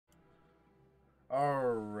All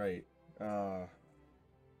right. Uh,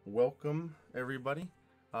 Welcome everybody.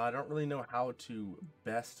 I don't really know how to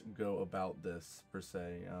best go about this per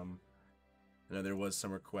se. I know there was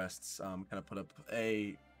some requests. Kind of put up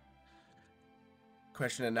a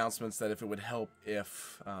question announcements that if it would help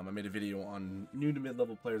if I made a video on new to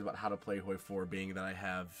mid-level players about how to play Hoi 4, being that I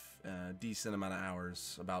have a decent amount of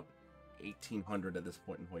hours, about 1,800 at this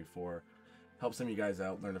point in Hoi 4. Help some of you guys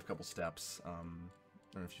out, learn a couple steps,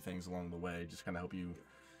 learn a few things along the way, just kind of help you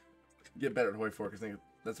get better at Hoi 4, because I think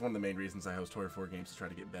that's one of the main reasons I host Hoi 4 games, to try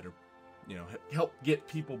to get better, help get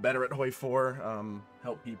people better at Hoi 4,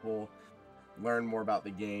 help people learn more about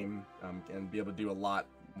the game, and be able to do a lot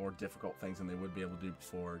more difficult things than they would be able to do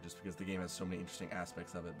before, just because the game has so many interesting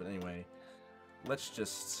aspects of it. But anyway, let's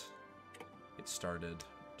just get started.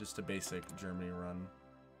 Just a basic Germany run.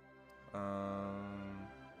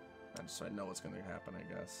 Just so I know what's going to happen, I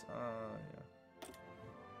guess. Yeah.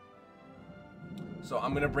 So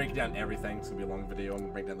I'm going to break down everything. It's going to be a long video. I'm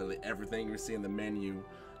going to break down literally everything you see in the menu.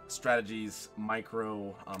 Strategies,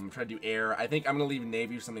 micro, try to do air. I think I'm going to leave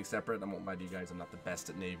Navy or something separate. I won't lie to you guys, I'm not the best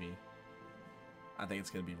at Navy. I think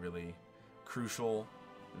it's going to be really crucial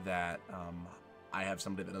that I have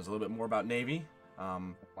somebody that knows a little bit more about Navy.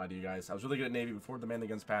 Why do you guys? I was really good at Navy before the Man the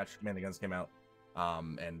Guns patch. Man the Guns came out,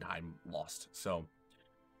 and I'm lost. So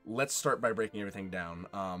let's start by breaking everything down.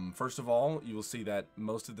 First of all, you will see that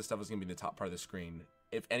most of the stuff is going to be in the top part of the screen.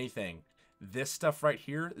 If anything, this stuff right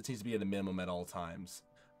here, it needs to be at a minimum at all times.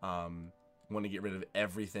 You want to get rid of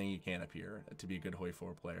everything you can up here to be a good Hoi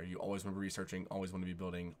 4 player. You always want to be researching, always want to be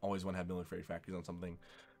building, always want to have military factories on something.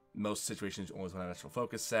 Most situations, you always want to have a national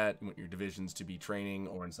focus set. You want your divisions to be training,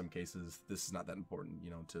 or in some cases, this is not that important,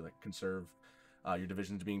 to like conserve your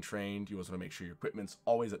divisions being trained. You also want to make sure your equipment's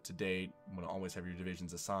always up to date. You want to always have your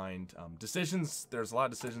divisions assigned. Decisions, there's a lot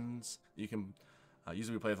of decisions you can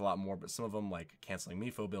usually we play with a lot more, but some of them, like canceling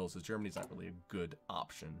MIFO bills as Germany's not really a good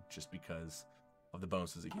option, just because of the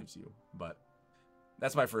bonuses it gives you. But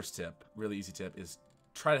that's my first tip. Really easy tip is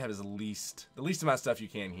try to have the least amount of stuff you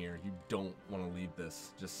can here. You don't want to leave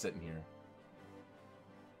this just sitting here.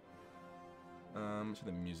 Turn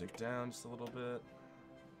the music down just a little bit.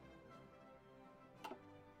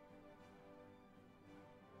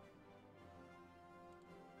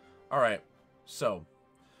 All right, so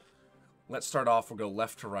let's start off. We'll go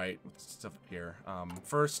left to right with stuff up here.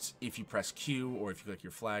 First, if you press Q, or if you click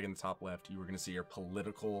your flag in the top left, you are going to see your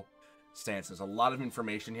political stance. There's a lot of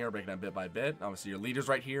information here, breaking down bit by bit. Obviously, your leaders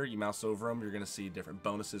right here, you mouse over them, you're going to see different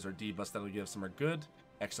bonuses or debuffs that'll give. Some are good,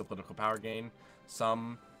 extra political power gain.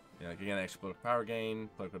 Some, like again, extra political power gain,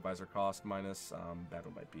 political advisor cost minus. Bad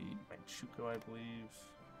one might be Manchukuo, I believe.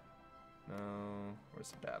 No,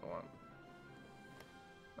 where's the bad one?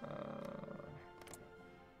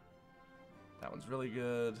 That one's really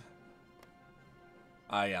good.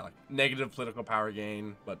 Yeah, like negative political power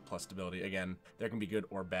gain, but plus stability. Again, there can be good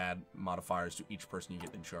or bad modifiers to each person you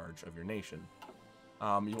get in charge of your nation.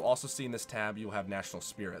 You'll also see in this tab, you'll have national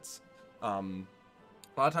spirits. A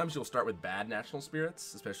lot of times you'll start with bad national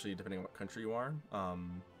spirits, especially depending on what country you are.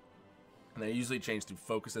 And they usually change through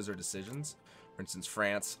focuses or decisions. For instance,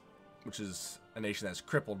 France, which is a nation that's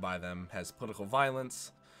crippled by them, has political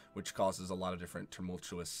violence, which causes a lot of different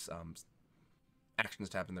tumultuous actions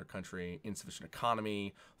to happen in their country, insufficient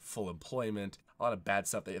economy, full employment, a lot of bad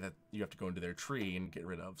stuff that you have to go into their tree and get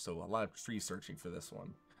rid of. So a lot of tree searching for this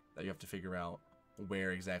one, that you have to figure out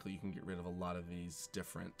where exactly you can get rid of a lot of these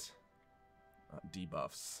different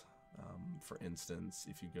debuffs. For instance,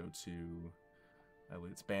 if you go to, I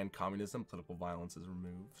believe it's banned communism, political violence is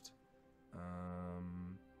removed.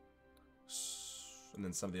 And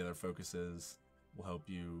then some of the other focuses will help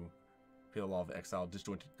you. Appeal law of exile,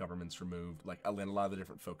 disjointed governments removed. Like, a lot of the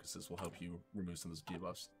different focuses will help you remove some of those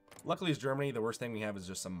debuffs. Luckily, as Germany, the worst thing we have is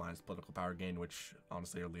just some minus political power gain, which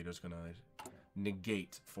honestly our leader's gonna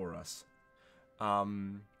negate for us. So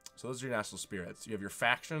those are your national spirits. You have your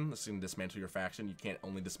faction. This is gonna dismantle your faction. You can't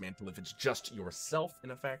only dismantle if it's just yourself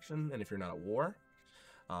in a faction, and if you're not at war.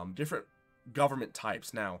 Different government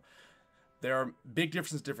types. Now, there are big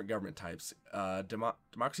differences in different government types.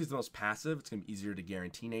 Democracy is the most passive. It's going to be easier to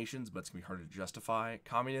guarantee nations, but it's going to be harder to justify.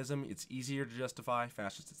 Communism, it's easier to justify.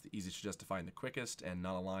 Fascist, it's the easiest to justify and the quickest. And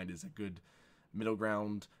non-aligned is a good middle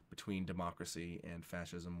ground between democracy and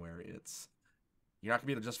fascism, where you're not going to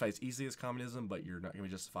be able to justify as easily as communism, but you're not going to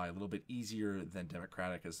justify a little bit easier than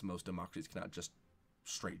democratic, as most democracies cannot just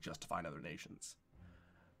straight justify in other nations.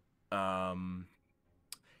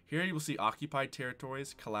 Here you will see occupied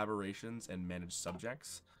territories, collaborations, and managed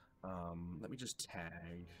subjects. Let me just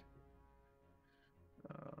tag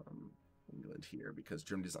England here, because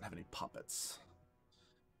Germany does not have any puppets.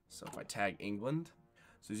 So if I tag England,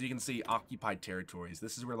 so as you can see, occupied territories,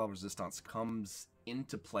 this is where level resistance comes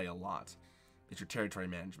into play a lot. It's your territory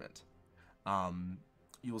management.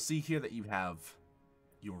 You will see here that you have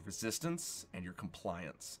your resistance and your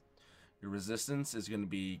compliance. Your resistance is going to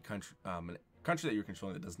be a country that you're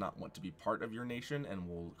controlling that does not want to be part of your nation and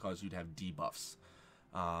will cause you to have debuffs.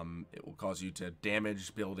 It will cause you to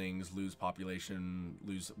damage buildings, lose population,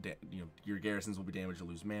 your garrisons will be damaged, you'll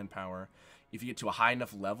lose manpower. If you get to a high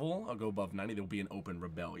enough level, I'll go above 90, there will be an open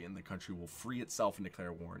rebellion. The country will free itself and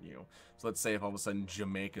declare war on you. So let's say if all of a sudden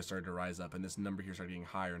Jamaica started to rise up and this number here started getting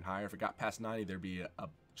higher and higher, if it got past 90, there'd be a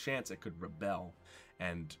chance it could rebel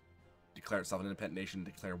and declare itself an independent nation and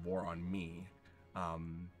declare war on me.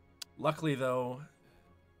 Luckily though,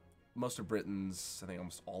 most of Britain's, I think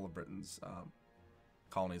almost all of Britain's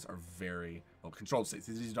colonies are very, well, controlled states,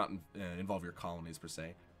 these do not involve your colonies per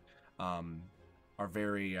se, are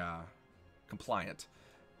very compliant.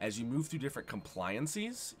 As you move through different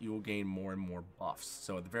compliances, you will gain more and more buffs.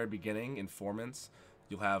 So at the very beginning, informants,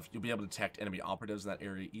 you'll be able to detect enemy operatives in that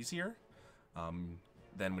area easier.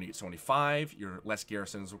 Then when you get to 25, your less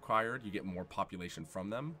garrisons required, you get more population from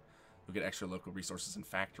them. You'll get extra local resources and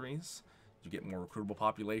factories. You get more recruitable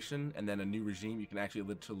population, and then a new regime, you can actually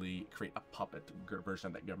literally create a puppet version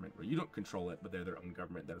of that government where you don't control it, but they're their own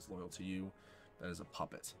government that is loyal to you. That is a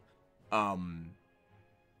puppet.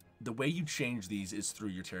 The way you change these is through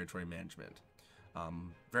your territory management.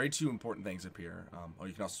 Two important things appear.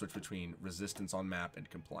 You can also switch between resistance on map and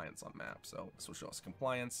compliance on map. So this will show us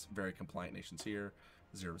compliance, very compliant nations here,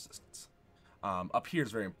 0 resistance. Up here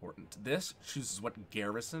is very important. This chooses what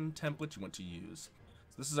garrison template you want to use.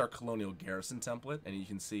 So this is our colonial garrison template, and you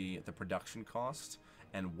can see the production cost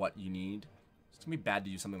and what you need. It's going to be bad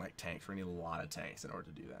to use something like tanks. We're going to need a lot of tanks in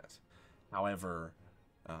order to do that. However,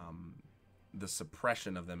 the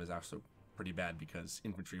suppression of them is also pretty bad because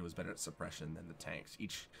infantry was better at suppression than the tanks.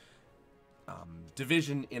 Each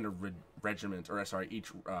division in a regiment, or sorry,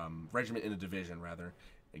 each regiment in a division, rather,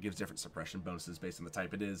 it gives different suppression bonuses based on the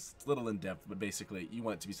type it is. It's a little in-depth, but basically you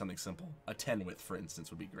want it to be something simple. A 10 width, for instance,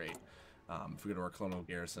 would be great. If we go to our colonial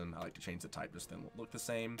garrison, I like to change the type, just then it won't look the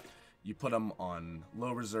same. You put them on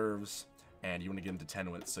low reserves, and you want to get them to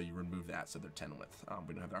 10 width, so you remove that so they're 10 width.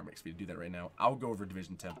 We don't have the army XP to do that right now. I'll go over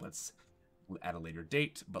division templates at a later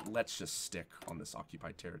date, but let's just stick on this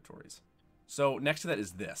occupied territories. So next to that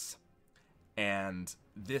is this, and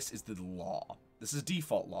this is the law. This is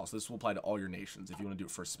default law, so this will apply to all your nations. If you want to do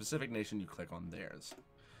it for a specific nation, you click on theirs.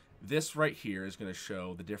 This right here is going to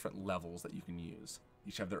show the different levels that you can use.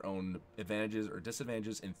 Each have their own advantages or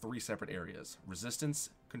disadvantages in 3 separate areas: resistance,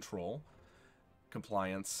 control,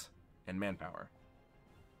 compliance, and manpower.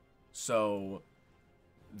 So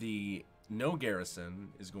the no garrison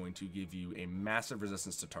is going to give you a massive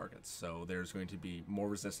resistance to targets. So there's going to be more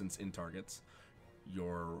resistance in targets.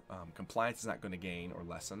 Your compliance is not going to gain or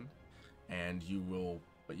lessen, and you will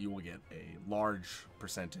get a large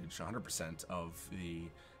percentage, 100% of the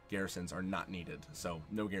garrisons are not needed. So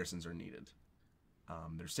no garrisons are needed.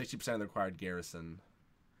 There's 60% of the required garrison,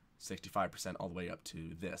 65% all the way up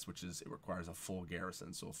to this, which is it requires a full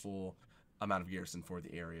garrison, so a full amount of garrison for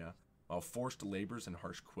the area. While forced labors and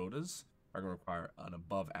harsh quotas are going to require an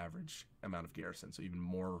above average amount of garrison, so even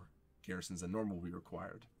more garrisons than normal will be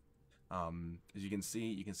required. As you can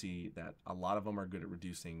see that a lot of them are good at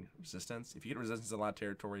reducing resistance. If you get resistance in a lot of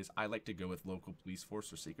territories, I like to go with local police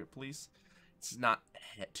force or secret police. It's not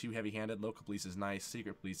too heavy-handed. Local police is nice.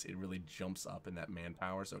 Secret police, it really jumps up in that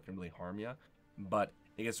manpower, so it can really harm you. But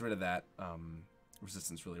it gets rid of that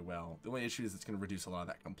resistance really well. The only issue is it's going to reduce a lot of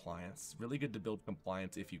that compliance. It's really good to build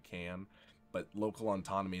compliance if you can, but local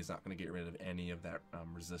autonomy is not going to get rid of any of that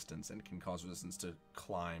resistance, and can cause resistance to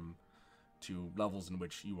climb to levels in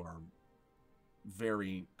which you are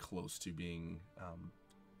very close to being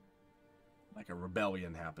like a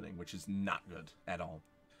rebellion happening, which is not good at all.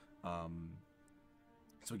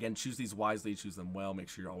 So again, choose these wisely, choose them well, make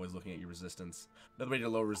sure you're always looking at your resistance. Another way to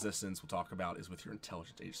lower resistance we'll talk about is with your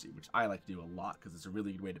intelligence agency, which I like to do a lot because it's a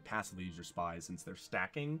really good way to passively use your spies since their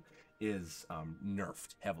stacking is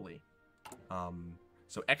nerfed heavily.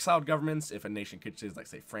 So exiled governments, if a nation catches, like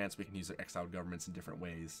say France, we can use their exiled governments in different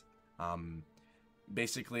ways.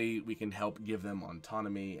 Basically, we can help give them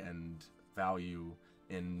autonomy and value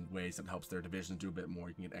in ways that helps their divisions do a bit more.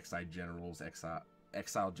 You can get exiled generals, exiled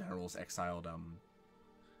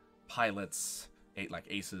pilots, like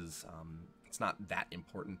aces. It's not that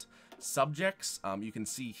important. Subjects, you can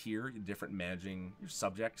see here different managing your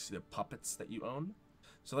subjects, the puppets that you own.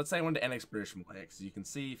 So let's say I wanted to annex British Malaya. So you can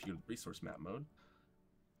see if you go to resource map mode,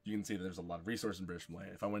 you can see that there's a lot of resources in British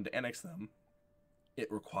Malaya. If I wanted to annex them,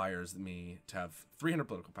 it requires me to have 300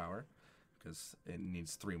 political power, because it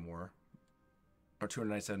needs 3 more, or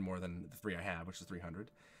 297 more than the 3 I have, which is 300,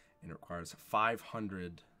 and it requires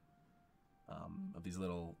 500 of these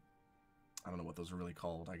little, I don't know what those are really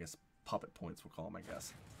called, I guess puppet points we'll call them, I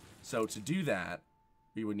guess. So to do that,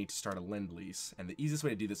 we would need to start a lend-lease, and the easiest way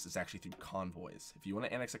to do this is actually through convoys. If you want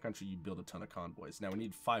to annex a country, you build a ton of convoys. Now we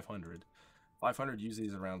need 500. 500 usually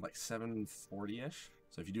is around like 740-ish.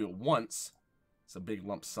 So if you do it once, it's a big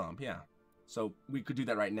lump sum. Yeah. So we could do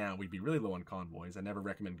that right now. We'd be really low on convoys. I never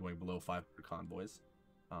recommend going below 500 convoys.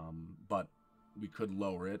 But we could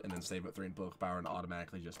lower it and then save up 300 political power and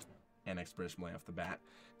automatically just annex British Malay off the bat.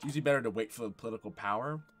 It's usually better to wait for the political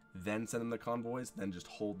power, then send them the convoys, then just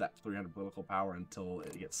hold that 300 political power until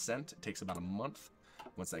it gets sent. It takes about a month.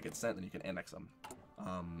 Once that gets sent, then you can annex them.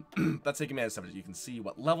 That's taking advantage of it. You can see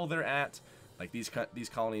what level they're at. Like these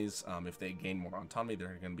colonies, if they gain more autonomy,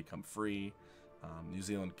 they're going to become free. New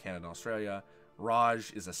Zealand, Canada, Australia.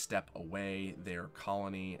 Raj is a step away. They're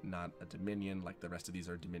colony, not a dominion, like the rest of these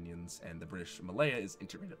are dominions. And the British Malaya is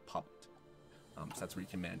integrated puppet. So that's where you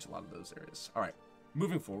can manage a lot of those areas. All right,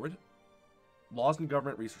 moving forward. Laws and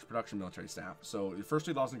government, research, production, military staff. So the first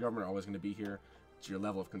 3 laws and government are always going to be here. It's your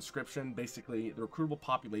level of conscription. Basically, the recruitable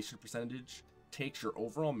population percentage takes your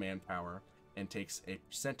overall manpower and takes a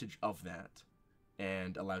percentage of that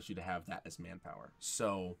and allows you to have that as manpower.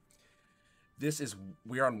 So this is,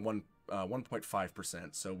 we're on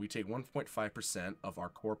 1.5%. So we take 1.5% of our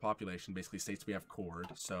core population, basically states we have cored.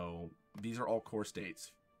 So these are all core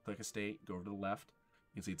states. Click a state, go over to the left.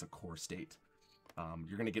 You can see it's a core state.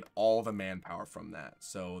 You're going to get all the manpower from that.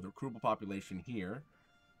 So the recruitable population here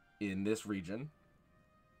in this region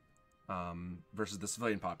versus the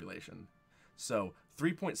civilian population. So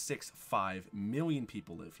 3.65 million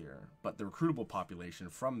people live here, but the recruitable population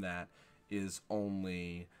from that is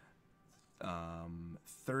only 45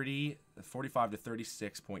 to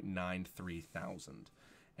 36.93 thousand.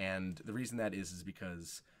 And the reason that is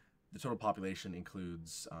because the total population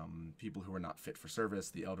includes people who are not fit for service,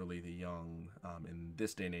 the elderly, the young. In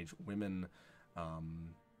this day and age, women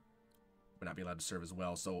would not be allowed to serve as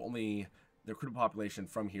well. So only the recruitable population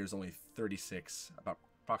from here is only 36, about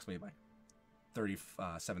approximately like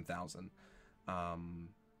 37,000.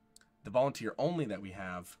 The volunteer only that we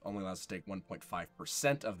have only allows us to take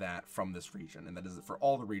 1.5% of that from this region, and that is for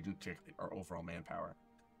all the region, particularly our overall manpower.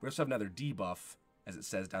 We also have another debuff, as it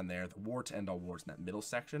says down there, the war to end all wars in that middle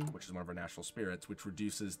section, which is one of our national spirits, which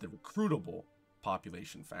reduces the recruitable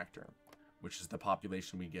population factor, which is the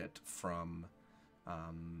population we get from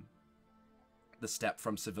the step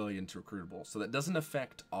from civilian to recruitable. So that doesn't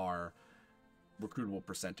affect our recruitable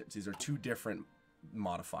percentage. These are 2 different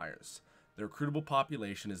modifiers. The recruitable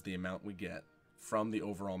population is the amount we get from the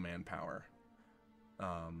overall manpower.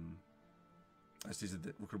 These are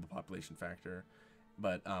the recruitable population factor.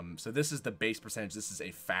 But, so this is the base percentage. This is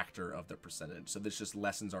a factor of the percentage. So this just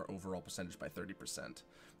lessens our overall percentage by 30%,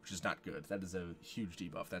 which is not good. That is a huge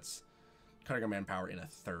debuff. That's cutting our manpower in a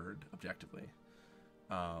third, objectively.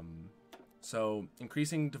 So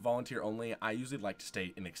increasing to volunteer only, I usually like to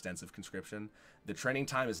stay in extensive conscription. The training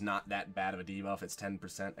time is not that bad of a debuff. It's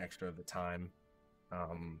 10% extra of the time.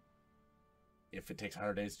 If it takes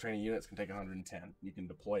 100 days to train a unit, it's going to take 110. You can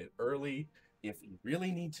deploy it early if you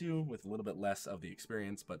really need to, with a little bit less of the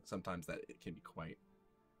experience, but sometimes that it can be quite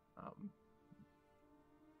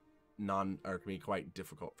quite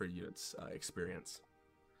difficult for units experience.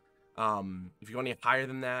 If you go any higher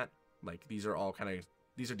than that, like these are all kind of,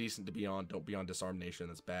 these are decent to be on. Don't be on Disarm Nation,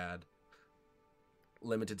 that's bad.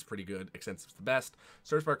 Limited's pretty good. Extensive's the best.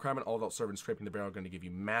 Service by requirement, all adult servants scraping the barrel are going to give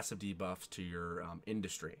you massive debuffs to your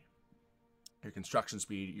industry, your construction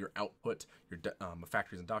speed, your output, your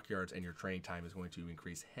factories and dockyards, and your training time is going to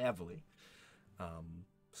increase heavily.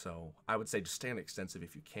 So I would say just stay on extensive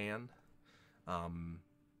if you can.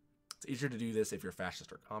 It's easier to do this if you're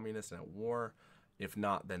fascist or communist and at war. If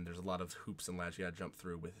not, then there's a lot of hoops and ladders you got to jump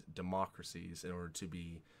through with democracies in order to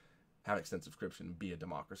have extensive conscription, be a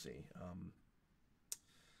democracy.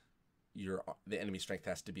 The enemy strength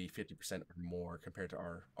has to be 50% or more compared to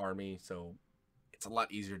our army, so it's a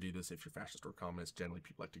lot easier to do this if you're fascist or communist. Generally,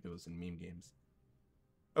 people like to do this in meme games.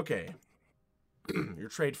 Okay, your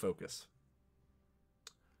trade focus.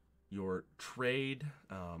 Your trade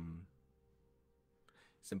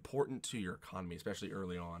is important to your economy, especially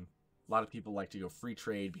early on. A lot of people like to go free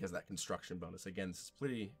trade because of that construction bonus. Again, this is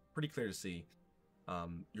pretty clear to see.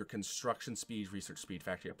 Your construction speed, research speed,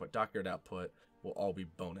 factory output, dockyard output will all be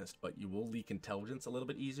bonused, but you will leak intelligence a little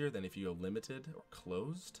bit easier than if you go limited or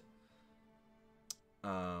closed.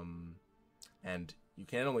 And you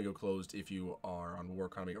can only go closed if you are on war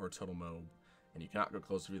economy or total mode. and you cannot go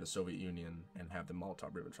closer to the Soviet Union and have the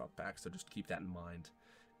Molotov-Ribbentrop Pact. So just keep that in mind.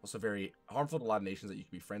 Also very harmful to a lot of nations that you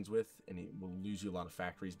can be friends with, and it will lose you a lot of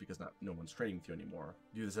factories because no one's trading with you anymore.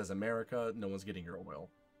 Do this as America, no one's getting your oil.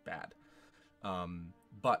 Bad.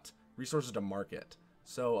 But resources to market.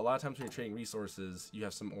 So a lot of times when you're trading resources, you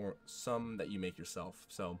have some that you make yourself.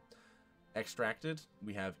 So extracted,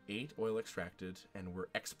 we have 8 oil extracted, and we're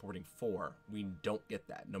exporting 4. We don't get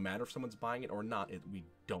that. No matter if someone's buying it or not, we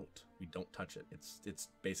don't touch it. It's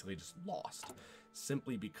basically just lost.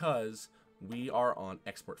 Simply because we are on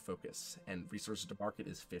export focus, and resources to market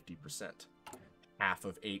is 50%. Half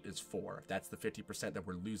of 8 is 4. That's the 50% that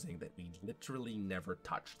we're losing that we literally never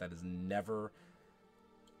touch. That is never,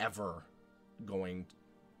 ever going,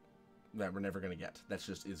 that we're never going to get. That's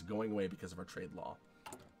just is going away because of our trade law.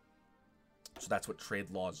 So that's what trade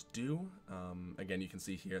laws do. Again, you can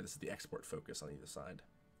see here, this is the export focus on either side.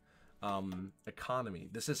 Economy.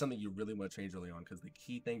 This is something you really want to change early on, because the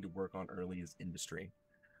key thing to work on early is industry.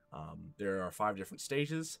 There are 5 different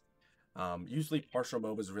stages. Usually partial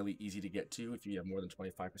MOB is really easy to get to. If you have more than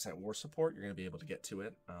 25% war support, you're going to be able to get to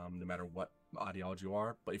it, no matter what ideology you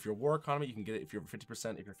are. But if you're war economy, you can get it if you're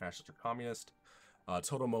 50%, if you're fascist or communist.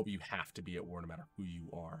 Total MOB, you have to be at war no matter who you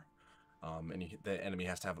are. And the enemy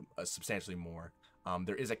has to have a substantially more.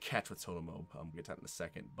 There is a catch with total MOB. We'll get to that in a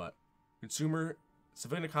second. But consumer,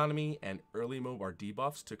 civilian economy, and early MOB are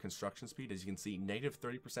debuffs to construction speed. As you can see, negative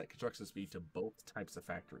 30% construction speed to both types of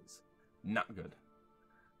factories. Not good.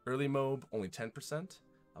 Early MOB, only 10%.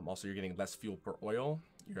 Also, you're getting less fuel per oil.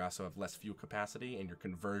 You also have less fuel capacity, and your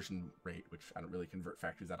conversion rate, which I don't really convert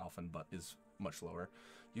factories that often, but is much lower.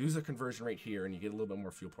 You lose the conversion rate here, and you get a little bit more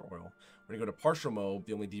fuel per oil. When you go to partial MOB,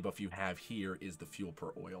 the only debuff you have here is the fuel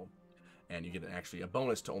per oil. And you get actually a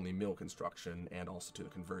bonus to only mill construction and also to the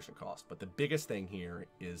conversion cost. But the biggest thing here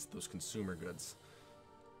is those consumer goods.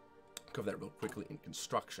 Cover that real quickly in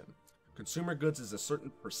construction. Consumer goods is a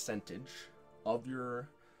certain percentage of your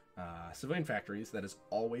civilian factories that is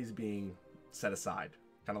always being set aside.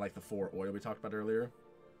 Kind of like the 4 oil we talked about earlier.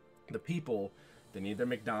 The people, they need their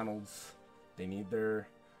McDonald's, they need their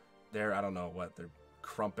I don't know what, their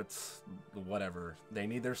crumpets, whatever. They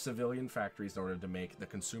need their civilian factories in order to make the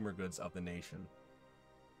consumer goods of the nation.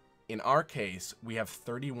 In our case, we have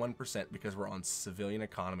 31% because we're on civilian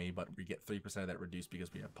economy, but we get 3% of that reduced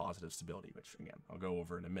because we have positive stability, which again, I'll go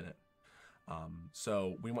over in a minute.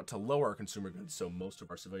 So we want to lower our consumer goods so most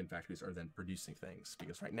of our civilian factories are then producing things.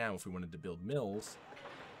 Because right now, if we wanted to build mills,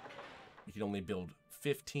 we can only build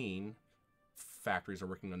 15 factories are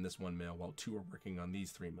working on this one mill, while 2 are working on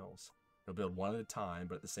these 3 mills. They'll build 1 at a time,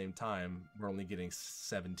 but at the same time, we're only getting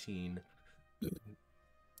 17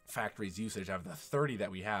 factories usage out of the 30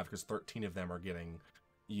 that we have, because 13 of them are getting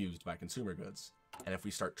used by consumer goods. And if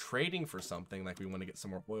we start trading for something, like we want to get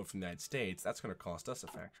some more oil from the United States, that's going to cost us a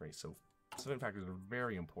factory. So civilian factories are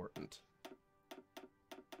very important.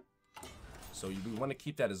 So we want to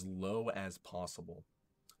keep that as low as possible.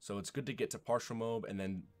 So it's good to get to partial MOB and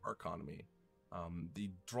then our economy.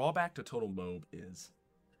 The drawback to total MOB is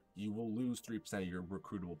you will lose 3% of your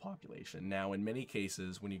recruitable population. Now, in many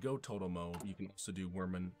cases, when you go total MOB, you can also do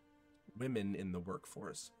women in the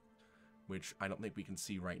workforce, which I don't think we can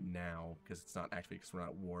see right now because it's not actually, because we're not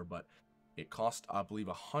at war, but it costs, I believe,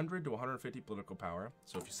 100 to 150 political power.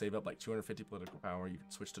 So if you save up like 250 political power, you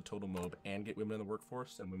can switch to total MOB and get women in the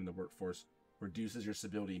workforce, and women in the workforce reduces your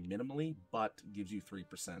stability minimally, but gives you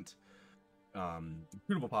 3%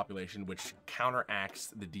 recruitable population, which counteracts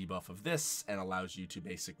the debuff of this and allows you to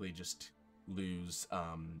basically just lose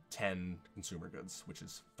 10 consumer goods, which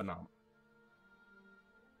is phenomenal.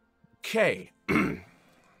 Okay.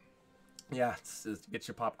 Yeah, get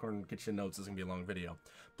your popcorn, get your notes. This is going to be a long video.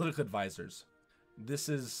 Political advisors. This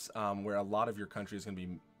is where a lot of your country is going to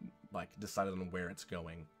be like decided on where it's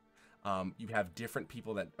going. You have different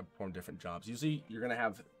people that perform different jobs. Usually you're going to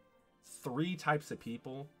have 3 types of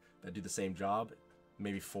people that do the same job,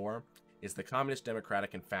 maybe 4, is the communist,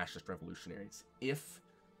 democratic, and fascist revolutionaries. If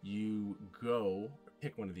you go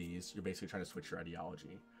pick one of these, you're basically trying to switch your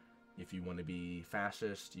ideology. If you want to be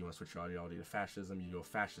fascist, you want to switch your ideology to fascism, you go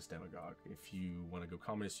fascist demagogue. If you want to go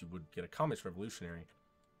communist, you would get a communist revolutionary.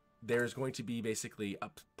 There's going to be basically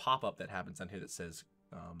a pop-up that happens on here that says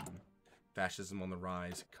fascism on the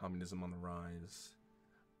rise, communism on the rise.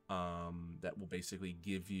 That will basically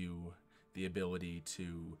give you the ability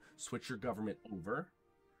to switch your government over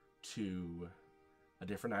to a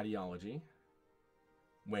different ideology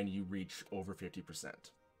when you reach over 50%.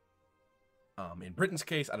 In Britain's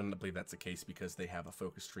case, I don't believe that's the case because they have a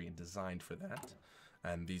focus tree and designed for that,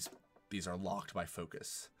 and these are locked by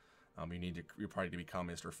focus. You're probably to be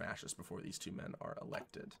communist or fascist before these 2 men are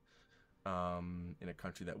elected. in a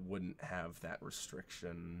country that wouldn't have that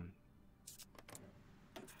restriction.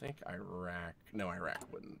 I think Iraq. No,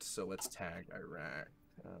 Iraq wouldn't. So let's tag Iraq.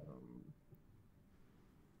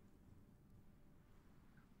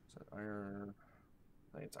 So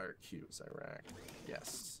I think it's IRQ. It's Iraq.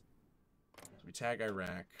 Yes. So we tag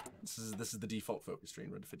Iraq. This is the default focus tree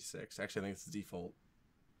in Red 56. Actually, I think it's the default.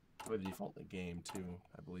 The default in the game too,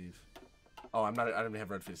 I believe. Oh, I don't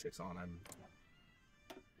have Red 56 on. I'm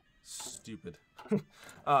stupid.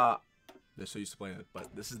 They're so used to playing it,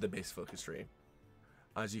 but this is the base focus tree.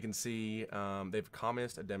 As you can see, they have a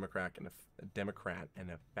communist, a democrat, and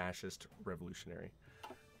a fascist revolutionary.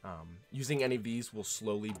 Using any of these will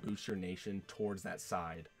slowly boost your nation towards that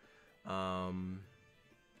side, and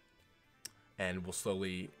will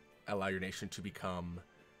slowly allow your nation to become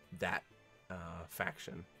that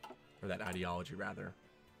faction, or that ideology rather.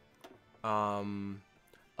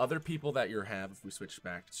 Other people that you have, if we switch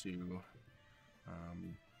back to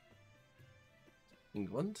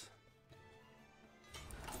England.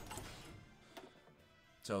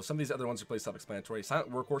 So some of these other ones are pretty self-explanatory.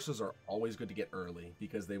 Silent workhorses are always good to get early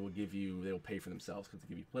because they will pay for themselves because they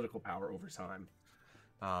give you political power over time.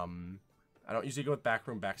 I don't usually go with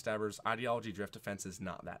backroom backstabbers. Ideology drift defense is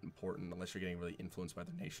not that important unless you're getting really influenced by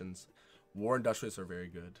other nations. War industrialists are very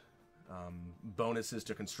good. Bonuses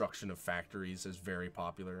to construction of factories is very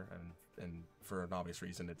popular, and for an obvious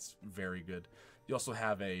reason, it's very good. You also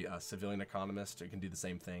have a civilian economist who can do the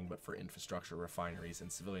same thing, but for infrastructure, refineries,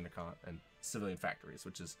 and civilian factories,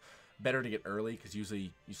 which is better to get early because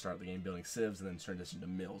usually you start the game building civs and then turn this into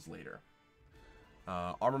mills later.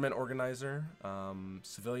 Armament organizer,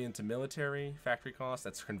 civilian to military, factory cost,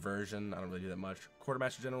 that's conversion. I don't really do that much.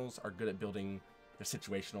 Quartermaster generals are good at building. They're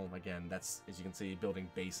situational. Again, that's, as you can see, building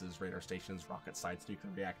bases, radar stations, rocket sites,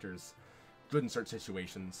 nuclear reactors. Good in certain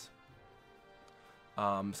situations.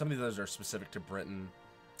 Some of these others are specific to Britain.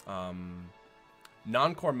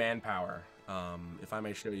 Non-core manpower. If I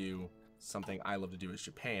may show you something I love to do as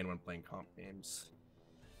Japan when playing comp games.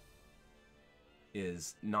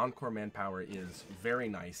 Is non-core manpower is very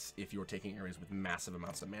nice if you're taking areas with massive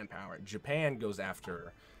amounts of manpower. Japan goes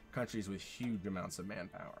after countries with huge amounts of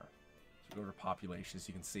manpower. So go to populations,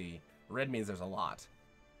 you can see red means there's a lot.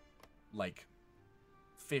 Like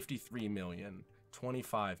 53 million,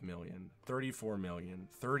 25 million, 34 million,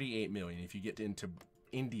 38 million. If you get into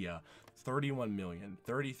India, 31 million,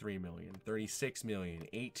 33 million, 36 million,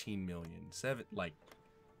 18 million, like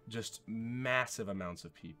just massive amounts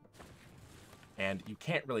of people. And you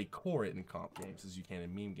can't really core it in comp games as you can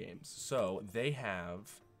in meme games. So they have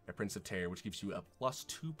a Prince of Terror, which gives you a plus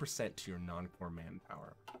 2% to your non-core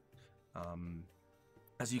manpower.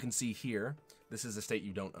 As you can see here, this is a state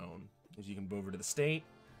you don't own. As you can move over to the state,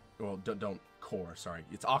 well, don't core, sorry,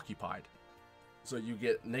 it's occupied. So you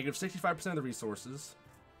get negative 65% of the resources.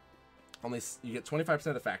 You get 25%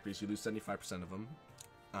 of the factories, you lose 75% of them.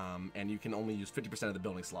 And you can only use 50% of the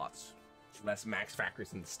building slots. Less max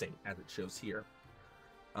factories in the state, as it shows here.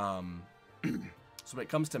 So when it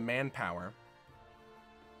comes to manpower,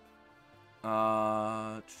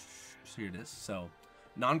 here it is. So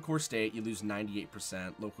non-core state, you lose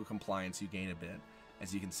 98%. Local compliance, you gain a bit,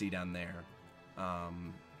 as you can see down there.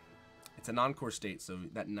 It's a non-core state, so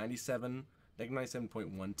that negative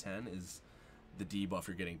 97.110 is the debuff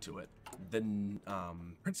you're getting to it. The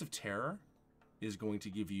Prince of Terror is going to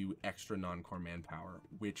give you extra non-core manpower,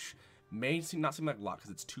 which may not seem like a lot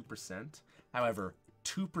because it's 2%. However,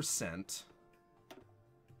 2%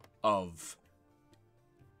 of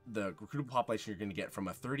the recruitable population you're going to get from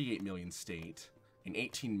a 38 million state, an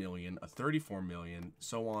 18 million, a 34 million,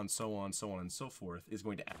 so on, so on, so on, and so forth, is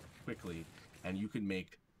going to act quickly, and you could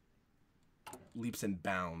make leaps and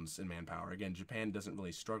bounds in manpower. Again, Japan doesn't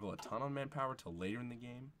really struggle a ton on manpower till later in the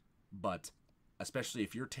game, but especially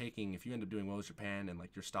if you end up doing well with Japan and like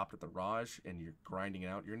you're stopped at the Raj and you're grinding it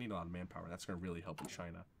out, you're gonna need a lot of manpower. That's gonna really help in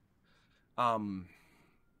China.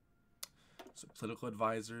 So political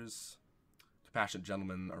advisors, compassionate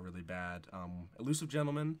gentlemen are really bad. Elusive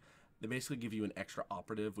gentlemen, they basically give you an extra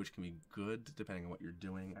operative, which can be good depending on what you're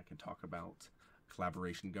doing. I can talk about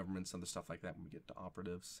collaboration governments and other stuff like that when we get to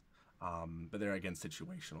operatives. But they're again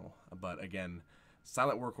situational. But again,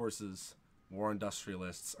 silent workhorses, war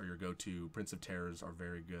industrialists are your go-to. Prince of Terrors are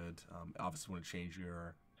very good. Obviously, want to change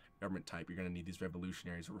your government type, you're going to need these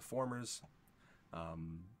revolutionaries or reformers.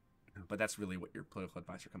 But that's really what your political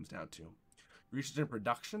advisor comes down to. Research and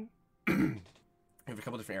production. You have a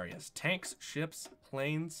couple different areas: tanks, ships,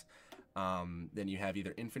 planes. Then you have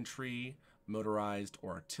either infantry, motorized,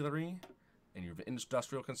 or artillery. And you have an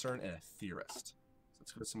industrial concern and a theorist. So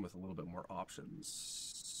let's go to some with a little bit more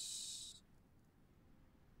options.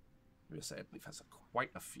 USA, I believe, has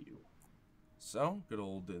quite a few. So, good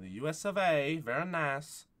old the US of A, very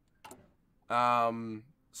nice.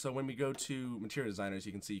 So when we go to material designers,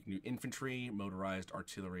 you can see you can do infantry, motorized,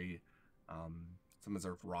 artillery. Sometimes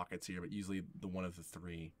there's rockets here, but usually the one of the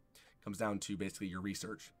three. Comes down to basically your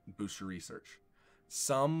research, boost your research.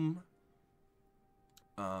 Some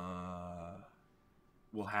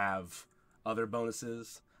will have other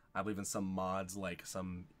bonuses. I believe in some mods, like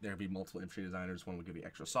there'll be multiple infantry designers. One will give you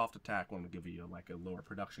extra soft attack. One will give you like a lower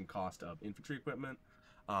production cost of infantry equipment.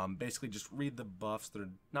 Basically, just read the buffs. They're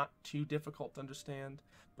not too difficult to understand,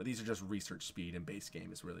 but these are just research speed and base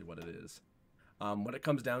game is really what it is. What it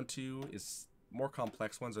comes down to is more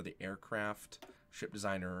complex ones are the aircraft, ship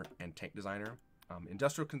designer, and tank designer.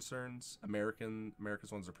 Industrial concerns,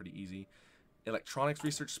 America's ones are pretty easy. Electronics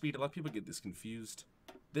research speed, a lot of people get this confused.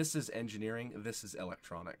 This is engineering, this is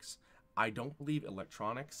electronics. I don't believe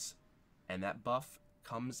electronics and that buff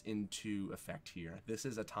comes into effect here. This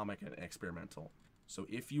is atomic and experimental. So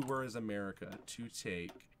if you were as America to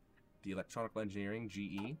take the electronical engineering,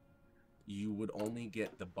 GE, you would only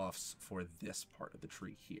get the buffs for this part of the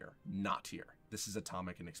tree here, not here. This is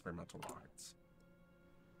atomic and experimental rockets.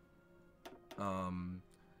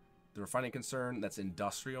 The refining concern, that's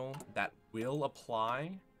industrial. That will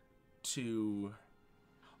apply to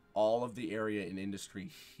all of the area in industry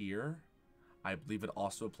here. I believe it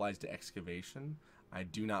also applies to excavation. I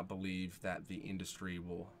do not believe that the industry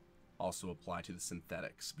will also apply to the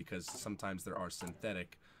synthetics, because sometimes there are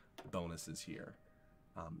synthetic bonuses here.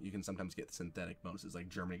 You can sometimes get synthetic bonuses, like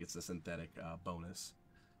Germany gets the synthetic bonus.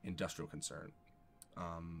 Industrial concern.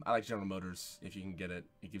 I like General Motors. If you can get it,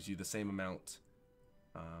 it gives you the same amount.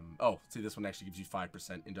 Oh, see, this one actually gives you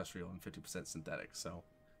 5% industrial and 50% synthetic, so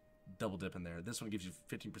double dip in there. This one gives you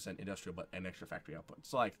 15% industrial but an extra factory output.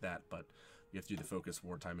 It's like that, but you have to do the focus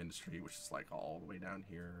wartime industry, which is like all the way down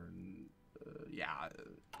here. And,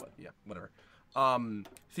 whatever.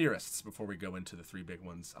 Theorists, before we go into the three big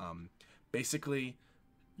ones. Basically,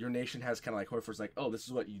 your nation has kind of like HOI like, oh, this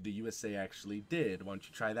is what the USA actually did. Why don't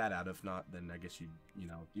you try that out? If not, then I guess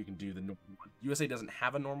you can do the normal one. USA doesn't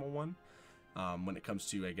have a normal one. When it comes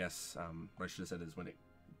to, I guess, what I should have said is when it...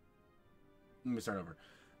 Let me start over.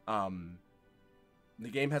 The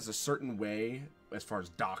game has a certain way, as far as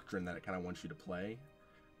doctrine, that it kind of wants you to play,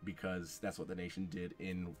 because that's what the nation did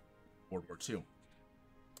in World War II.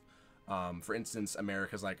 For instance,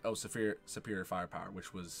 America's like, oh, superior firepower,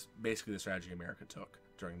 which was basically the strategy America took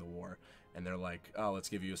during the war. And they're like, oh, let's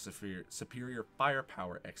give you a superior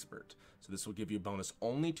firepower expert. So this will give you a bonus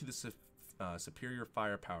only to the superior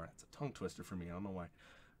firepower. That's a tongue twister for me. I don't know why.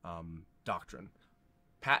 Doctrine.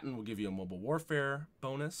 Patton will give you a mobile warfare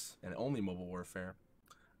bonus, and only mobile warfare.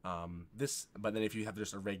 But then if you have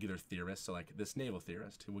just a regular theorist, so like this naval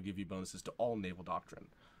theorist, who will give you bonuses to all naval doctrine.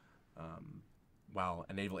 While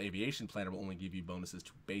a naval aviation planner will only give you bonuses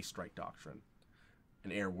to base strike doctrine.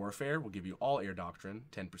 An air warfare will give you all air doctrine,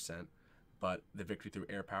 10%, but the victory through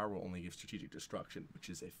air power will only give strategic destruction, which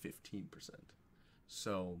is a 15%.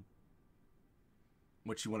 So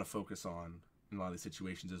what you want to focus on in a lot of these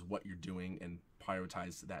situations is what you're doing and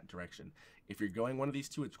prioritize that direction. If you're going one of these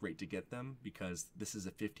two, it's great to get them, because this is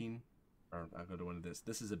a 15, or I'll go to one of this.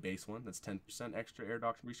 This is a base one. That's 10% extra air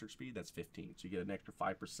doctrine research speed. That's 15. So you get an extra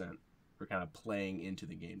 5% for kind of playing into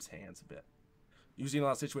the game's hands a bit. Usually in a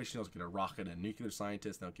lot of situations, you'll get a rocket and a nuclear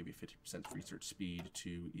scientist. They'll give you 50% research speed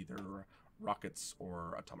to either rockets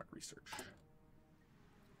or atomic research.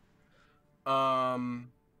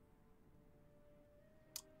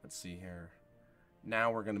 Let's see here.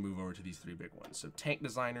 Now we're going to move over to these three big ones. So tank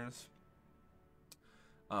designers.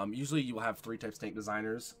 Usually you will have three types of tank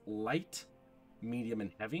designers: light, medium,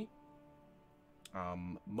 and heavy.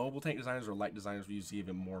 Mobile tank designers or light designers will usually give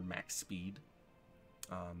them more max speed,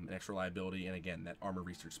 and extra reliability, and again, that armor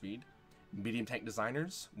research speed. Medium tank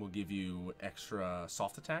designers will give you extra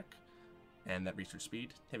soft attack and that research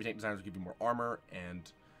speed. Heavy tank designers will give you more armor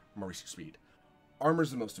and more research speed. Armor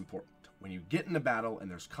is the most important. When you get in a battle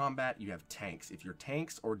and there's combat, you have tanks. If your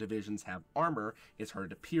tanks or divisions have armor, it's harder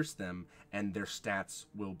to pierce them, and their stats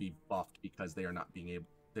will be buffed because they're not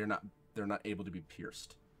able to be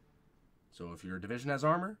pierced. So if your division has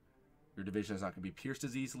armor, your division is not going to be pierced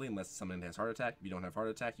as easily unless someone has heart attack. If you don't have heart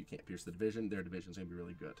attack, you can't pierce the division. Their division is going to be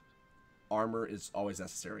really good. Armor is always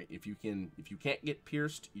necessary. If you can't get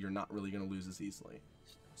pierced, you're not really going to lose as easily.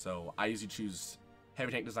 So I usually choose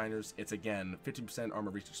heavy tank designers. It's again 15%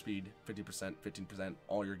 armor research speed, 50%, 15%.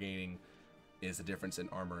 All you're gaining is the difference in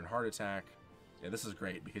armor and heart attack. Yeah, this is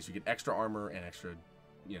great because you get extra armor and extra,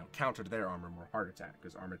 counter to their armor, more heart attack,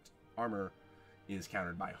 because armor is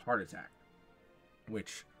countered by heart attack,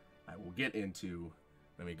 which I will get into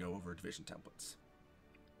when we go over division templates.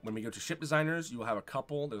 When we go to ship designers, you will have a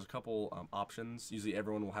couple. There's a couple options. Usually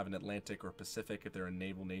everyone will have an Atlantic or Pacific if they're a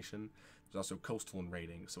naval nation. There's also coastal and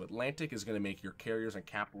rating. So Atlantic is going to make your carriers and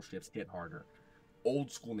capital ships hit harder.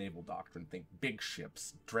 Old school naval doctrine, think big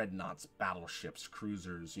ships, dreadnoughts, battleships,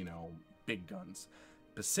 cruisers, you know, big guns.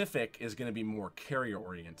 Pacific is going to be more carrier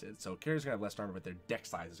oriented. So carriers are going to have less armor, but their deck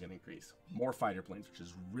size is going to increase. More fighter planes, which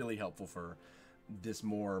is really helpful for this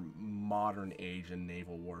more modern age in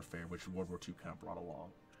naval warfare, which World War II kind of brought along.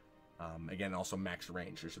 Again, also max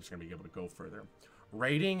range. Your ships are going to be able to go further.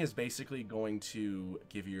 Rating is basically going to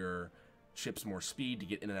give your ships more speed to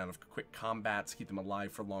get in and out of quick combats, keep them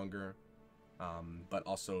alive for longer, but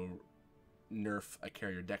also nerf a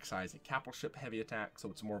carrier deck size and capital ship heavy attack, so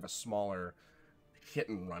it's more of a smaller hit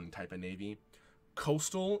and run type of navy.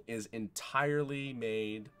 Coastal is entirely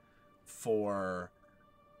made for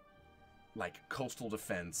like coastal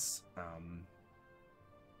defense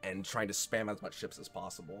and trying to spam as much ships as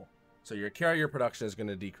possible. So your carrier production is going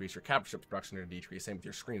to decrease, your capital ship production is going to decrease. Same with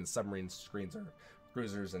your screens. Submarines, screens are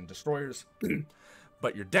cruisers and destroyers.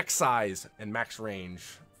 But your deck size and max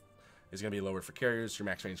range is going to be lowered for carriers. Your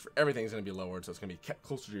max range for everything is going to be lowered, so it's going to be kept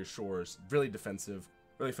closer to your shores. Really defensive,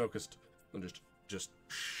 really focused on just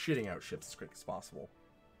shitting out ships as quick as possible.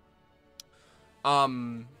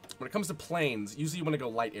 When it comes to planes, usually you want to go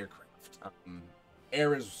light aircraft.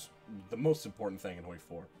 Air is the most important thing in HOI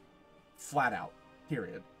 4. Flat out.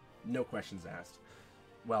 Period. No questions asked.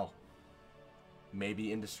 Well,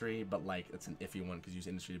 maybe industry, but like it's an iffy one because you use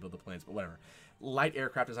industry to build the planes, but whatever. Light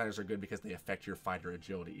aircraft designers are good because they affect your fighter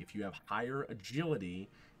agility. If you have higher agility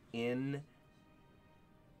in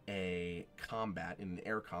a combat, in an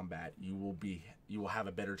air combat, you will have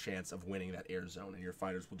a better chance of winning that air zone, and your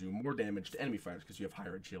fighters will do more damage to enemy fighters because you have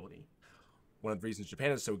higher agility. One of the reasons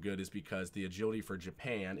Japan is so good is because the agility for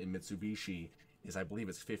Japan in Mitsubishi is, I believe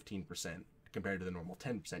it's 15% compared to the normal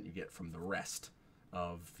 10% you get from the rest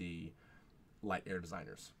of the light air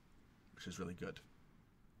designers, which is really good.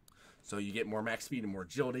 So you get more max speed and more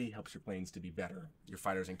agility, helps your planes to be better, your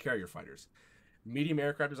fighters and carrier fighters. Medium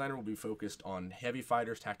aircraft designer will be focused on heavy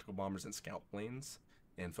fighters, tactical bombers, and scout planes,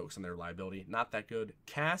 and focus on their reliability. Not that good.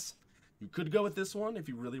 CAS, you could go with this one if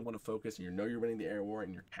you really want to focus and you know you're winning the air war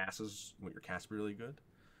and your CAS is really good.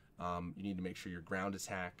 You need to make sure your ground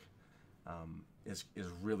attack is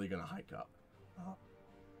really going to hike up.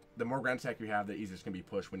 The more ground attack you have, the easier it's going to be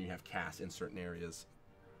pushed when you have CAS in certain areas.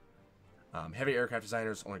 Heavy aircraft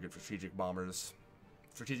designers, only good for strategic bombers.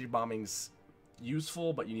 Strategic bombing's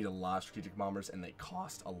useful, but you need a lot of strategic bombers, and they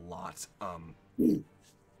cost a lot.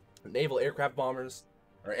 Naval aircraft bombers,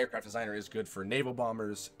 or aircraft designer is good for naval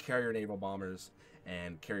bombers, carrier naval bombers,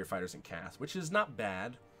 and carrier fighters and CAS, which is not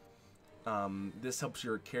bad. This helps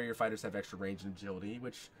your carrier fighters have extra range and agility,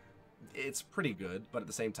 which it's pretty good, but at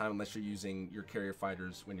the same time, unless you're using your carrier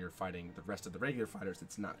fighters when you're fighting the rest of the regular fighters,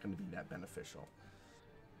 it's not going to be that beneficial.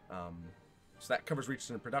 So that covers research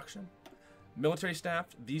and production. Military staff,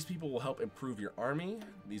 these people will help improve your army,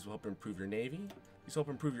 these will help improve your navy, these will help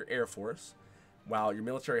improve your air force, while your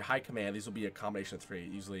military high command, these will be a combination of three.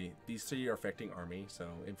 Usually these three are affecting army, so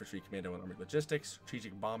infantry, commando, and army logistics,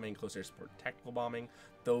 strategic bombing, close air support, tactical bombing,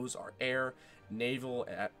 those are air, naval,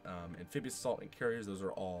 amphibious assault, and carriers, those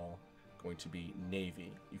are all going to be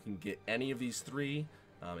navy. You can get any of these three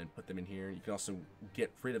and put them in here. You can also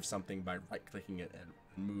get rid of something by right-clicking it and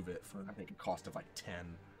move it for, I think, a cost of like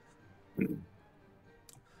 10.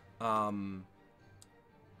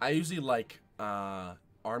 I usually like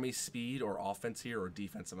army speed or offense here, or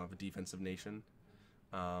defensive. I'm a defensive nation.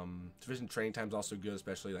 Division training time is also good,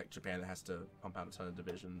 especially like Japan that has to pump out a ton of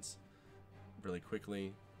divisions really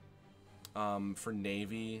quickly. For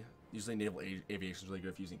Navy, usually naval aviation is really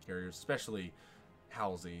good for using carriers, especially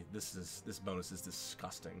Halsey. This bonus is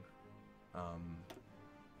disgusting.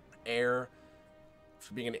 Air,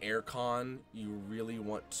 for being an air con, you really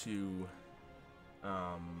want to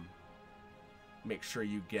make sure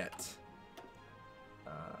you get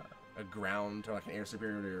a ground, or like an air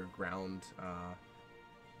superiority or a ground.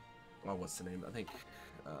 Well, what's the name? I think.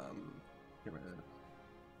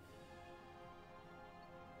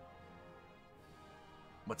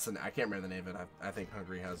 I can't remember the name of it. I think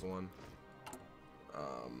Hungary has one.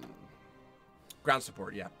 Ground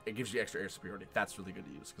support, yeah. It gives you extra air superiority. That's really good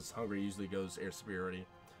to use, because Hungary usually goes air superiority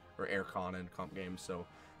or air con in comp games, so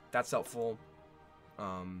that's helpful.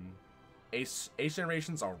 Ace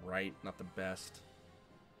generation's alright, not the best.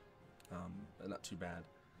 Not too bad.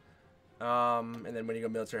 And then when you go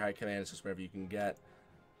military high command, it's just whatever you can get.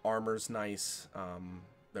 Armor's nice.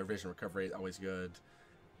 Their vision recovery is always good.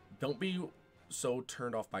 Don't be so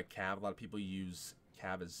turned off by cav. A lot of people use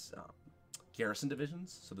cav as garrison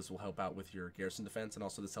divisions, so this will help out with your garrison defense, and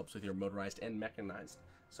also this helps with your motorized and mechanized.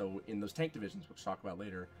 So in those tank divisions, which we'll talk about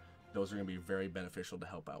later, those are going to be very beneficial to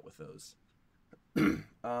help out with those.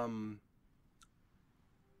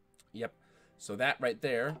 Yep. So that right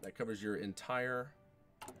there, that covers your entire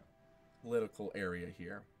political area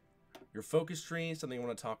here. Your focus tree, something you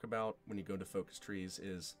want to talk about when you go to focus trees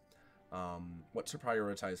is what to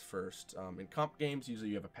prioritize first. In comp games, usually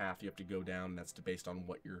you have a path you have to go down, and that's based on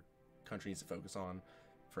what your country needs to focus on.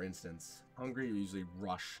 For instance, Hungary, you usually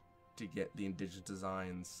rush to get the indigenous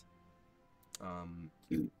designs,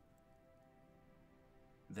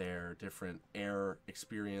 their different air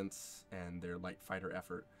experience, and their light fighter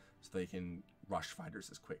effort, so they can rush fighters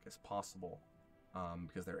as quick as possible,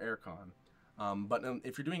 because they're aircon. But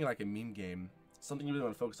if you're doing like a meme game, something you really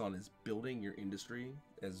want to focus on is building your industry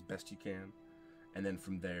as best you can, and then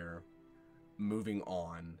from there, moving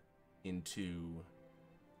on into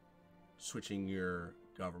switching your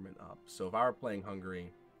government up. So if I were playing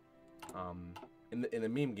Hungary, in a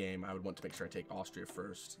meme game, I would want to make sure I take Austria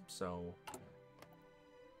first. So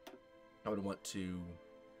I would want to,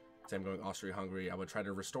 say I'm going Austria-Hungary, I would try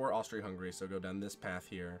to restore Austria-Hungary, so go down this path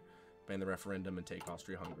here, ban the referendum, and take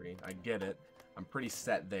Austria-Hungary. I get it. I'm pretty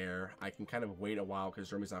set there. I can kind of wait a while because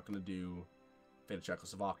Germany's not going to do Fate of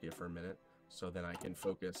Czechoslovakia for a minute, so then I can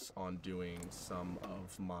focus on doing some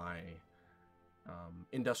of my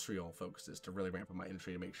industrial focuses to really ramp up my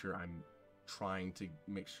industry to make sure I'm trying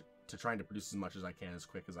to produce as much as I can as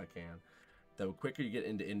quick as I can. The quicker you get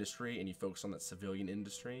into industry and you focus on that civilian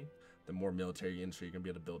industry, the more military industry you're going to be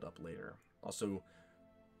able to build up later. Also,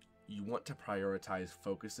 you want to prioritize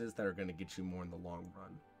focuses that are going to get you more in the long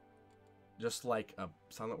run. Just like a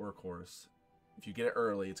silent workhorse, if you get it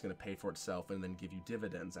early, it's going to pay for itself and then give you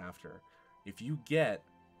dividends after. If you get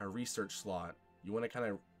a research slot, you want to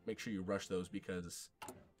kind of make sure you rush those because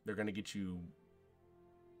they're going to get you,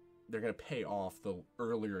 they're going to pay off the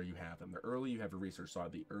earlier you have them. The earlier you have a research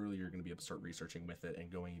slot, the earlier you're going to be able to start researching with it and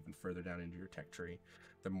going even further down into your tech tree,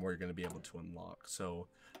 the more you're going to be able to unlock. So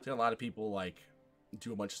I think a lot of people like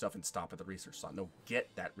do a bunch of stuff and stop at the research slot. No, get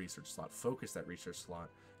that research slot, focus that research slot,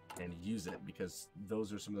 and use it, because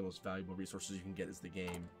those are some of the most valuable resources you can get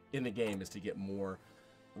in the game is to get more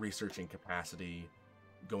researching capacity,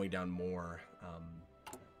 going down more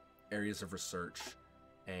areas of research,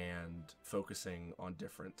 and focusing on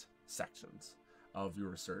different sections of your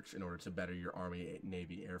research in order to better your Army,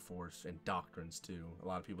 Navy, Air Force, and doctrines too. A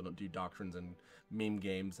lot of people don't do doctrines in meme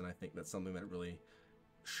games, and I think that's something that really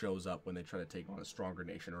shows up when they try to take on a stronger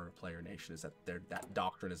nation or a player nation, is that that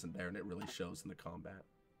doctrine isn't there, and it really shows in the combat.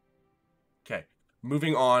 Okay,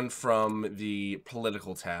 moving on from the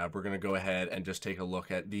political tab, we're going to go ahead and just take a look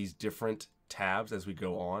at these different tabs as we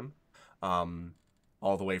go on,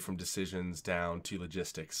 all the way from decisions down to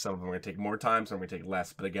logistics. Some of them are going to take more time, some are going to take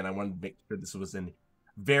less, but again, I wanted to make sure this was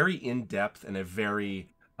very in-depth and a very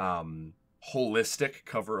holistic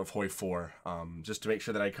cover of HOI 4, just to make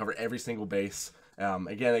sure that I cover every single base,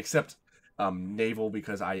 again, except naval,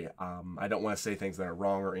 because I don't want to say things that are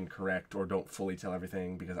wrong or incorrect or don't fully tell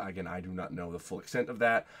everything, because again, I do not know the full extent of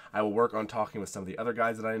that. I will work on talking with some of the other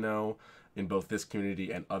guys that I know in both this community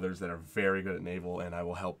and others that are very good at naval, and I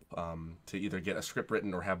will help to either get a script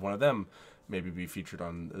written or have one of them maybe be featured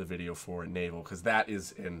on the video for naval, because that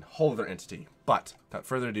is a whole other entity. But without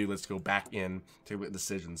further ado, let's go back in to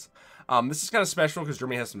decisions. This is kind of special because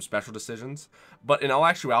Germany has some special decisions, but in all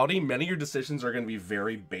actuality, many of your decisions are going to be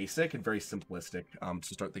very basic and very simplistic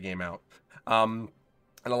to start the game out. In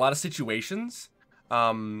a lot of situations,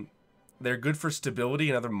 they're good for stability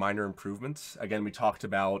and other minor improvements. Again, we talked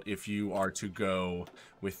about if you are to go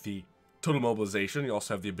with the total mobilization, you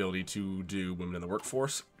also have the ability to do women in the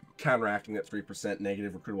workforce, counteracting that 3%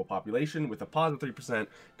 negative recruitable population with a positive 3%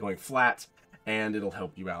 going flat, and it'll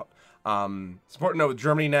help you out. It's important to know with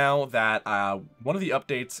Germany now that one of the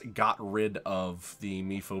updates got rid of the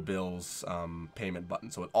MIFO bills payment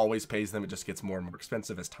button, so it always pays them. It just gets more and more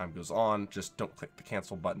expensive as time goes on. Just don't click the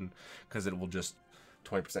cancel button, because it will just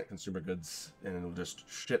 20% consumer goods, and it'll just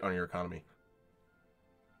shit on your economy.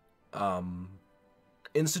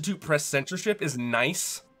 Institute press censorship is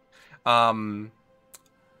nice for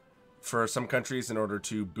some countries in order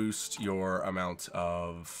to boost your amount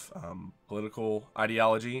of political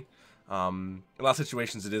ideology. In a lot of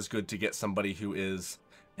situations, it is good to get somebody who is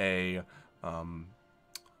a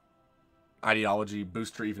ideology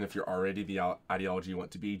booster, even if you're already the ideology you want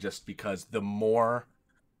to be, just because the more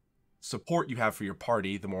support you have for your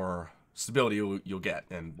party, the more stability you'll get.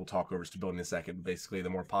 And we'll talk over stability in a second. Basically, the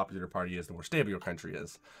more popular your party is, the more stable your country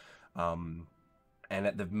is. And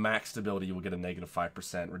at the max stability, you will get a negative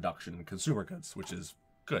 5% reduction in consumer goods, which is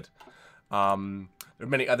good. There are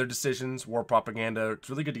many other decisions. War propaganda. It's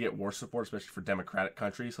really good to get war support, especially for democratic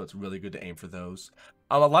countries. So it's really good to aim for those.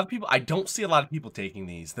 A lot of people. I don't see a lot of people taking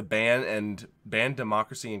these. The ban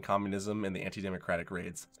democracy and communism and the anti-democratic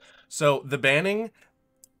raids. So the banning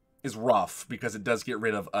is rough because it does get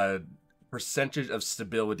rid of a percentage of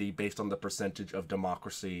stability based on the percentage of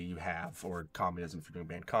democracy you have, or communism if you're doing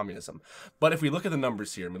ban communism. But if we look at the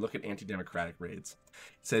numbers here and we look at anti-democratic raids,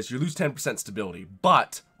 it says you lose 10% stability,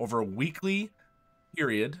 but over a weekly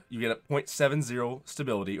period, you get a 0.70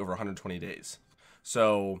 stability over 120 days.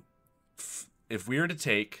 So if we were to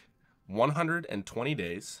take 120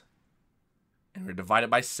 days and we divide it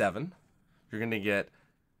by 7, you're going to get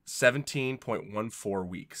 17.14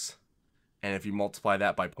 weeks. And if you multiply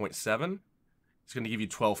that by 0.7, it's going to give you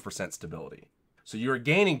 12% stability. So you're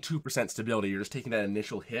gaining 2% stability. You're just taking that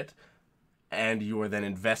initial hit, and you are then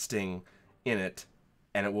investing in it,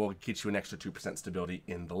 and it will get you an extra 2% stability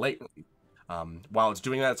in the late run. While it's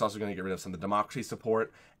doing that, it's also going to get rid of some of the democracy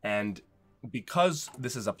support. And because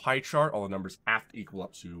this is a pie chart, all the numbers have to equal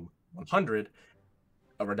up to 100.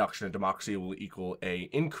 A reduction in democracy will equal a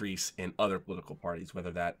increase in other political parties, whether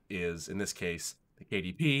that is, in this case, the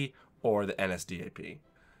KDP or the NSDAP.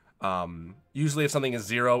 Usually if something is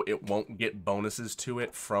 0, it won't get bonuses to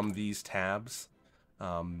it from these tabs.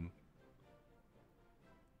 And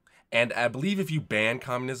I believe if you ban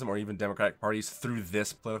communism or even democratic parties through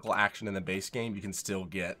this political action in the base game, you can still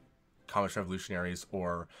get communist revolutionaries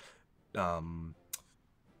or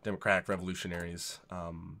democratic revolutionaries.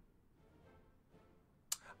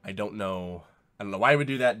 I don't know why I would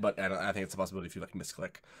do that, but I think it's a possibility if you like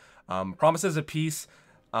misclick. Promises of peace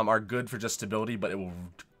are good for just stability, but it will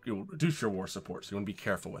reduce your war support, so you want to be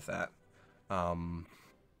careful with that.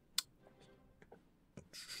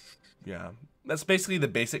 Yeah, that's basically the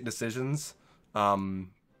basic decisions.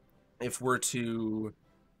 If we're to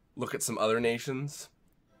look at some other nations,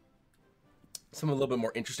 some a little bit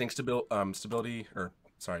more interesting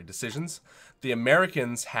decisions. The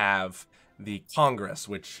Americans have the Congress,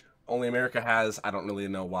 which only America has. I don't really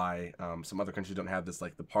know why. Some other countries don't have this,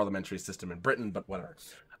 like the parliamentary system in Britain, but whatever.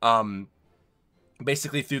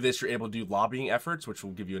 Basically, through this, you're able to do lobbying efforts, which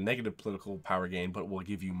will give you a negative political power gain, but will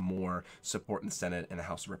give you more support in the Senate and the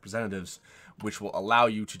House of Representatives, which will allow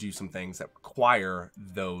you to do some things that require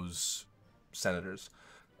those senators.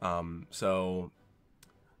 So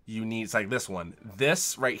you need, it's like this one.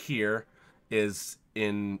 This right here is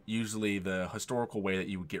in usually the historical way that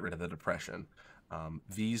you would get rid of the Depression.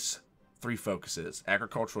 These 3 focuses: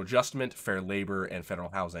 agricultural adjustment, fair labor, and federal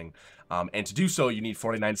housing. And to do so, you need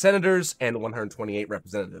 49 senators and 128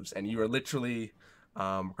 representatives. And you are literally,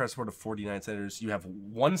 request support of 49 senators. You have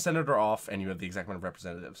 1 senator off, and you have the exact amount of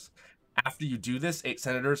representatives. After you do this, 8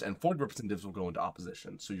 senators and 40 representatives will go into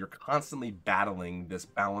opposition. So you're constantly battling this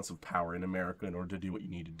balance of power in America in order to do what you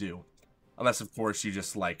need to do. Unless, of course, you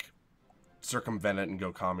just, like, circumvent it and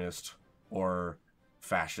go communist or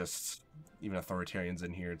fascist. Even authoritarians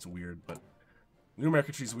in here, it's weird, but New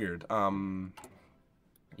American Tree's weird.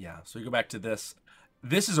 Yeah, so you go back to this.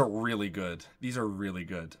 This is a really good. These are really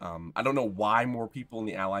good. I don't know why more people in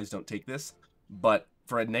the Allies don't take this, but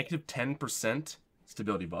for a negative 10%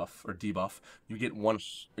 stability buff or debuff, you get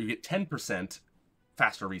 10%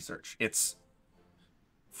 faster research. It's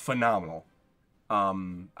phenomenal.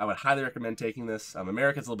 I would highly recommend taking this.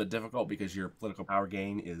 America's a little bit difficult because your political power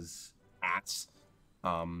gain is ass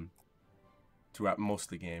throughout most of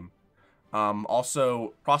the game.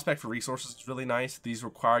 Also, prospect for resources is really nice. These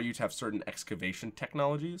require you to have certain excavation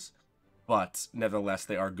technologies, but nevertheless,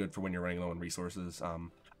 they are good for when you're running low on resources.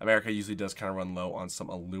 America usually does kind of run low on some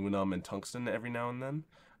aluminum and tungsten every now and then,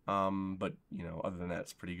 but you know, other than that,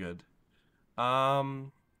 it's pretty good.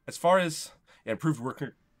 As far as improved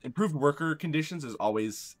worker conditions is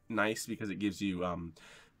always nice because it gives you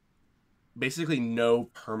basically no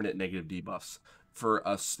permanent negative debuffs. For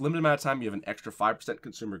a limited amount of time, you have an extra 5%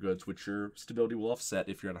 consumer goods, which your stability will offset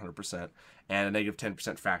if you're at 100%, and a negative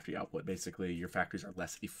 10% factory output. Basically, your factories are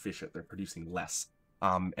less efficient. They're producing less.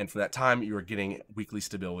 And for that time, you are getting weekly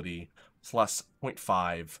stability plus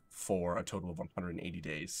 0.5 for a total of 180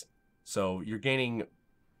 days. So you're gaining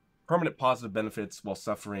permanent positive benefits while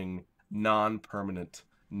suffering non-permanent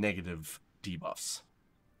negative debuffs.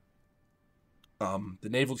 The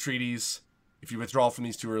naval treaties, if you withdraw from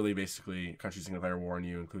these too early, basically countries can declare war on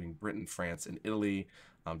you, including Britain, France, and Italy.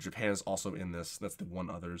 Japan is also in this. That's the one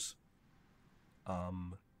others.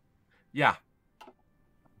 Yeah.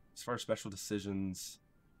 As far as special decisions,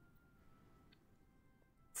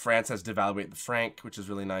 France has devaluated the franc, which is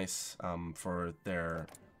really nice for their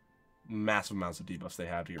massive amounts of debuffs they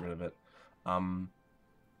have to get rid of it.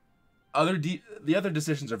 The other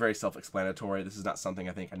decisions are very self-explanatory. This is not something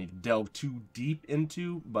I think I need to delve too deep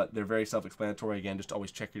into, but they're very self-explanatory. Again, just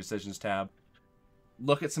always check your decisions tab.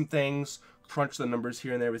 Look at some things, crunch the numbers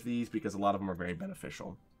here and there with these because a lot of them are very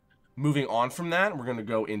beneficial. Moving on from that, we're going to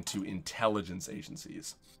go into intelligence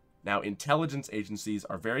agencies. Now, intelligence agencies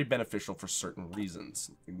are very beneficial for certain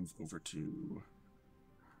reasons. Let me move over to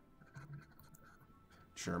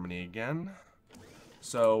Germany again.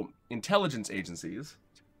 So, intelligence agencies,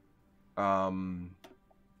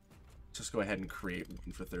 just go ahead and create one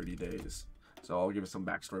for 30 days. So I'll give you some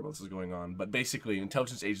backstory about this is going on. But basically,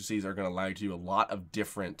 intelligence agencies are going to allow you to do a lot of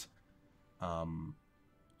different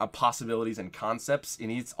possibilities and concepts.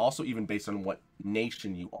 And it's also even based on what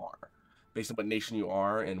nation you are. Based on what nation you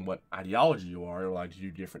are and what ideology you are, it'll allow you to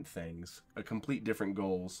do different things, complete different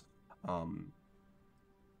goals,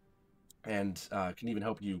 and can even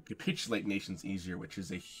help you capitulate nations easier, which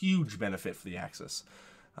is a huge benefit for the Axis.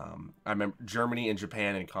 I remember Germany and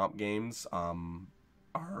Japan in comp games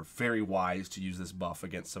are very wise to use this buff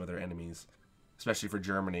against some of their enemies, especially for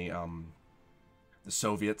Germany. The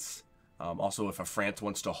Soviets, also if a France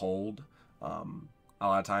wants to hold, a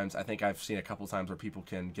lot of times, I think I've seen a couple times where people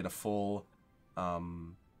can get a full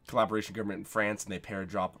collaboration government in France and they pair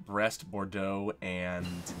drop Brest, Bordeaux, and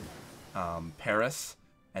Paris,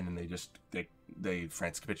 and then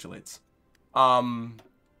France capitulates.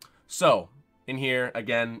 So in here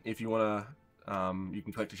again, if you want to, you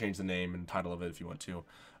can click to change the name and title of it if you want to.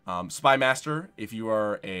 Spy Master, if you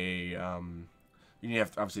are a you need to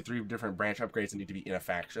have obviously 3 different branch upgrades that need to be in a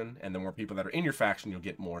faction, and the more people that are in your faction, you'll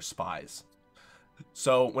get more spies.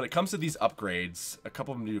 So when it comes to these upgrades, a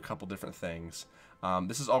couple of them do a couple different things.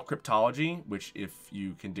 This is all cryptology, which if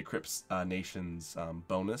you can decrypt a nation's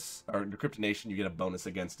bonus, or decrypt a nation, you get a bonus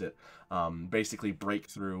against it. Basically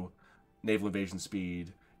breakthrough, naval invasion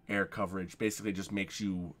speed, air coverage, basically just makes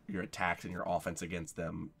your attacks and your offense against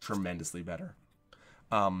them tremendously better.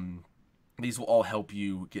 These will all help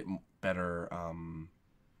you get better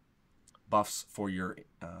buffs for your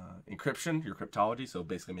encryption, your cryptology, so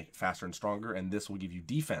basically make it faster and stronger, and this will give you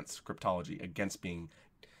defense cryptology against being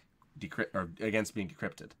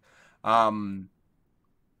decrypted.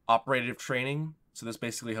 Operative training, so this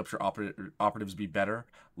basically helps your operatives be better.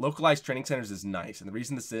 Localized training centers is nice, and the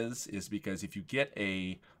reason this is because if you get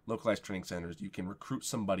a localized training centers, you can recruit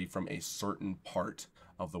somebody from a certain part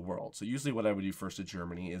of the world. So usually what I would do first to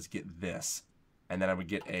Germany is get this, and then I would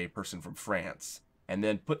get a person from France, and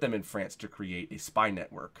then put them in France to create a spy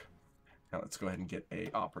network. Now let's go ahead and get a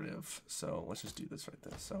operative. So let's just do this right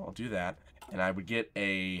there. So I'll do that, and I would get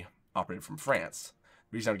a operative from France.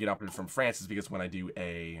 The reason I would get operative from France is because when I do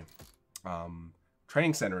a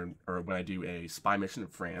training center, or when I do a spy mission in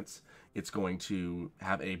France, it's going to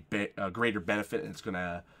have a greater benefit, and it's going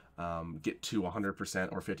to get to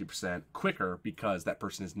 100% or 50% quicker because that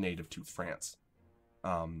person is native to France.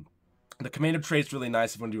 The command of trade is really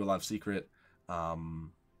nice if you want to do a lot of secret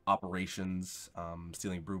operations,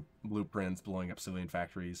 stealing blueprints, blowing up civilian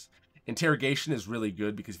factories. Interrogation is really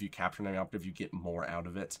good because if you capture an operative, you get more out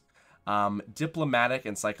of it. Diplomatic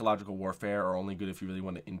and psychological warfare are only good if you really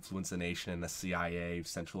want to influence a nation in a CIA,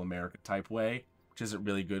 Central America type way, which isn't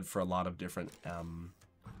really good for a lot of different,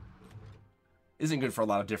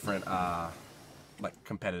 like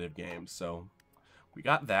competitive games. So we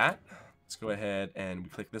got that. Let's go ahead and we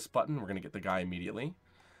click this button. We're going to get the guy immediately.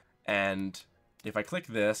 And if I click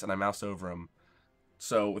this and I mouse over him,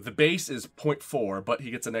 so the base is 0.4, but he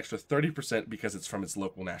gets an extra 30% because it's from its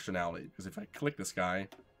local nationality. Because if I click this guy,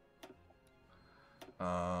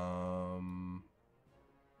 where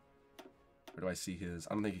do I see his?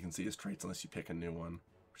 I don't think you can see his traits unless you pick a new one,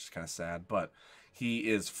 which is kind of sad. But he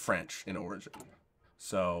is French in origin,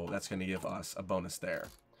 so that's going to give us a bonus there.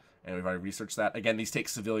 And we've already researched that. Again, these take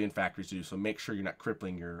civilian factories to do, so make sure you're not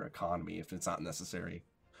crippling your economy if it's not necessary.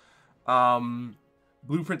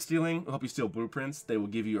 Blueprint stealing will help you steal blueprints. They will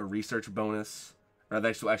give you a research bonus. Or they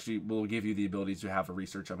actually will give you the ability to have a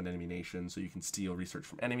research of an enemy nation, so you can steal research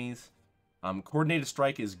from enemies. Coordinated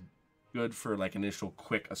strike is good for like initial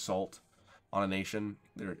quick assault on a nation.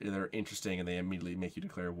 They're interesting and they immediately make you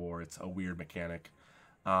declare war. It's a weird mechanic.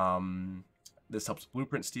 This helps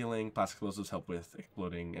blueprint stealing. Plastic explosives help with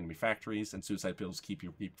exploding enemy factories, and suicide pills keep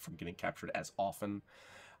your people from getting captured as often.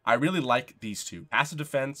 I really like these two. Passive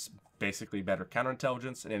defense, basically better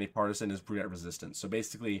counterintelligence, and anti-partisan is brute resistance. So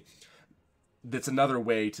basically, that's another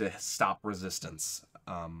way to stop resistance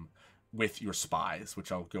with your spies,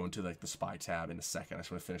 which I'll go into like the spy tab in a second. I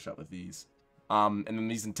just want to finish up with these. And then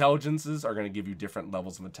these intelligences are going to give you different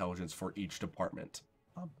levels of intelligence for each department.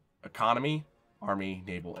 Economy, Army,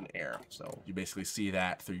 Naval, and Air. So you basically see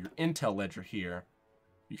that through your intel ledger here.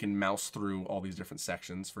 you can mouse through all these different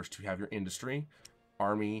sections. First, you have your industry,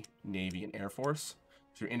 Army, Navy, and Air Force.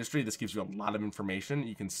 So your industry, this gives you a lot of information.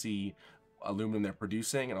 You can see aluminum they're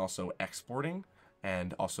producing and also exporting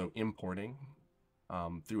and also importing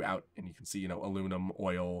throughout. And you can see, aluminum,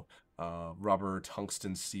 oil, rubber,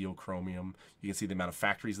 tungsten, steel, chromium. You can see the amount of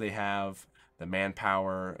factories they have, the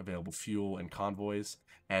manpower, available fuel, and convoys.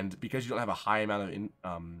 And because you don't have a high amount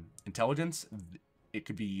of intelligence, it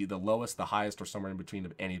could be the lowest, the highest, or somewhere in between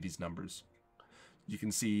of any of these numbers. You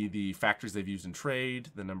can see the factories they've used in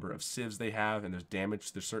trade, the number of civs they have, and there's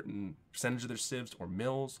damage. There's certain percentage of their civs or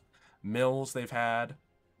mills they've had,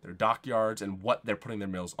 their dockyards, and what they're putting their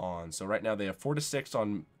mills on. So right now they have 4 to 6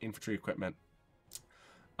 on infantry equipment,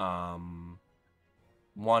 1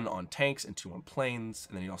 on tanks, and 2 on planes.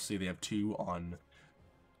 And then you also see they have 2 on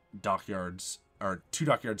dockyards, or 2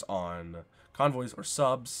 dockyards on convoys or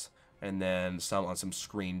subs, and then some on some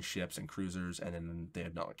screen ships and cruisers, and then they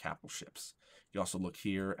have none on capital ships. You also look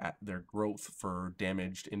here at their growth for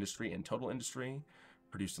damaged industry and total industry,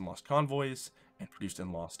 produced and lost convoys, and produced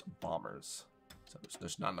and lost bombers. So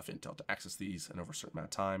there's not enough intel to access these in over a certain amount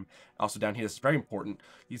of time. Also down here, this is very important.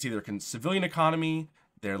 You see their civilian economy,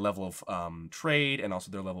 their level of trade, and also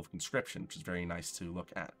their level of conscription, which is very nice to look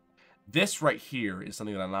at. This right here is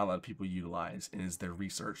something that not a lot of people utilize, is their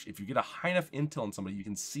research. If you get a high enough intel on somebody, you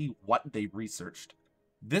can see what they've researched.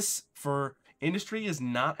 This, for industry, is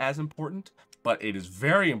not as important, but it is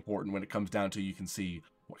very important when it comes down to, you can see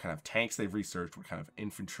what kind of tanks they've researched, what kind of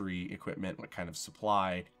infantry equipment, what kind of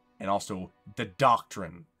supply, and also the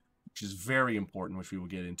doctrine, which is very important, which we will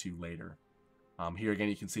get into later. Here again,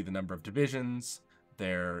 you can see the number of divisions,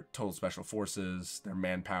 their total special forces, their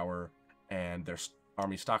manpower, and their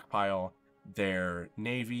army stockpile, their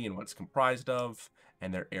navy and what it's comprised of,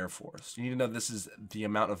 and their air force. You need to know this is the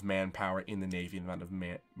amount of manpower in the navy and the amount of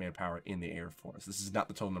manpower in the air force. This is not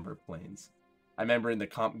the total number of planes. I remember in the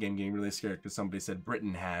comp game getting really scared because somebody said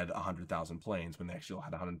Britain had 100,000 planes when they actually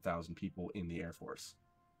had 100,000 people in the air force.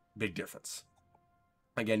 Big difference.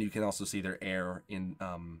 Again, you can also see their air in,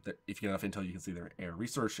 if you get enough intel, you can see their air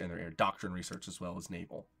research and their air doctrine research, as well as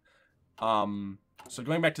naval. So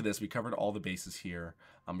going back to this, we covered all the bases here.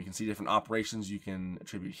 You can see different operations you can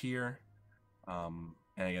attribute here. And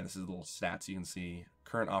again, this is little stats. You can see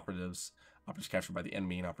current operatives captured by the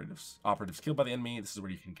enemy, and operatives killed by the enemy. This is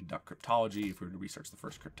where you can conduct cryptology if we were to research the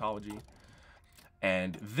first cryptology.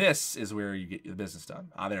 And this is where you get the business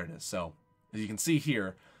done. There it is. So as you can see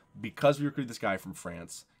here, because we recruited this guy from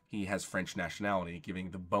France, he has French nationality,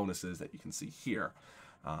 giving the bonuses that you can see here.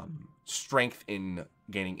 Strength in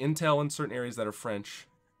gaining intel in certain areas that are French,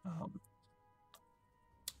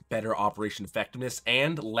 better operation effectiveness,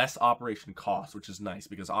 and less operation cost, which is nice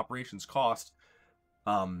because operations cost,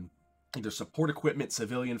 either support equipment,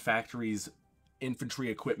 civilian factories,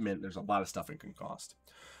 infantry equipment, there's a lot of stuff it can cost.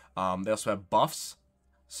 They also have buffs,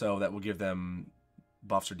 so that will give them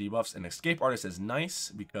buffs or debuffs. And escape artist is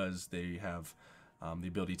nice because they have the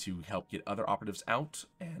ability to help get other operatives out,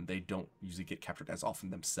 and they don't usually get captured as often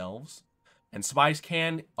themselves. And spies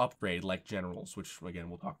can upgrade like generals, which again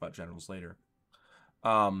we'll talk about generals later.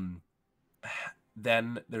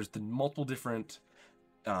 Then there's the multiple different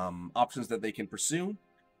options that they can pursue.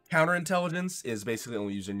 Counterintelligence is basically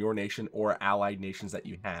only used in your nation or allied nations that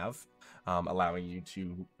you have, allowing you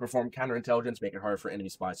to perform counterintelligence, make it harder for enemy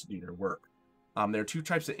spies to do their work. There are 2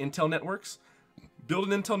 types of intel networks.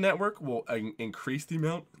 Build an intel network will increase the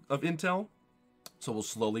amount of intel, so we'll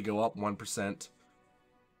slowly go up 1%,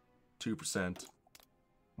 2%,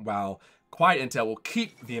 while quiet intel will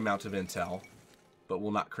keep the amount of intel, but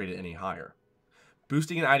will not create it any higher.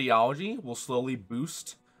 Boosting an ideology will slowly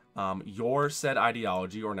boost your said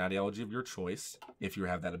ideology or an ideology of your choice, if you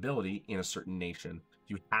have that ability, in a certain nation.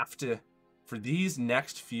 You have to, for these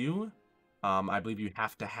next few, I believe you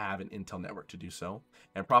have to have an intel network to do so.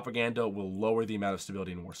 And propaganda will lower the amount of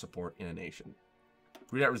stability and war support in a nation.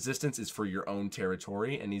 Readout resistance is for your own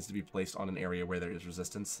territory and needs to be placed on an area where there is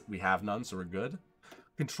resistance. We have none, so we're good.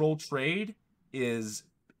 Control trade is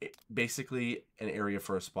basically an area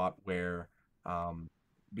for a spot where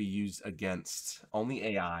be used against only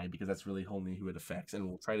AI, because that's really only who it affects, and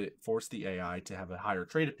we'll try to force the AI to have a higher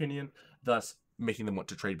trade opinion, thus making them want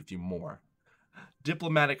to trade with you more.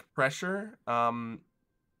 Diplomatic pressure, kind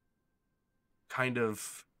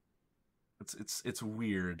of, it's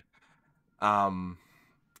weird.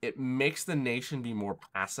 It makes the nation be more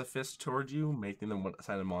pacifist towards you, making them want to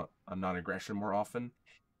sign them on non-aggression more often,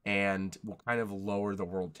 and will kind of lower the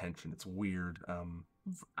world tension. It's weird.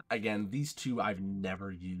 Again, these 2 I've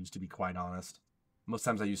never used, to be quite honest. Most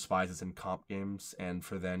times I use spies as in comp games, and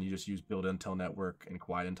for then you just use build intel network and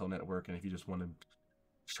quiet intel network, and if you just want to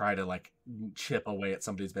try to like chip away at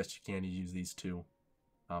somebody as best you can. You use these two,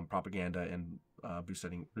 propaganda and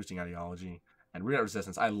boosting ideology. And readout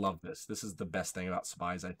resistance, I love this. This is the best thing about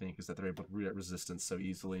spies, I think, is that they're able to readout resistance so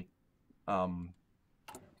easily.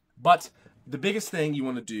 But the biggest thing you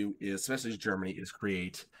want to do is, especially as Germany, is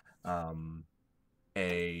create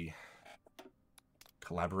a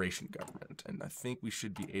collaboration government. And I think we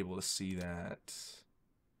should be able to see that.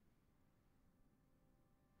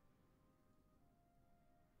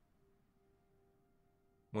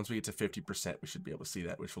 Once we get to 50%, we should be able to see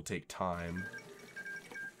that, which will take time.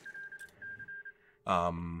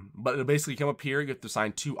 But it'll basically come up here, you have to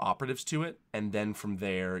assign 2 operatives to it, and then from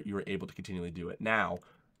there, you're able to continually do it. Now,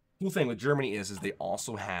 the cool thing with Germany is they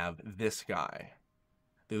also have this guy,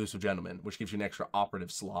 the Elusive Gentleman, which gives you an extra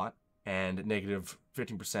operative slot and negative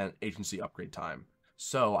 15% agency upgrade time.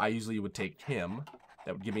 So I usually would take him.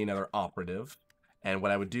 That would give me another operative. And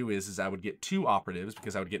what I would do is I would get 2 operatives,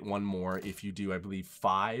 because I would get 1 more. If you do, I believe,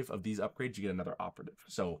 5 of these upgrades, you get another operative.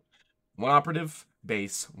 So 1 operative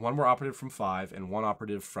base, 1 more operative from 5, and 1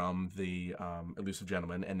 operative from the Elusive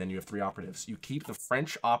Gentleman, and then you have 3 operatives. You keep the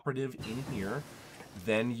French operative in here,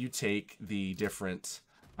 then you take the different,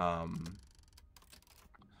 the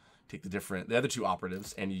other 2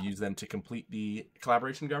 operatives, and you use them to complete the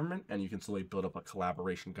collaboration government, and you can slowly build up a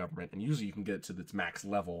collaboration government, and usually you can get it to its max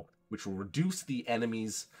level, which will reduce the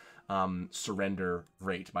enemy's surrender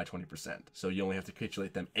rate by 20%. So you only have to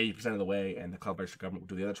capitulate them 80% of the way, and the collaboration government will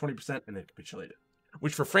do the other 20% and then capitulate it.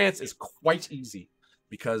 Which for France is quite easy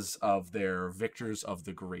because of their Victors of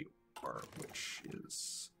the Great War, which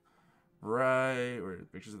is right where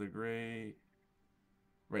Victors of the Great,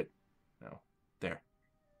 right? No, there.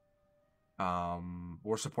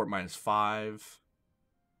 War support -5.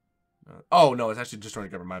 Oh no, it's actually just trying to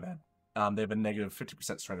cover. My bad. They have a negative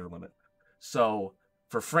 50% surrender limit. So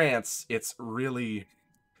for France, it's really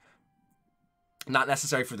not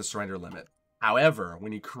necessary for the surrender limit. However,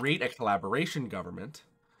 when you create a collaboration government,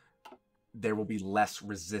 there will be less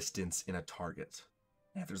resistance in a target.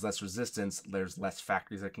 And if there's less resistance, there's less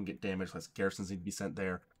factories that can get damaged, less garrisons need to be sent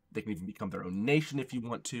there. They can even become their own nation if you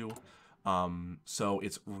want to. So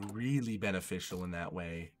it's really beneficial in that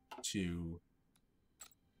way to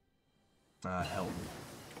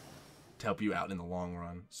help you out in the long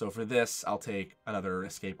run. So for this, I'll take another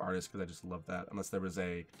escape artist because I just love that. Unless there was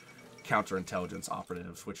a counterintelligence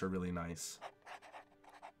operative, which are really nice.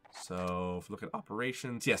 So if we look at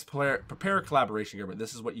operations, yes, prepare a collaboration government.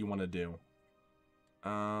 This is what you want to do.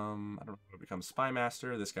 I don't know if I become spy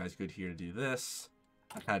master. This guy's good here to do this.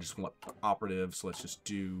 I kind of just want operative, so let's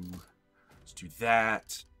do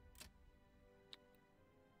that.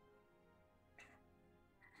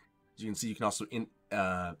 As you can see, you can also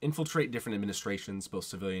infiltrate different administrations, both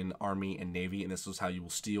civilian, army, and navy, and this is how you will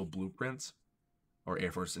steal blueprints, or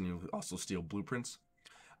Air Force, and you'll also steal blueprints.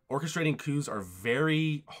 Orchestrating coups are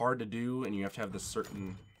very hard to do, and you have to have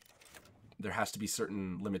there has to be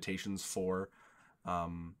certain limitations for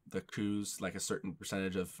the coups, like a certain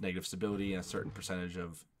percentage of negative stability and a certain percentage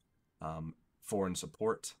of foreign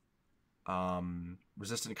support.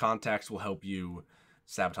 Resistant contacts will help you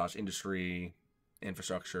sabotage industry,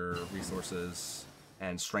 infrastructure, resources,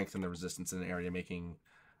 and strengthen the resistance in an area, making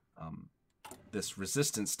this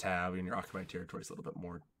resistance tab in your occupied territory is a little bit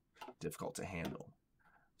more difficult to handle.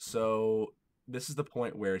 So this is the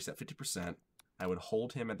point where he's at 50%. I would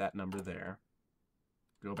hold him at that number there,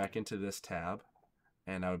 go back into this tab,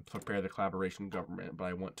 and I would prepare the collaboration government, but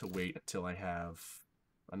I want to wait until I have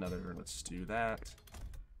another, let's do that.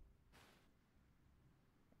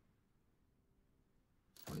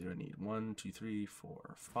 What do I need? 1, 2, 3,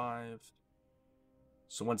 4, 5.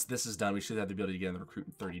 So once this is done, we should have the ability to get in the recruit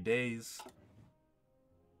in 30 days.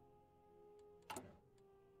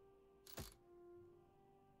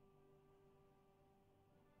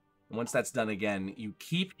 And once that's done again, you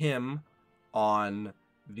keep him on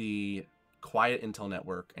the quiet intel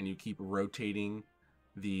network, and you keep rotating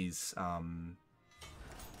these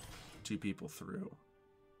 2 people through.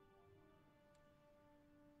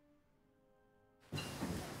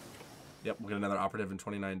 Yep, we'll get another operative in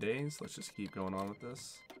 29 days. Let's just keep going on with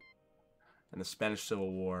this. And the Spanish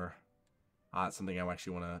Civil War, that's something I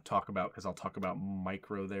actually want to talk about, because I'll talk about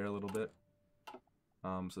micro there a little bit.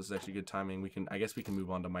 So this is actually good timing. I guess we can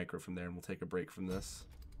move on to micro from there, and we'll take a break from this.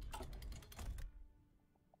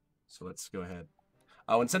 So let's go ahead.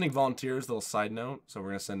 When sending volunteers, little side note. So we're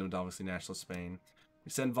going to send them to obviously National Spain.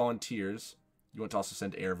 We send volunteers. You want to also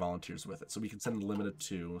send air volunteers with it. So we can send a limit of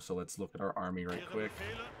 2. So let's look at our army right quick.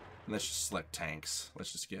 And let's just select tanks.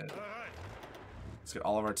 Let's get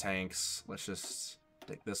all of our tanks. Let's just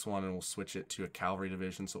take this one and we'll switch it to a cavalry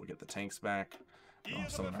division so we'll get the tanks back.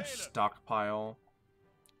 Some of our stockpile.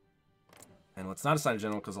 And let's not assign a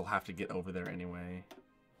general because they'll have to get over there anyway.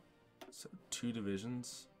 So 2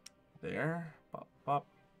 divisions there. Pop, pop.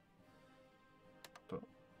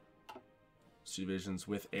 2 divisions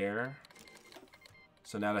with air.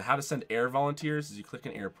 So now how to send air volunteers is you click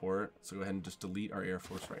an airport. So go ahead and just delete our Air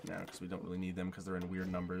Force right now because we don't really need them because they're in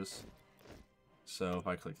weird numbers. So if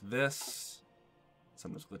I click this,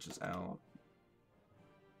 send those glitches out.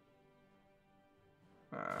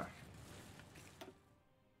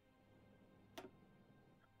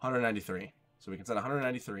 193. So we can set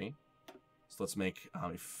 193. So let's make,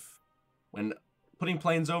 when putting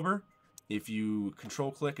planes over, if you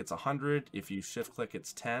control click, it's 100. If you shift click,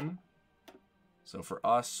 it's 10. So for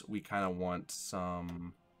us, we kind of want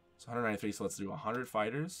some, it's 193, so let's do 100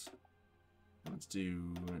 fighters. Let's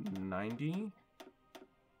do 90.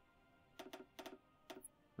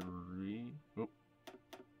 3. Oop.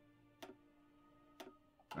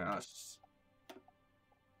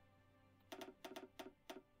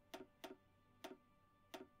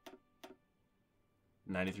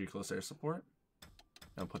 93 close air support.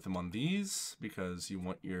 I'll put them on these because you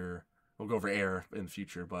want your, we'll go over air in the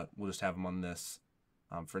future, but we'll just have them on this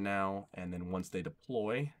for now. And then once they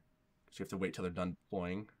deploy, because you have to wait till they're done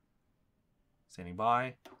deploying. Standing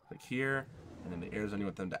by, click here, and then the air zone you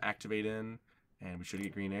want them to activate in. And we should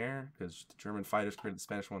get green air because the German fighters compared to the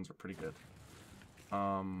Spanish ones are pretty good.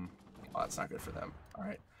 Oh, that's not good for them. All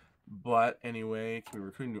right. But anyway, can we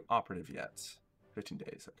recruit a new operative yet? 15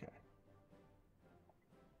 days, okay.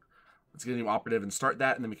 Let's get a new operative and start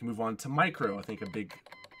that, and then we can move on to micro. I think a big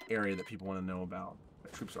area that people want to know about. The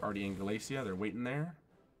troops are already in Galicia. They're waiting there.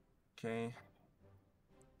 Okay.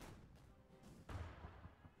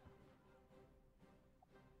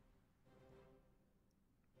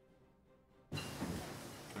 All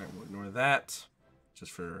right, we'll ignore that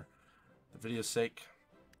just for the video's sake.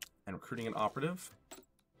 And recruiting an operative.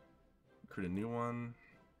 Recruit a new one.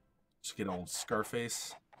 Just get old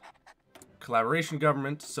Scarface. Collaboration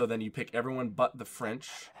government, so then you pick everyone but the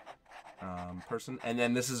French person. And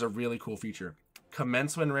then this is a really cool feature.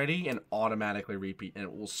 Commence when ready and automatically repeat. And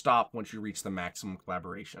it will stop once you reach the maximum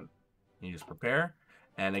collaboration. And you just prepare.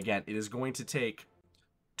 And again, it is going to take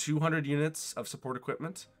 200 units of support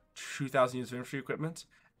equipment, 2,000 units of infantry equipment,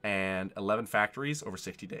 and 11 factories over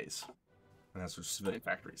 60 days. And that's for civilian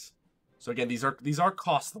factories. So again, these are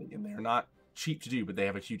costly, and they're not cheap to do, but they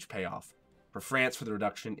have a huge payoff. For France, for the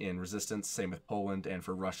reduction in resistance, same with Poland, and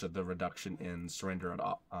for Russia, the reduction in surrender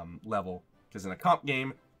level. Because in a comp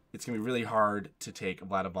game, it's going to be really hard to take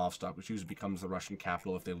Vladivostok, which usually becomes the Russian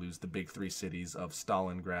capital if they lose the big 3 cities of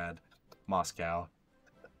Stalingrad, Moscow,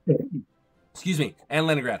 excuse me, and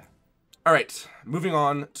Leningrad. All right, moving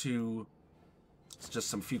on to just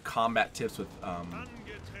some few combat tips with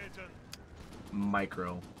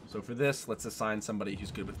micro. So for this, let's assign somebody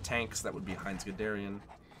who's good with tanks. That would be Heinz Guderian.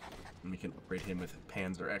 And we can upgrade him with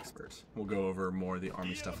Panzer Expert. We'll go over more of the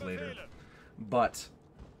army stuff later. But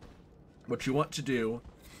what you want to do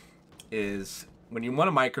is, when you want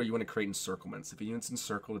a micro, you want to create encirclements. If a unit's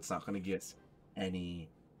encircled, it's not going to get any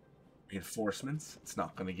reinforcements. It's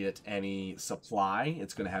not going to get any supply.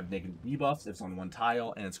 It's going to have negative debuffs if it's on one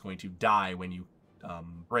tile, and it's going to die when you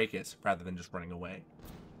break it, rather than just running away.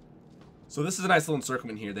 So this is a nice little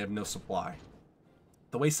encirclement here. They have no supply.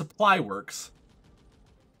 The way supply works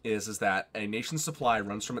is that a nation's supply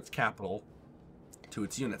runs from its capital to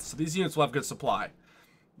its units. So these units will have good supply.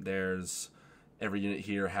 Every unit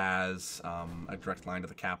here has a direct line to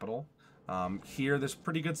the capital. Here, there's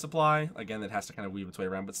pretty good supply. Again, it has to kind of weave its way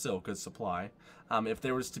around, but still good supply. If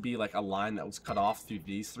there was to be like a line that was cut off through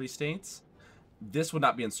these 3 states, this would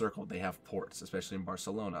not be encircled. They have ports, especially in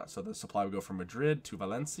Barcelona. So the supply would go from Madrid to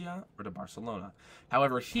Valencia or to Barcelona.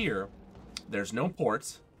 However, here, there's no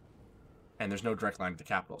ports, and there's no direct line to the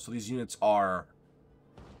capital. So these units are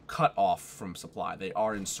cut off from supply. They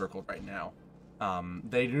are encircled right now.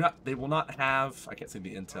 They will not have, I can't say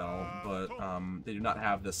the intel, but they do not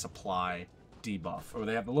have the supply debuff. Or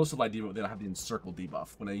they have the low supply debuff, but they don't have the encircled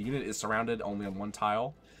debuff. When a unit is surrounded only on one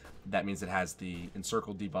tile, that means it has the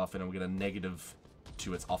encircled debuff, and it will get a negative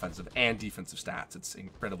to its offensive and defensive stats. It's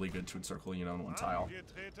incredibly good to encircle a unit on one tile.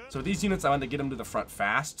 So these units, I want to get them to the front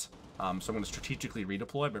fast. So I'm going to strategically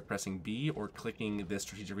redeploy by pressing B or clicking this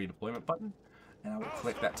strategic redeployment button. And I will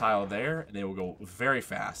click that tile there, and they will go very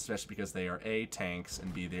fast, especially because they are A, tanks,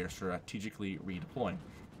 and B, they are strategically redeploying.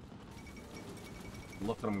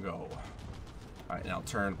 Look at them go. Alright, and I'll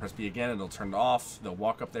press B again, and they'll turn it off. They'll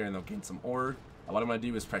walk up there, and they'll gain some ore. What I'm going to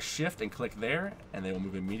do is press Shift and click there, and they will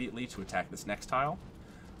move immediately to attack this next tile.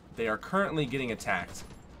 They are currently getting attacked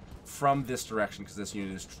from this direction, because this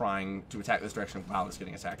unit is trying to attack this direction while it's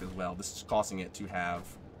getting attacked as well. This is causing it to have,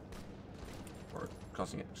 or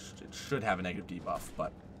causing it should have a negative debuff,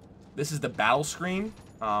 but this is the battle screen.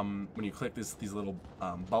 When you click these little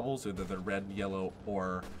bubbles, either they're red, yellow,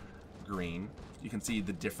 or green, you can see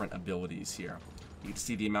the different abilities here. You can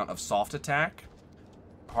see the amount of soft attack,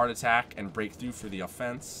 hard attack, and breakthrough for the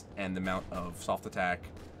offense, and the amount of soft attack,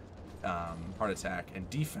 hard attack, and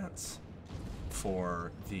defense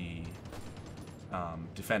for the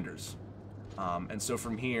defenders. And so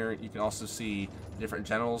from here, you can also see different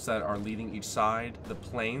generals that are leading each side, the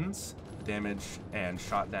planes, damage and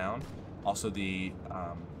shot down, also the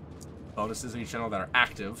bonuses of each general that are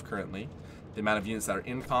active currently, the amount of units that are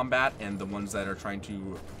in combat, and the ones that are trying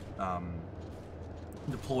to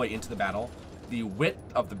deploy into the battle, the width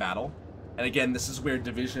of the battle. And again, this is where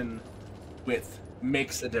division width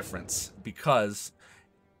makes a difference, because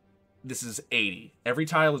this is 80. Every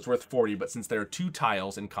tile is worth 40, but since there are 2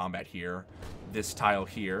 tiles in combat here, this tile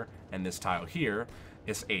here and this tile here,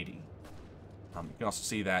 is 80. You can also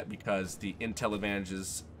see that because the intel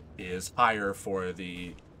advantages is higher for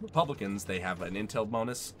the Republicans, they have an intel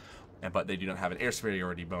bonus, but they do not have an air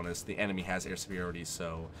superiority bonus. The enemy has air superiority,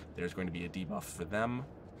 so there's going to be a debuff for them.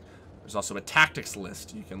 There's also a tactics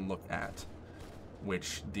list you can look at,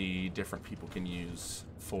 which the different people can use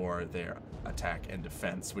for their attack and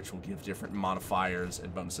defense, which will give different modifiers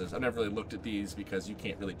and bonuses. I've never really looked at these because you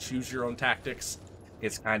can't really choose your own tactics.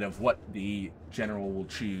 It's kind of what the general will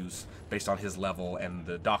choose based on his level and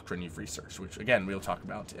the doctrine you've researched, which again, we'll talk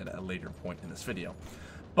about at a later point in this video.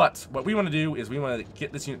 But what we want to do is we want to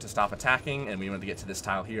get this unit to stop attacking, and we want to get to this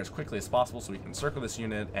tile here as quickly as possible so we can circle this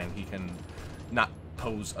unit and he can not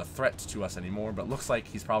pose a threat to us anymore. But it looks like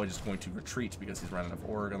he's probably just going to retreat because he's running out of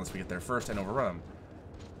org unless we get there first and overrun him.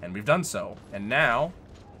 And we've done so. And now,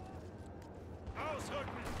 if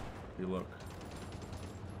you look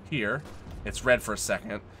here, it's red for a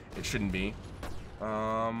second. It shouldn't be.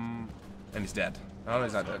 And he's dead. Oh,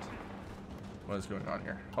 he's not dead. What is going on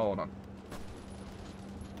here? Hold on.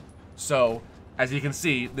 So, as you can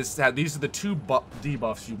see, these are the 2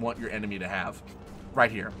 debuffs you want your enemy to have. Right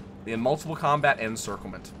here. In multiple combat and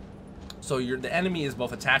encirclement. So the enemy is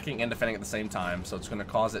both attacking and defending at the same time, so it's going to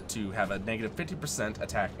cause it to have a negative 50%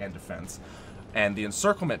 attack and defense. And the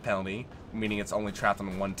encirclement penalty, meaning it's only trapped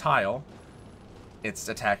on 1 tile, its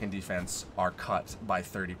attack and defense are cut by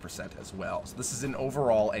 30% as well. So this is in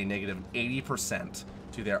overall a negative 80%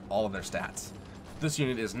 to all of their stats. This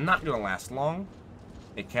unit is not going to last long.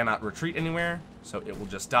 It cannot retreat anywhere, so it will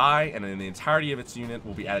just die, and then the entirety of its unit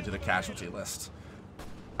will be added to the casualty list.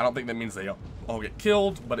 I don't think that means they all get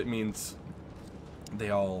killed, but it means they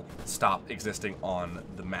all stop existing on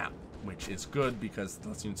the map, which is good because the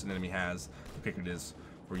less units an enemy has, the quicker it is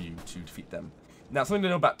for you to defeat them. Now, something to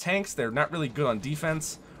know about tanks, they're not really good on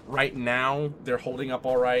defense. Right now, they're holding up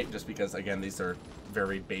all right, just because, again, these are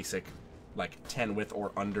very basic, like 10 with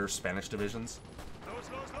or under Spanish divisions.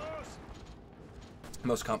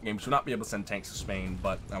 Most comp games would not be able to send tanks to Spain,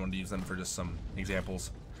 but I wanted to use them for just some examples.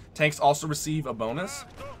 Tanks also receive a bonus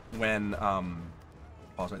when,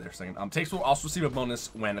 pause right there for a second. Tanks will also receive a bonus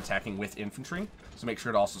when attacking with infantry, so make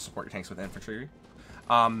sure to also support your tanks with infantry.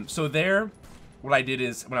 So there, what I did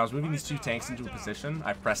is, when I was moving these 2 tanks into a position,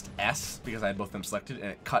 I pressed S because I had both of them selected, and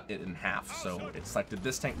it cut it in half. So it selected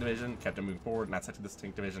this tank division, kept it moving forward, and I selected this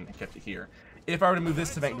tank division and kept it here. If I were to move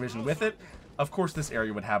this to tank division with it, of course this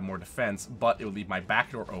area would have more defense, but it would leave my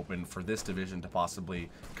back door open for this division to possibly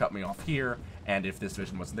cut me off here, and if this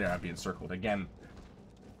division wasn't there, I'd be encircled. Again,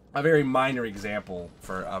 a very minor example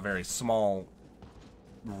for a very small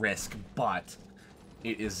risk, but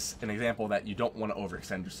it is an example that you don't want to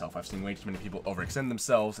overextend yourself. I've seen way too many people overextend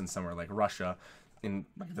themselves in somewhere like Russia.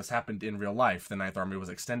 Like this happened in real life. The Ninth Army was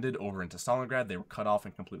extended over into Stalingrad. They were cut off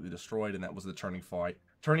and completely destroyed, and that was the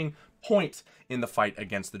turning point in the fight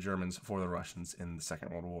against the Germans for the Russians in the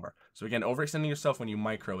Second World War. So again, overextending yourself when you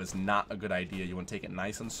micro is not a good idea. You want to take it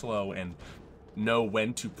nice and slow and know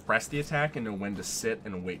when to press the attack and know when to sit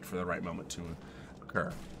and wait for the right moment to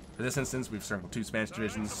occur. For this instance, we've circled 2 Spanish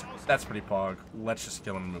divisions. That's pretty pog. Let's just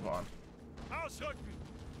kill him and move on.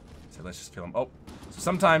 So let's just kill him. Oh, so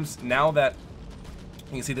sometimes now that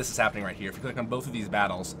you can see this is happening right here, if you click on both of these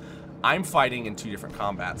battles, I'm fighting in 2 different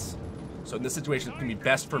combats. So in this situation, it can be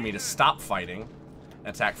best for me to stop fighting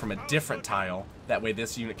and attack from a different tile. That way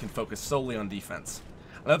this unit can focus solely on defense.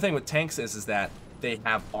 Another thing with tanks is that they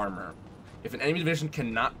have armor. If an enemy division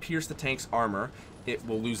cannot pierce the tank's armor, it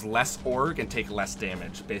will lose less org and take less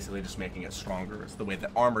damage, basically just making it stronger. It's the way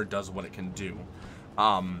that armor does what it can do.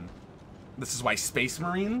 this is why Space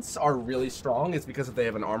Marines are really strong, is because if they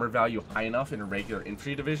have an armor value high enough in a regular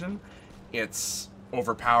infantry division, it's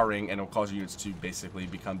overpowering and it'll cause units to basically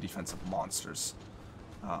become defensive monsters.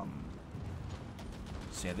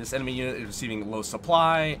 So yeah, this enemy unit is receiving low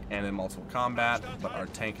supply and in multiple combat, but our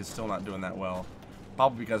tank is still not doing that well.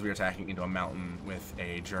 Probably because we are attacking into a mountain with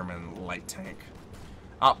a German light tank.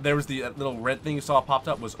 There was the little red thing you saw popped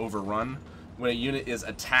up was overrun. When a unit is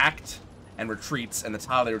attacked and retreats and the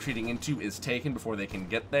tile they're retreating into is taken before they can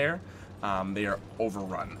get there, they are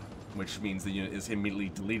overrun, which means the unit is immediately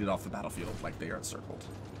deleted off the battlefield like they are encircled.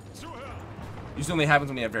 Usually only happens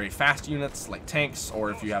when you have very fast units like tanks, or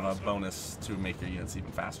if you have a bonus to make your units even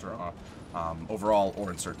faster overall or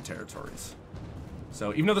in certain territories.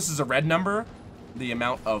 So even though this is a red number, the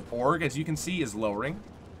amount of org, as you can see, is lowering.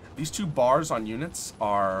 These two bars on units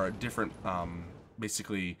are different,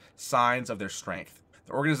 basically, signs of their strength.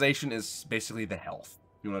 The organization is basically the health.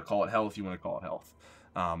 You want to call it health, you want to call it health.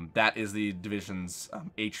 That is the division's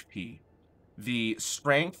HP. The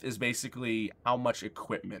strength is basically how much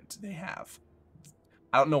equipment they have.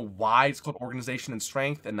 I don't know why it's called organization and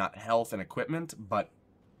strength and not health and equipment, but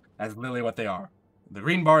that's literally what they are. The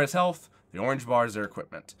green bar is health, the orange bar is their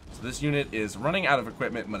equipment. So this unit is running out of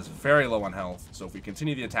equipment, but it's very low on health. So if we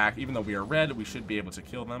continue the attack, even though we are red, we should be able to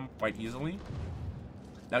kill them quite easily.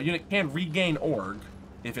 Now, unit can regain org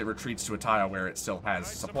if it retreats to a tile where it still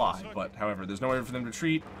has supply, but however, there's nowhere for them to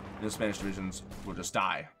retreat, and the Spanish divisions will just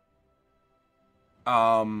die.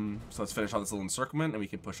 So let's finish off this little encirclement, and we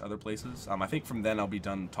can push other places. I think from then I'll be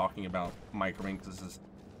done talking about microing, because this is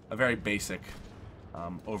a very basic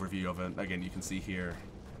overview of it. Again, you can see here,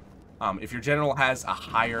 if your general has a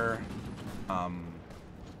higher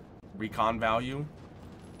recon value,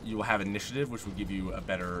 you will have initiative, which will give you a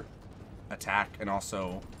better attack, and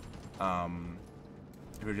also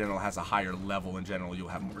if your general has a higher level in general, you'll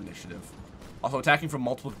have more initiative. Also, attacking from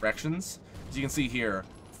multiple directions, as you can see here,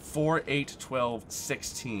 4, 8, 12,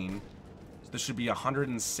 16. So this should be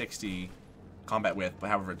 160 combat width, but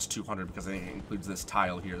however it's 200 because I think it includes this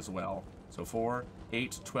tile here as well. So 4,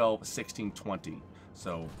 8, 12, 16, 20.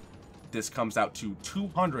 So this comes out to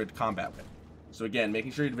 200 combat width. So again,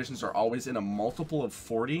 making sure your divisions are always in a multiple of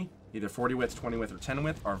 40, either 40 width, 20 width, or 10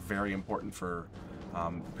 width, are very important for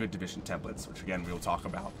good division templates, which again we will talk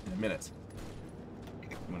about in a minute.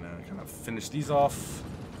 I'm gonna kind of finish these off.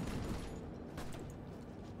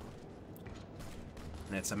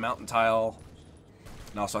 And it's a mountain tile.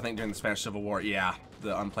 And also, I think during the Spanish Civil War, yeah,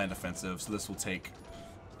 the unplanned offensive. So this will take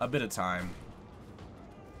a bit of time.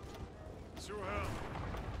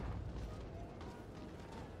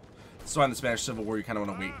 So in the Spanish Civil War, you kind of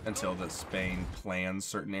want to wait until the Spain plans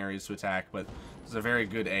certain areas to attack. But there's a very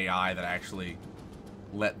good AI that actually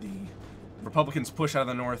let the Republicans push out of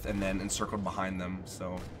the north and then encircled behind them.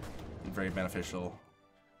 So very beneficial.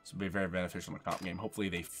 This will be very beneficial in the comp game. Hopefully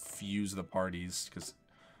they fuse the parties, because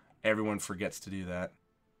everyone forgets to do that.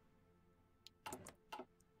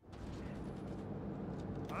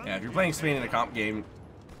 Yeah, if you're playing Spain in a comp game,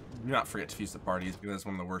 do not forget to fuse the parties, because that's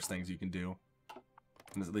one of the worst things you can do.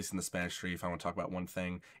 And at least in the Spanish tree, if I want to talk about one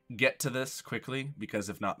thing. Get to this quickly, because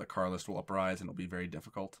if not, the car list will uprise and it'll be very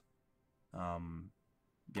difficult.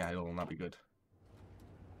 Yeah, it'll not be good.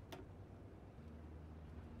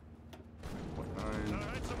 0.9.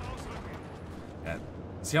 Yeah.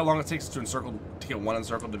 See how long it takes to get one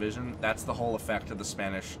encircled division? That's the whole effect of the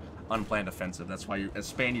Spanish unplanned offensive. That's why as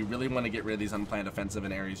Spain, you really want to get rid of these unplanned offensive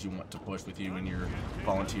in areas you want to push with you and your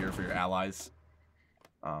volunteer for your allies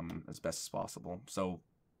as best as possible. So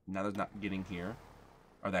now they're not getting here.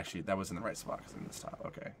 Or actually, that was in the right spot because in this tile.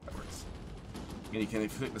 Okay, that works. And if you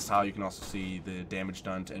click this tile, you can also see the damage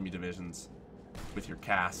done to enemy divisions with your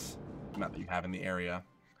CAS, the amount that you have in the area.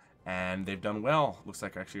 And they've done well. Looks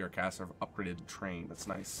like actually our CAS are upgraded to train. That's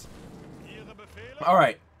nice.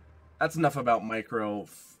 Alright. That's enough about micro,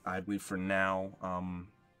 I believe, for now.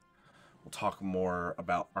 We'll talk more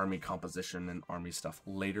about army composition and army stuff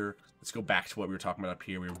later. Let's go back to what we were talking about up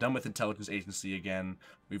here. We were done with intelligence agency again.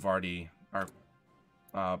 We've already...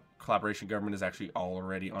 Our collaboration government is actually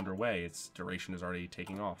already underway. Its duration is already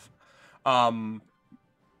taking off.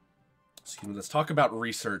 Excuse me, let's talk about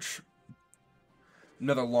research.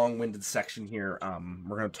 Another long-winded section here.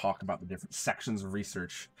 We're going to talk about the different sections of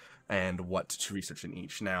research and what to research in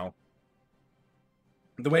each. Now,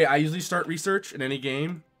 the way I usually start research in any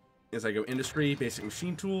game is I go industry, basic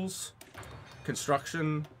machine tools,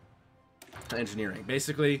 construction, and engineering.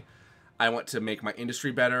 Basically, I want to make my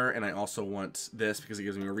industry better, and I also want this because it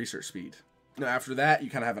gives me a research speed. Now, after that,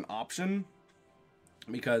 you kind of have an option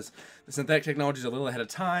because the synthetic technology is a little ahead of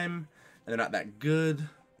time, and they're not that good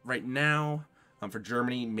right now. For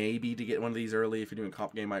Germany, maybe to get one of these early if you're doing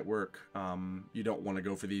comp game might work. You don't want to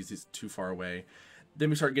go for these; it's too far away. Then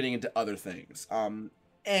we start getting into other things.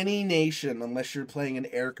 Any nation, unless you're playing an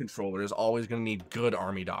air controller, is always going to need good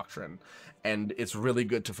army doctrine, and it's really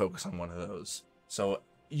good to focus on one of those. So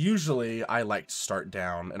usually, I like to start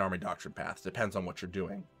down an army doctrine path. Depends on what you're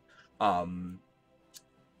doing.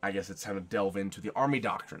 I guess it's time to delve into the army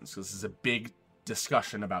doctrines, because this is a big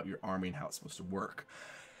discussion about your army and how it's supposed to work.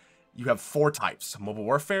 You have 4 types: mobile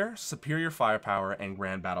warfare, superior firepower, and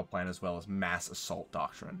grand battle plan, as well as mass assault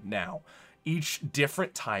doctrine. Now, each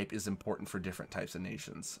different type is important for different types of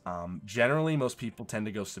nations. Generally, most people tend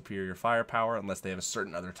to go superior firepower unless they have a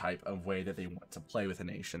certain other type of way that they want to play with a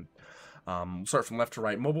nation. Start from left to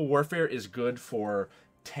right. Mobile warfare is good for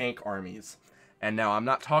tank armies. And now I'm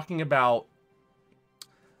not talking about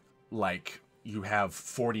like you have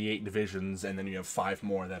 48 divisions and then you have 5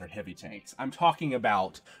 more that are heavy tanks. I'm talking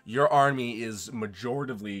about your army is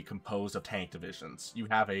majoritively composed of tank divisions. You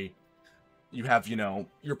have, you know,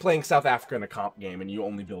 you're playing South Africa in a comp game and you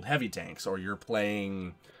only build heavy tanks, or you're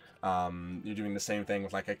playing, you're doing the same thing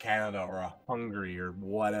with like a Canada or a Hungary or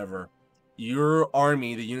whatever. Your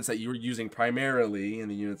army, the units that you're using primarily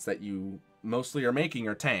and the units that you mostly are making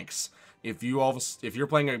are tanks. If you're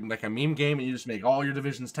playing like a meme game and you just make all your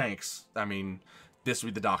divisions tanks, I mean, this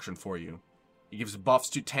would be the doctrine for you. It gives buffs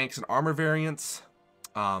to tanks and armor variants.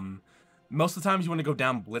 Most of the times you want to go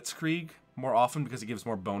down Blitzkrieg more often because it gives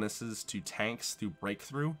more bonuses to tanks through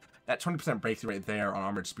breakthrough. That 20% breakthrough right there on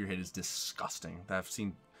Armored Spearhead is disgusting. I've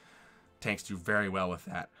seen tanks do very well with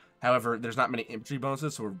that. However, there's not many infantry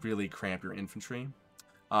bonuses, so it would really cramp your infantry.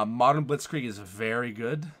 Modern Blitzkrieg is very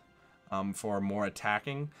good for more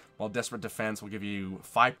attacking, while Desperate Defense will give you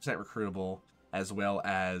 5% recruitable, as well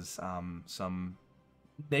as some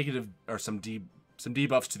negative or some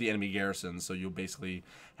debuffs to the enemy garrisons. So you'll basically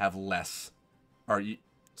have less, or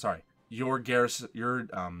your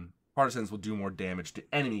partisans will do more damage to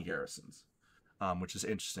enemy garrisons, which is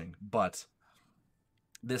interesting. But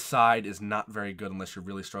this side is not very good unless you're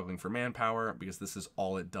really struggling for manpower, because this is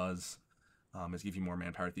all it does, is give you more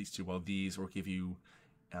manpower at these two, while these will give you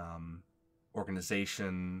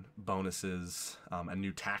organization bonuses, a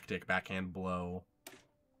new tactic, backhand blow,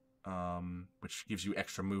 which gives you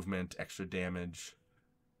extra movement, extra damage,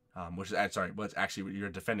 which is it's actually your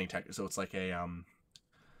defending tactic. So it's like a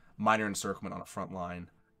minor encirclement on a front line,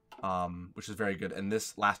 which is very good. And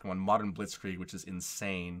this last one, Modern Blitzkrieg, which is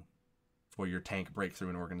insane for your tank breakthrough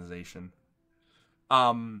and organization.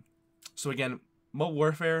 So again, mobile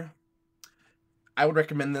warfare, I would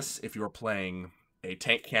recommend this if you are playing a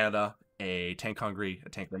tank Canada, a tank Hungary, a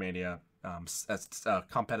tank Romania,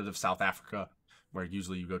 competitive South Africa, where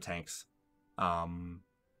usually you go tanks. Some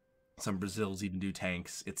Brazils even do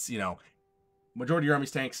tanks. It's, you know, majority of your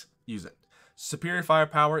army's tanks, use it. Superior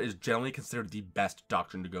firepower is generally considered the best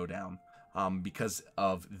doctrine to go down, because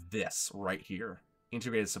of this right here.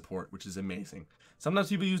 Integrated support, which is amazing. Sometimes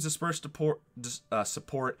people use dispersed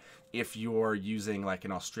support if you're using, like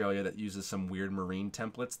in Australia, that uses some weird marine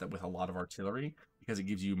templates that with a lot of artillery, because it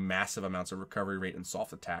gives you massive amounts of recovery rate and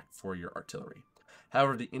soft attack for your artillery.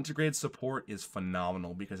 However, the integrated support is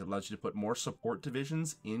phenomenal because it allows you to put more support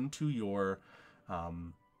divisions into your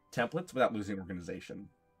templates without losing organization.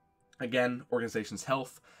 Again, organization's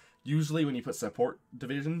health. Usually when you put support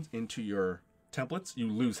divisions into your templates, you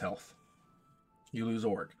lose health. You lose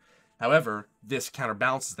org. However, this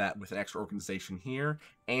counterbalances that with an extra organization here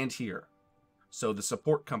and here. So the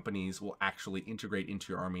support companies will actually integrate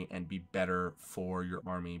into your army and be better for your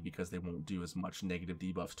army because they won't do as much negative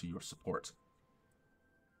debuffs to your support.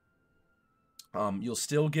 You'll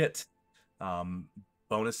still get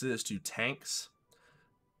bonuses to tanks.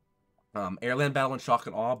 Airland Battle and Shock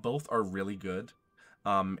and Awe, both are really good.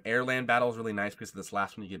 Airland Battle is really nice because of this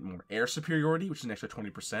last one. You get more air superiority, which is an extra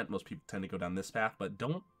 20%. Most people tend to go down this path, but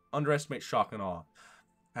don't underestimate Shock and Awe.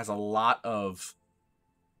 It has a lot of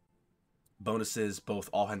bonuses, both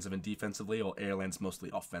offensive and defensively, while Airland's mostly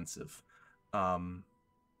offensive.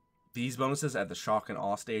 These bonuses at the Shock and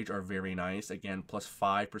Awe stage are very nice. Again, plus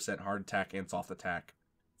 5% hard attack and soft attack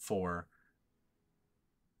for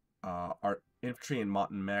our infantry and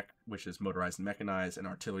Mountain Mech, which is motorized and mechanized, and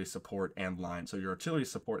artillery support and line. So your artillery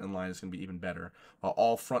support and line is going to be even better, while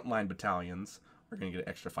all frontline battalions are going to get an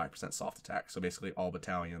extra 5% soft attack. So basically all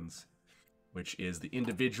battalions, which is the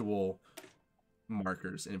individual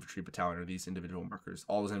markers, infantry battalion, or these individual markers,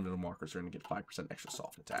 all those individual markers are going to get 5% extra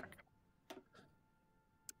soft attack.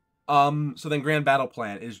 So then Grand Battle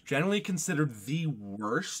Plan is generally considered the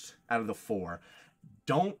worst out of the 4.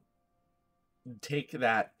 Don't take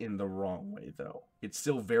that in the wrong way, though. It's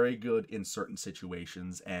still very good in certain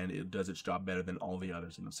situations, and it does its job better than all the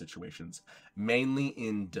others in those situations, mainly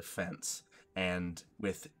in defense and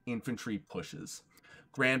with infantry pushes.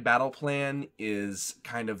 Grand Battle Plan is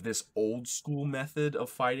kind of this old school method of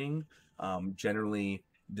fighting. Generally,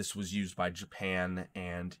 this was used by Japan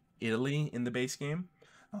and Italy in the base game.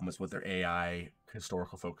 Was what their AI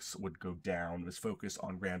historical focus would go down, was focus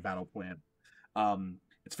on Grand Battle Plan.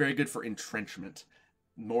 It's very good for entrenchment.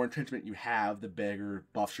 More entrenchment you have, the bigger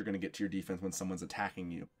buffs you're going to get to your defense when someone's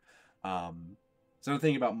attacking you. So the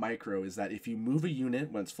thing about micro is that if you move a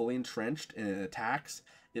unit when it's fully entrenched and it attacks,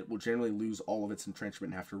 it will generally lose all of its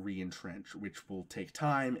entrenchment and have to re-entrench, which will take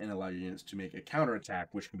time and allow your units to make a counterattack,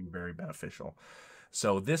 which can be very beneficial.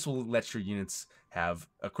 So this will let your units have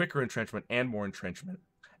a quicker entrenchment and more entrenchment,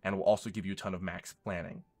 and will also give you a ton of max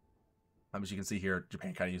planning. As you can see here,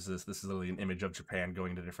 Japan kind of uses this. This is literally an image of Japan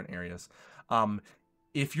going to different areas.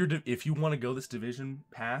 If you want to go this division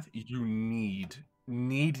path, you need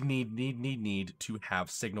to have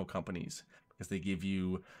signal companies, because they give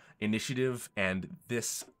you initiative, and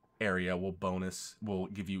this area will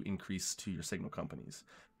give you increase to your signal companies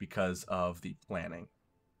because of the planning.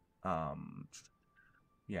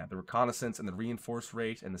 Yeah, the reconnaissance and the reinforce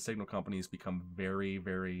rate and the signal companies become very,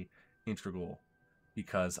 very integral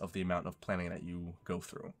because of the amount of planning that you go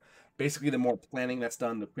through. Basically, the more planning that's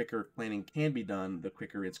done, the quicker planning can be done, the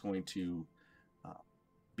quicker it's going to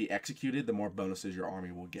be executed, the more bonuses your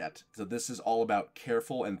army will get. So this is all about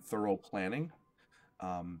careful and thorough planning.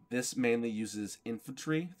 This mainly uses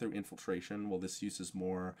infantry through infiltration, while this uses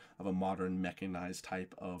more of a modern mechanized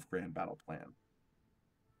type of Grand Battle Plan.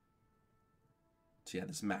 So yeah,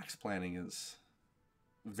 this max planning is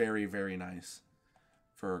very, very nice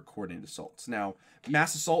for coordinated assaults. Now,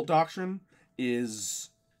 mass assault doctrine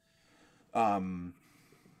is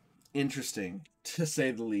interesting, to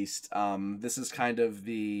say the least. This is kind of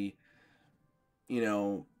the,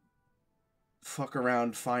 fuck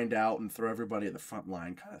around, find out, and throw everybody at the front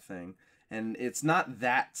line kind of thing. And it's not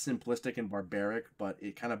that simplistic and barbaric, but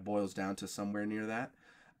it kind of boils down to somewhere near that.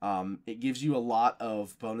 It gives you a lot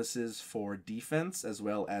of bonuses for defense as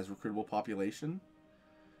well as recruitable population.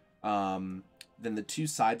 Then the two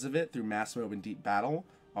sides of it, through mass mob and deep battle,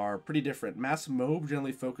 are pretty different. Mass mob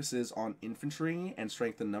generally focuses on infantry and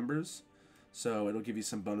strength in numbers, so it'll give you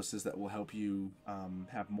some bonuses that will help you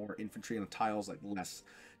have more infantry on the tiles, like less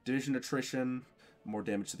division attrition, more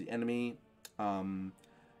damage to the enemy, more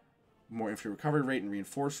infantry recovery rate and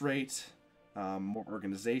reinforce rate, more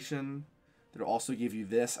organization. It'll also give you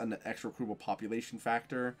this, an extra recruitable population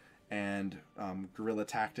factor, and guerrilla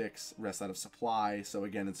tactics, rest out of supply. So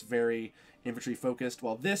again, it's very infantry focused.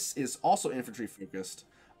 While this is also infantry focused,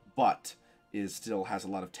 but still has a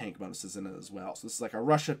lot of tank bonuses in it as well. So this is like a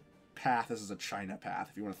Russia path. This is a China path,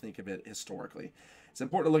 if you want to think of it historically. It's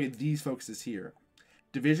important to look at these focuses here.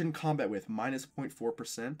 Division combat width minus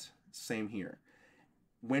 0.4%. Same here.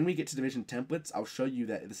 When we get to division templates, I'll show you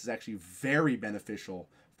that this is actually very beneficial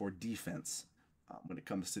for defense when it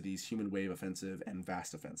comes to these human wave offensive and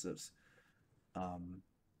vast offensives.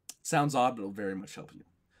 Sounds odd, but it'll very much help you.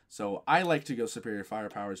 So I like to go superior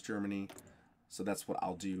firepower as Germany, so that's what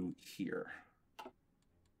I'll do here.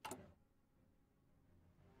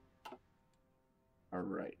 All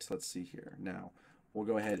right, let's see here. Now, we'll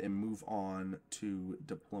go ahead and move on to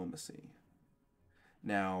diplomacy.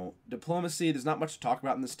 Now, diplomacy, there's not much to talk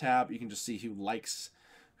about in this tab. You can just see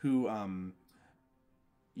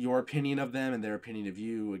your opinion of them and their opinion of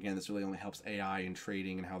you. Again, this really only helps AI in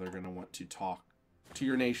trading and how they're going to want to talk to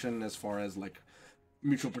your nation, as far as like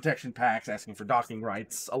mutual protection packs, asking for docking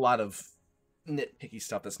rights, a lot of nitpicky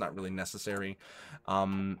stuff that's not really necessary.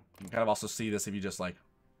 You kind of also see this if you just like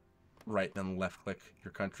right then left click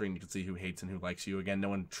your country, and you can see who hates and who likes you. Again, no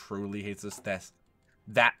one truly hates us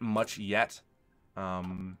that much yet.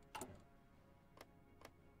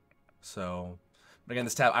 So, but again,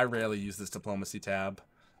 this tab, I rarely use this diplomacy tab.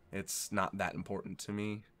 It's not that important to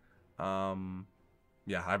me.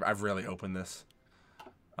 Yeah, I've rarely opened this.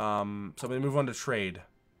 So I'm going to move on to trade.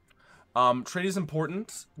 Trade is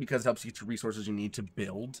important because it helps you get your resources you need to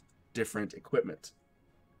build different equipment.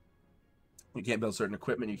 You can't build certain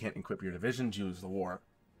equipment, you can't equip your divisions, you lose the war.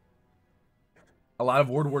 A lot of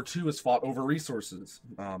World War II is fought over resources,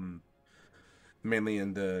 mainly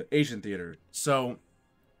in the Asian theater. So,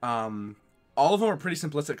 all of them are pretty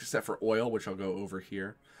simplistic except for oil, which I'll go over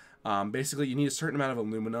here. Basically, you need a certain amount of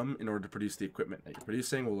aluminum in order to produce the equipment that you're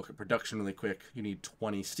producing. We'll look at production really quick. You need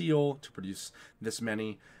 20 steel to produce this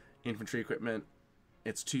many infantry equipment.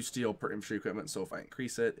 It's 2 steel per infantry equipment, so if I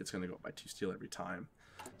increase it, it's going to go up by 2 steel every time.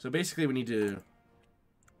 So basically, we need to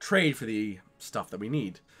trade for the stuff that we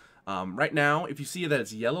need. Right now, if you see that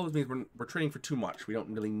it's yellow, it means we're trading for too much. We don't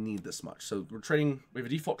really need this much. So we're trading, we have a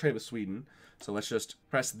default trade with Sweden. So let's just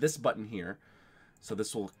press this button here. So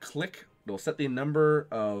this will click, it'll set the number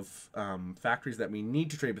of factories that we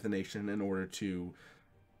need to trade with the nation in order to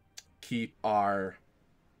keep our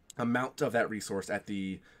amount of that resource at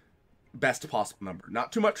the best possible number.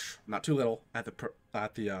 Not too much, not too little, at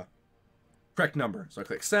the correct number. So I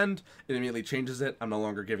click send, it immediately changes it. I'm no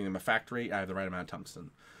longer giving them a factory. I have the right amount of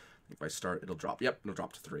tungsten. If I start, it'll drop. Yep, it'll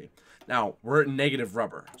drop to 3. Now, we're at negative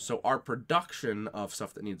rubber. So our production of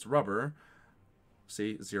stuff that needs rubber,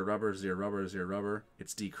 see, 0 rubber, 0 rubber, 0 rubber,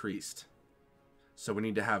 it's decreased. So we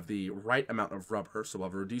need to have the right amount of rubber. So we'll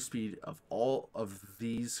have a reduced speed of all of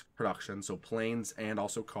these production, so planes and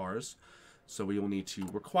also cars. So we will need to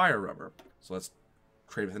require rubber. So let's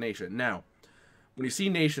trade with a nation. Now, when you see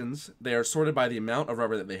nations, they are sorted by the amount of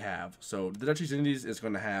rubber that they have. So the Dutch East Indies is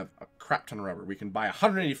going to have a crap ton of rubber. We can buy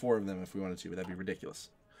 184 of them if we wanted to, but that'd be ridiculous.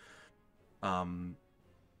 The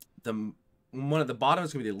one at the bottom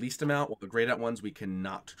is going to be the least amount, while the grayed out ones we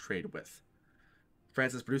cannot trade with.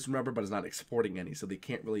 France is producing rubber, but is not exporting any, so they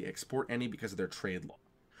can't really export any because of their trade law.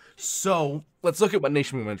 So let's look at what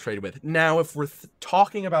nation we want to trade with. Now, if we're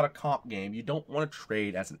talking about a comp game, you don't want to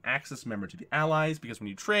trade as an Axis member to the Allies, because when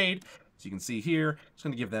you trade, as you can see here, it's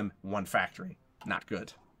going to give them 1 factory. Not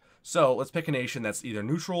good. So let's pick a nation that's either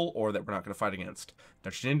neutral or that we're not going to fight against.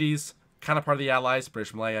 Dutch Indies, kind of part of the Allies.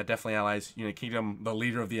 British Malaya, definitely Allies. United Kingdom, the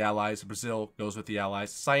leader of the Allies. Brazil goes with the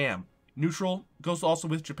Allies. Siam, neutral, goes also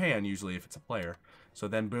with Japan, usually, if it's a player. So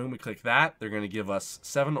then, boom, we click that. They're going to give us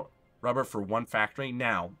 7 rubber for 1 factory.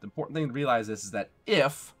 Now, the important thing to realize is that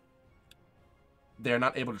if they're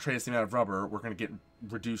not able to trade us the amount of rubber, we're going to get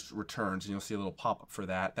reduced returns, and you'll see a little pop-up for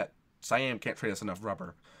that. That Siam can't trade us enough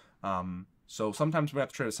rubber. So sometimes we have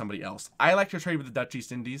to trade with somebody else. I like to trade with the Dutch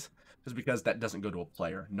East Indies just because that doesn't go to a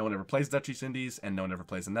player. No one ever plays Dutch East Indies, and no one ever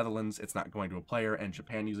plays the Netherlands. It's not going to a player, and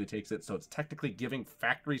Japan usually takes it. So it's technically giving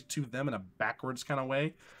factories to them in a backwards kind of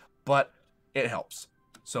way, but it helps.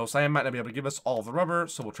 So Siam might not be able to give us all of the rubber,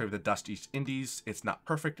 so we'll trade with the Dutch East Indies. It's not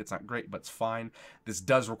perfect, it's not great, but it's fine. This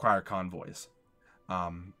does require convoys.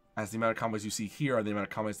 As the amount of convoys you see here are the amount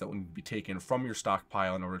of convoys that will be taken from your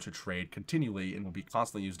stockpile in order to trade continually and will be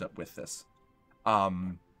constantly used up with this.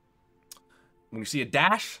 When you see a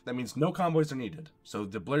dash, that means no convoys are needed. So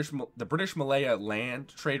the British Malaya land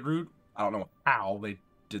trade route, I don't know how they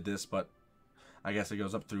did this, but I guess it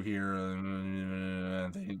goes up through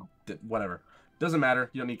here, whatever. Doesn't matter,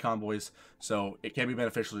 you don't need convoys, so it can be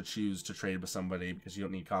beneficial to choose to trade with somebody because you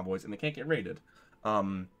don't need convoys and they can't get raided.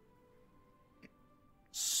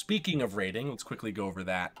 Speaking of raiding, let's quickly go over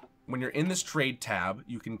that. When you're in this trade tab,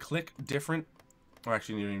 you can click different, or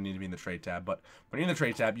actually you don't even need to be in the trade tab, but when you're in the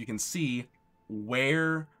trade tab, you can see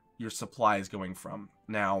where your supply is going from.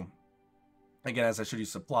 Now, again, as I showed you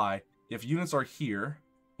supply, if units are here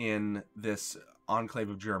in this enclave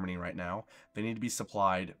of Germany right now, they need to be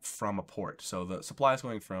supplied from a port. So the supply is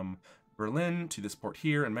going from Berlin to this port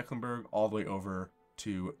here in Mecklenburg all the way over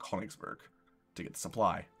to Königsberg to get the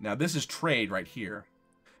supply. Now this is trade right here.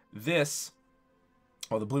 This,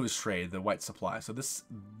 well, the blue is trade, the white supply. So this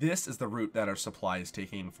is the route that our supply is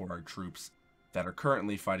taking for our troops that are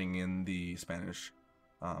currently fighting in the Spanish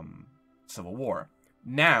Civil War.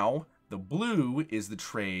 Now, the blue is the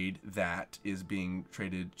trade that is being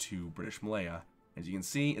traded to British Malaya. As you can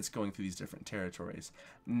see, it's going through these different territories,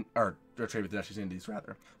 or trade with the Dutch East Indies,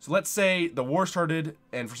 rather. So let's say the war started,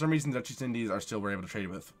 and for some reason the Dutch East Indies are still able to trade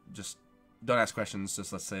with. Just don't ask questions,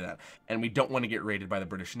 just let's say that. And we don't want to get raided by the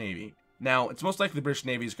British Navy. Now, it's most likely the British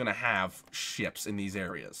Navy is going to have ships in these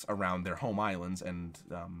areas around their home islands and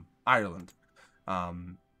Ireland.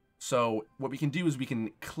 So what we can do is we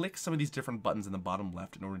can click some of these different buttons in the bottom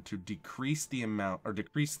left in order to decrease the amount, or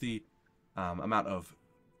decrease the amount of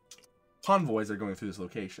convoys that are going through this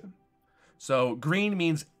location. So green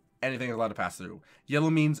means anything is allowed to pass through.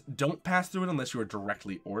 Yellow means don't pass through it unless you are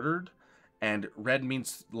directly ordered. And red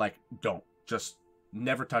means like don't. Just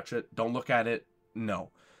never touch it. Don't look at it.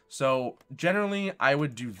 No. So generally I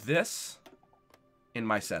would do this in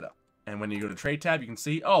my setup. And when you go to trade tab, you can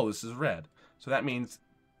see, oh, this is red. So that means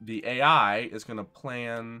the AI is going to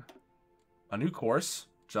plan a new course,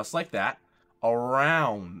 just like that,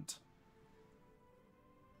 around.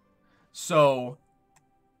 So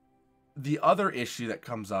the other issue that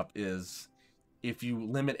comes up is if you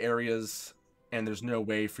limit areas and there's no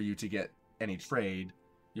way for you to get any trade,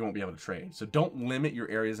 you won't be able to trade. So don't limit your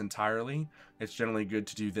areas entirely. It's generally good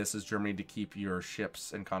to do this as Germany to keep your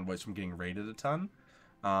ships and convoys from getting raided a ton.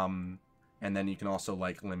 And then you can also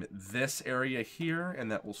like limit this area here,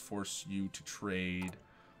 and that will force you to trade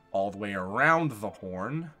all the way around the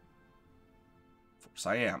Horn For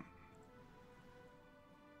Siam.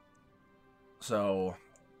 So,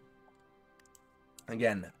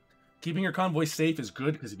 again, keeping your convoy safe is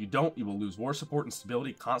good, because if you don't, you will lose war support and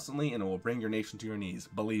stability constantly, and it will bring your nation to your knees.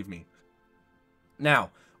 Believe me.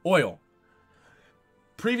 Now, oil.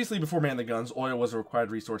 Previously, before Man the Guns, oil was a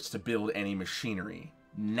required resource to build any machinery.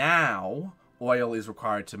 Now, oil is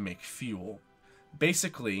required to make fuel.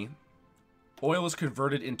 Basically, oil is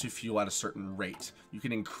converted into fuel at a certain rate. You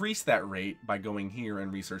can increase that rate by going here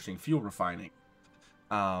and researching fuel refining.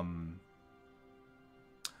 When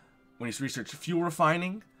you research fuel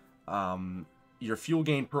refining, your fuel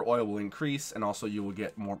gain per oil will increase, and also you will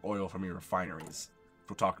get more oil from your refineries, which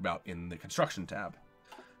we'll talk about in the construction tab.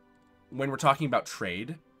 When we're talking about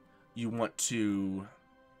trade, you want to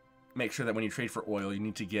make sure that when you trade for oil, you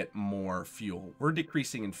need to get more fuel. We're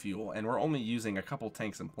decreasing in fuel, and we're only using a couple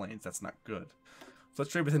tanks and planes. That's not good. So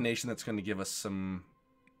let's trade with a nation that's going to give us some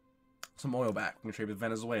oil back. We're going to trade with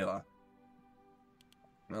Venezuela.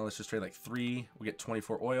 Well, let's just trade like 3. We get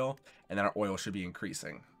 24 oil, and then our oil should be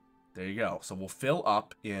increasing. There you go. So we'll fill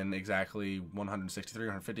up in exactly 163,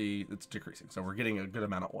 150. It's decreasing. So we're getting a good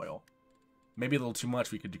amount of oil. Maybe a little too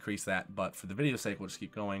much. We could decrease that, but for the video's sake, we'll just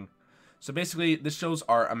keep going. So basically, this shows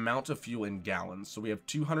our amount of fuel in gallons. So we have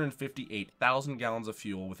 258,000 gallons of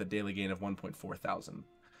fuel with a daily gain of 1.4 thousand.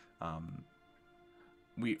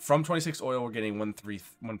 From 26 oil, we're getting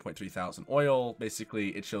 1.3 thousand oil. Basically,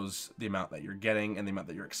 it shows the amount that you're getting and the amount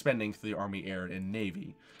that you're expending through the Army, Air, and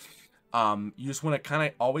Navy. You just want to kind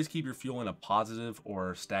of always keep your fuel in a positive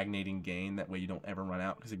or stagnating gain. That way you don't ever run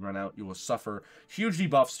out, because if you run out, you will suffer huge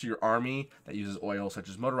debuffs to your army that uses oil, such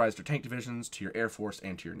as motorized or tank divisions, to your Air Force,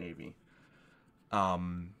 and to your Navy.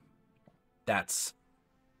 That's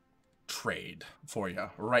trade for you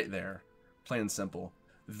right there. Plain and simple.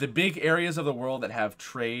 The big areas of the world that have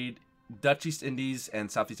trade, Dutch East Indies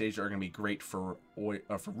and Southeast Asia, are going to be great for oil,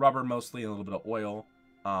 for rubber mostly, and a little bit of oil.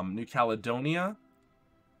 New Caledonia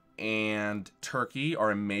and Turkey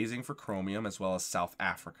are amazing for chromium, as well as South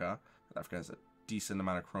Africa. South Africa has a decent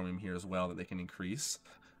amount of chromium here as well that they can increase.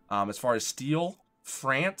 As far as steel,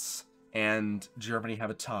 France and Germany have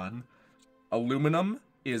a ton. Aluminum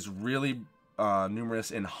is really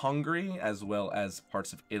numerous in Hungary, as well as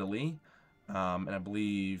parts of Italy. And I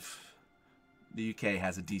believe the UK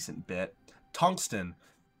has a decent bit. Tungsten,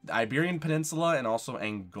 the Iberian Peninsula and also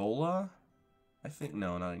Angola. I think,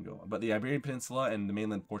 no, not Angola, but the Iberian Peninsula and the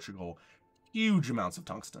mainland Portugal, huge amounts of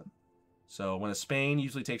tungsten. So when Spain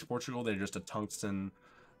usually takes Portugal, they're just a tungsten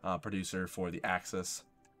producer for the Axis.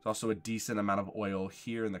 There's also a decent amount of oil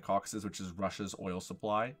here in the Caucasus, which is Russia's oil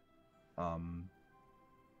supply.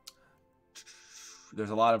 There's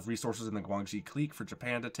a lot of resources in the Guangxi Clique for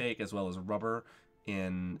Japan to take, as well as rubber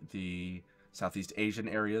in the Southeast Asian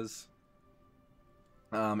areas.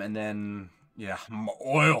 And then, yeah,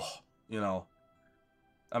 oil, you know,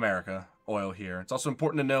 America, oil here. It's also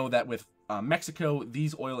important to know that with Mexico,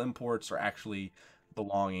 these oil imports are actually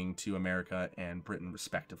belonging to America and Britain,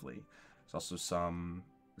 respectively. There's also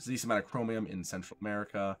there's a decent amount of chromium in Central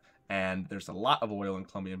America, and there's a lot of oil in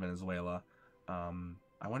Colombia and Venezuela.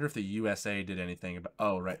 I wonder if the USA did anything about...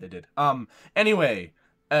 Oh, right, they did. Anyway,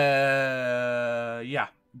 yeah,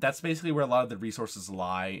 that's basically where a lot of the resources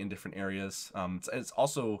lie in different areas. It's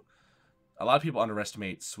also... A lot of people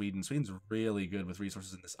underestimate Sweden. Sweden's really good with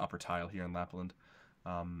resources in this upper tile here in Lapland.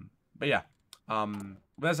 But yeah,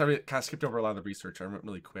 as I kind of skipped over a lot of the research, I went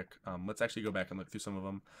really quick. Let's actually go back and look through some of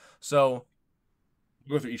them. So,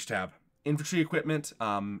 go through each tab. Infantry equipment.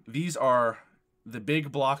 These are the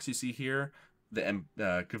big blocks you see here. The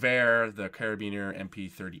Gewehr, the Carabiner,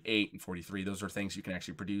 MP38, and 43. Those are things you can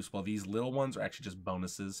actually produce, while these little ones are actually just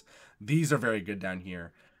bonuses. These are very good down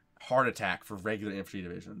here. Heart attack for regular infantry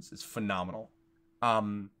divisions is phenomenal.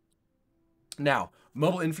 Now,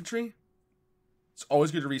 mobile infantry. It's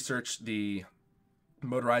always good to research the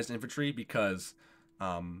motorized infantry, because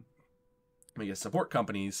support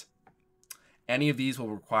companies, any of these will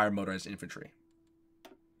require motorized infantry.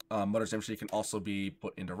 Motorized infantry can also be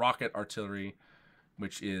put into rocket artillery,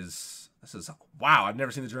 which is... Wow, I've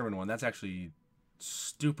never seen the German one. That's actually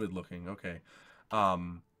stupid looking. Okay.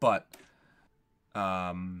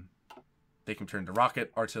 They can turn to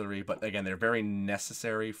rocket artillery, but again, they're very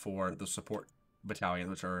necessary for the support battalions,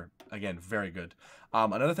 which are, again, very good.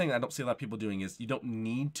 Another thing I don't see a lot of people doing is you don't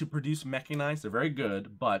need to produce mechanized. They're very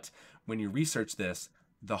good, but when you research this,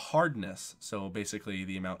 the hardness, so basically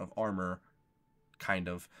the amount of armor, kind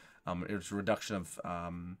of, it's a reduction of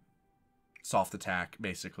soft attack,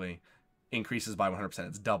 basically, increases by 100%.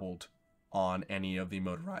 It's doubled on any of the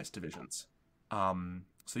motorized divisions. So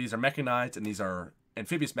these are mechanized, and these are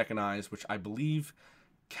amphibious mechanized, which I believe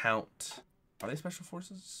count Are they special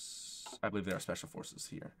forces? I believe they are special forces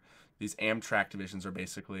here. These Amtrak divisions are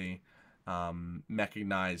basically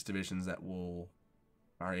mechanized divisions that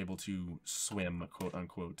are able to swim, quote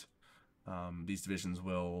unquote. These divisions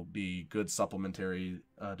will be good supplementary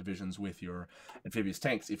divisions with your amphibious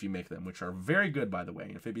tanks if you make them, which are very good, by the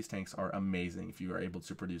way. Amphibious tanks are amazing if you are able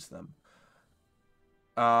to produce them.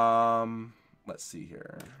 Let's see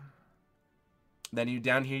here. Then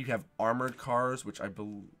down here you have armored cars, which I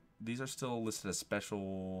believe these are still listed as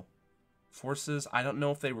special forces. I don't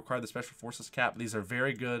know if they require the special forces cap. These are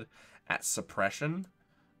very good at suppression,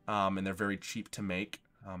 and they're very cheap to make.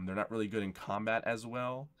 They're not really good in combat as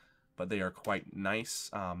well, but they are quite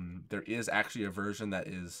nice. There is actually a version that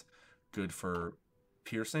is good for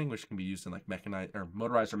piercing, which can be used in like mechanized or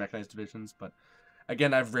motorized or mechanized divisions. But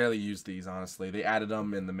again, I've rarely used these, honestly. They added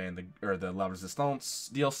them in the La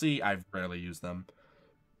Resistance DLC. I've rarely used them.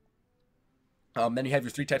 Then you have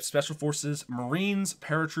your 3 types of special forces: Marines,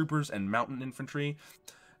 Paratroopers, and Mountain Infantry.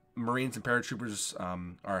 Marines and Paratroopers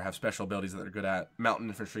have special abilities that they're good at. Mountain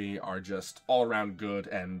Infantry are just all around good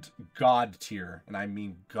and god tier, and I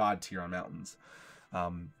mean god tier on mountains.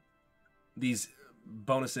 These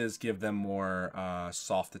bonuses give them more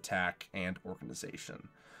soft attack and organization.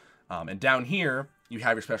 And down here, you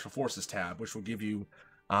have your Special Forces tab, which will give you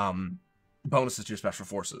bonuses to your Special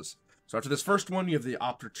Forces. So after this first one, you have the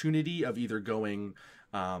opportunity of either going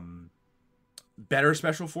better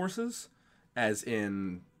Special Forces, as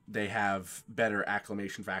in they have better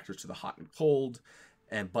acclimation factors to the hot and cold,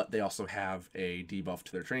 but they also have a debuff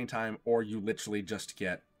to their training time, or you literally just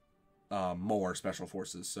get more Special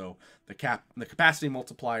Forces. So the capacity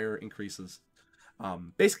multiplier increases.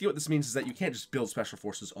 Basically what this means is that you can't just build Special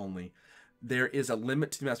Forces only. There is a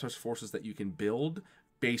limit to the amount of Special Forces that you can build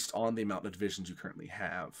based on the amount of divisions you currently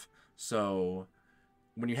have. So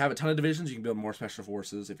when you have a ton of divisions, you can build more Special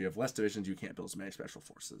Forces. If you have less divisions, you can't build as many Special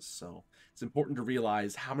Forces. So it's important to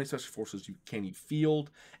realize how many Special Forces you field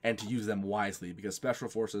and to use them wisely, because Special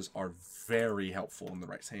Forces are very helpful in the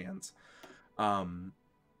right hands. So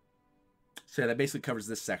yeah, that basically covers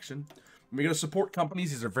this section. When we go to support companies,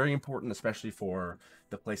 these are very important, especially for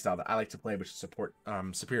the playstyle that I like to play, which is support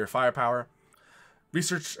superior firepower.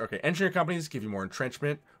 Engineer companies give you more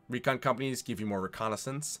entrenchment. Recon companies give you more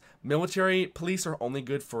reconnaissance. Military police are only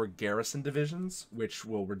good for garrison divisions, which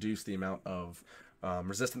will reduce the amount of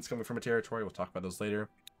resistance coming from a territory. We'll talk about those later.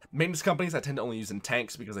 Maintenance companies I tend to only use in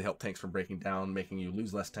tanks because they help tanks from breaking down, making you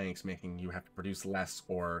lose less tanks, making you have to produce less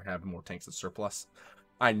or have more tanks in surplus.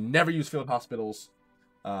 I never use field hospitals.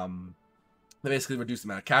 They basically reduce the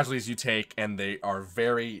amount of casualties you take, and they are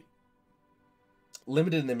very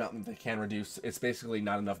limited in the amount that they can reduce. It's basically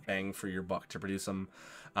not enough bang for your buck to produce them.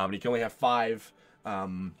 You can only have 5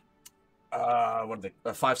 5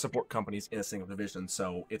 support companies in a single division,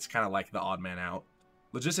 so it's kind of like the odd man out.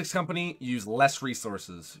 Logistics company use less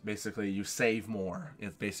resources. Basically, you save more.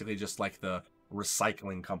 It's basically just like the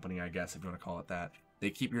recycling company, I guess, if you want to call it that.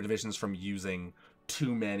 They keep your divisions from using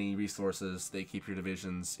too many resources. They keep your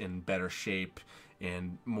divisions in better shape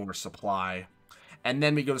and more supply. And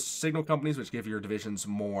then we go to signal companies, which give your divisions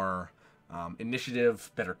more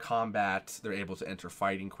initiative, better combat. They're able to enter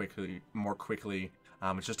fighting more quickly.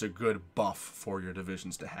 It's just a good buff for your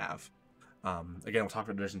divisions to have. Again, we'll talk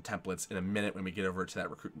about division templates in a minute when we get over to that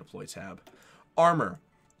recruit and deploy tab. Armor.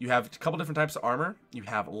 You have a couple different types of armor. You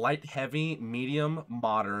have light, heavy, medium,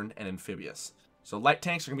 modern, and amphibious. So light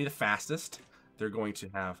tanks are going to be the fastest. They're going to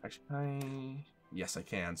have... Actually, yes, I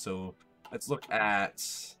can. So let's look at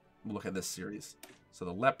this series. So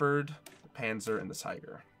the Leopard, the Panzer, and the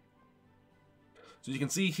Tiger. So you can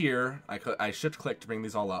see here, I shift click to bring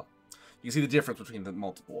these all up. You can see the difference between the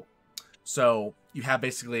multiple. So you have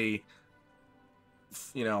basically,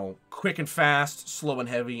 you know, quick and fast, slow and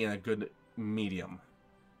heavy, and a good medium.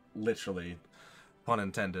 Literally. Pun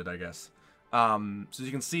intended, I guess. So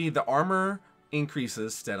you can see the armor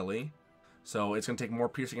increases steadily. So it's going to take more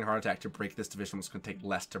piercing and heart attack to break this division. It's going to take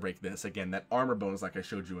less to break this. Again, that armor bonus, like I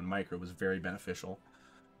showed you in Micro, was very beneficial.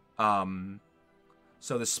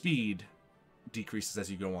 So the speed decreases as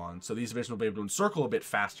you go on. So these divisions will be able to encircle a bit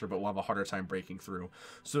faster, but will have a harder time breaking through.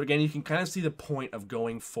 So again, you can kind of see the point of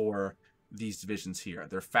going for these divisions here.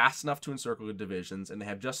 They're fast enough to encircle the divisions, and they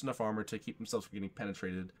have just enough armor to keep themselves from getting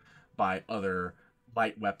penetrated by other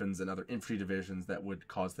light weapons and other infantry divisions that would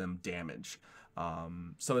cause them damage.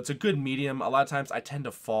 So it's a good medium. A lot of times I tend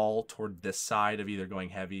to fall toward this side of either going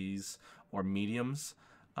heavies or mediums.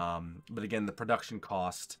 But again, the production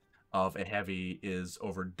cost of a heavy is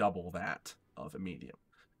over double that of a medium.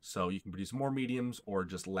 So you can produce more mediums or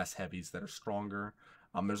just less heavies that are stronger.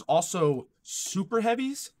 There's also super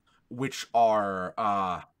heavies, which are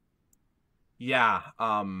Yeah,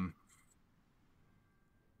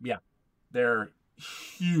 yeah, they're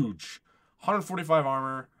huge. 145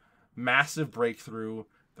 armor, massive breakthrough.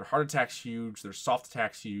 Their hard attack's huge. Their soft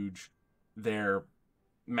attack's huge. Their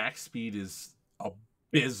max speed is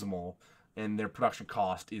abysmal, and their production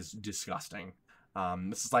cost is disgusting.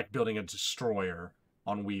 This is like building a destroyer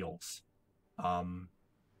on wheels. Um,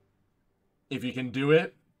 if you can do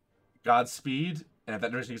it, Godspeed. And if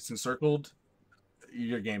that direction gets encircled,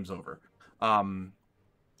 your game's over. Um,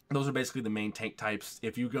 those are basically the main tank types.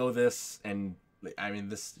 If you go this, and I mean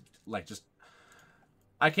this, like just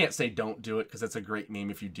I can't say don't do it because it's a great meme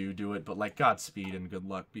if you do it, but like Godspeed and good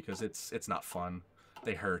luck because it's not fun.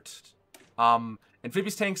 They hurt.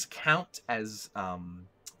 Amphibious tanks count as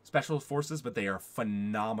special forces, but they are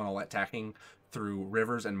phenomenal at attacking through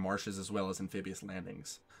rivers and marshes as well as amphibious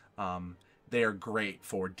landings. They are great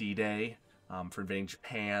for D-Day, for invading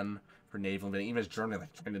Japan, for naval invading, even as Germany,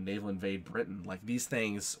 like trying to naval invade Britain. Like these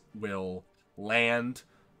things will land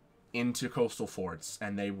into coastal forts,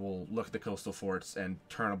 and they will look at the coastal forts and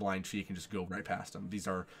turn a blind cheek and just go right past them. These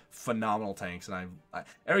are phenomenal tanks, and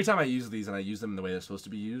every time I use these and I use them in the way they're supposed to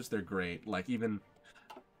be used, they're great. Like even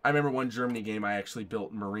I remember one Germany game I actually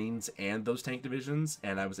built Marines and those tank divisions,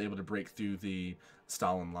 and I was able to break through the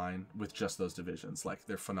Stalin line with just those divisions. Like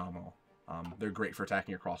they're phenomenal. They're great for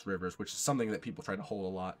attacking across rivers, which is something that people try to hold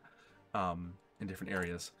a lot in different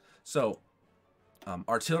areas. So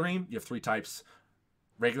artillery, you have 3 types.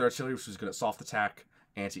 Regular artillery, which is good at soft attack.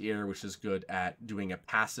 Anti-air, which is good at doing a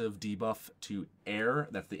passive debuff to air.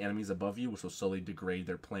 That's the enemies above you, which will slowly degrade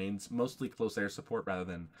their planes. Mostly close air support rather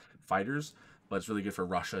than fighters. But it's really good for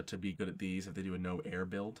Russia to be good at these if they do a no-air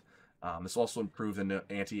build. This will also improve the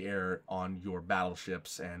anti-air on your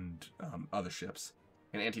battleships and other ships.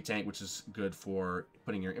 And anti-tank, which is good for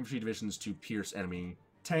putting your infantry divisions to pierce enemy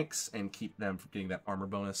tanks and keep them from getting that armor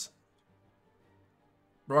bonus.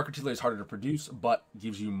 Rock artillery is harder to produce, but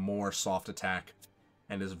gives you more soft attack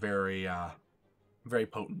and is very, very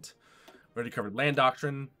potent. We already covered land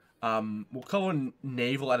doctrine. We'll cover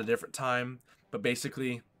naval at a different time, but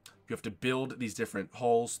basically, you have to build these different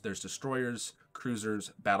hulls. There's destroyers,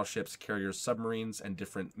 cruisers, battleships, carriers, submarines, and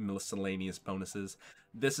different miscellaneous bonuses.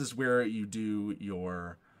 This is where you do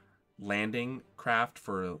your landing craft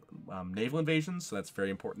for naval invasions, so that's very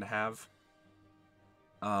important to have.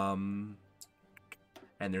 And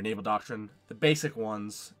their naval doctrine. The basic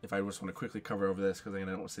ones, if I just want to quickly cover over this, because I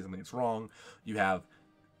don't want to say something that's wrong, you have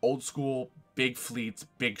old school, big fleets,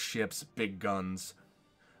 big ships, big guns,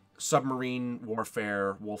 submarine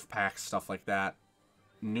warfare, wolf packs, stuff like that.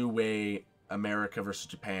 New way, America versus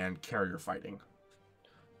Japan, carrier fighting.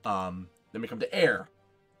 Then we come to air.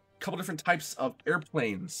 A couple different types of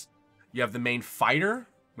airplanes. You have the main fighter,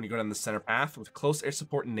 when you go down the center path, with close air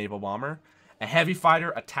support and naval bomber. A heavy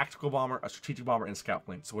fighter, a tactical bomber, a strategic bomber, and a scout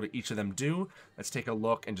plane. So what do each of them do? Let's take a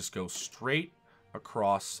look and just go straight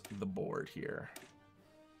across the board here.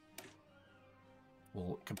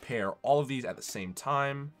 We'll compare all of these at the same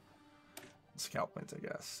time. Scout planes, I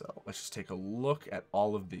guess. So let's just take a look at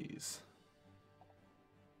all of these.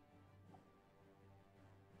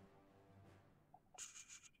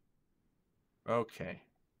 Okay.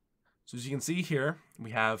 So as you can see here,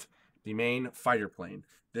 we have the main fighter plane.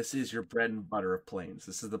 This is your bread and butter of planes.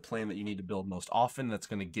 This is the plane that you need to build most often. That's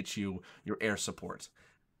going to get you your air support.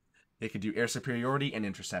 It can do air superiority and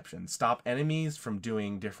interception. Stop enemies from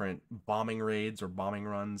doing different bombing raids or bombing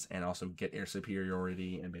runs, and also get air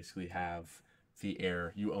superiority and basically have the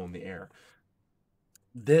air. You own the air.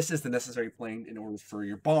 This is the necessary plane in order for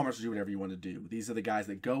your bombers to do whatever you want to do. These are the guys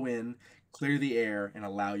that go in, clear the air, and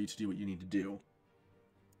allow you to do what you need to do.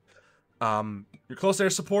 Your close air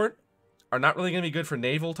support are not really going to be good for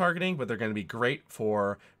naval targeting, but they're going to be great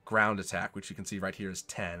for ground attack, which you can see right here is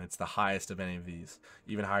 10. It's the highest of any of these,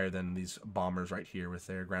 even higher than these bombers right here with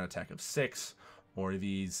their ground attack of 6, or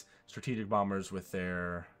these strategic bombers with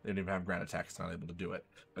their, they don't even have ground attack, it's not able to do it.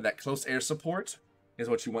 But that close air support is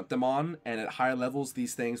what you want them on, and at higher levels,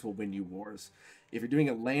 these things will win you wars. If you're doing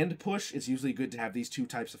a land push, it's usually good to have these 2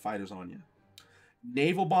 types of fighters on you.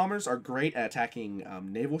 Naval bombers are great at attacking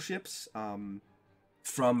naval ships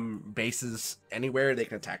from bases anywhere. They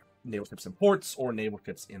can attack naval ships in ports or naval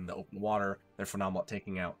ships in the open water. They're phenomenal at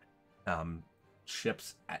taking out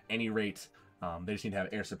ships at any rate. They just need to have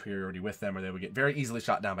air superiority with them, or they would get very easily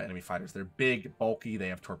shot down by enemy fighters. They're big, bulky, they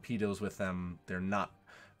have torpedoes with them. They're not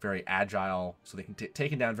very agile, so they can get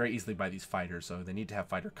taken down very easily by these fighters, so they need to have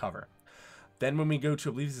fighter cover. Then when we go to,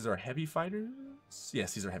 I believe these are heavy fighters?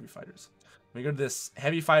 Yes, these are heavy fighters. When we go to this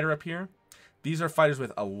heavy fighter up here, these are fighters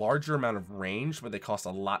with a larger amount of range, but they cost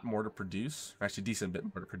a lot more to produce, or actually a decent bit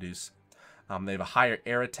more to produce. They have a higher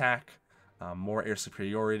air attack, more air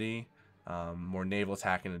superiority, more naval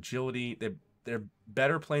attack and agility. They're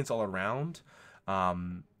better planes all around,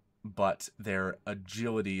 but their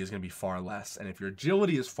agility is going to be far less. And if your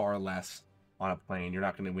agility is far less on a plane, you're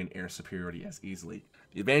not going to win air superiority as easily.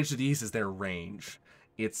 The advantage of these is their range.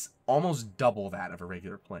 It's almost double that of a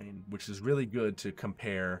regular plane, which is really good to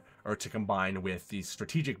compare or to combine with these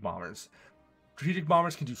strategic bombers. Strategic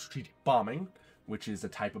bombers can do strategic bombing, which is a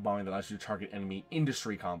type of bombing that allows you to target enemy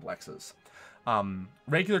industry complexes.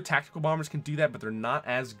 Regular tactical bombers can do that, but they're not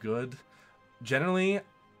as good. Generally,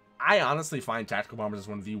 I honestly find tactical bombers as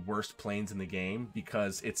one of the worst planes in the game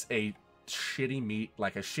because it's a shitty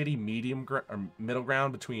medium or middle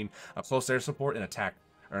ground between a close air support and attack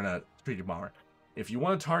or a strategic bomber. If you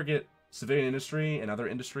want to target civilian industry and other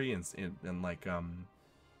industry and like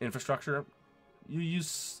infrastructure, you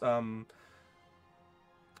use oh,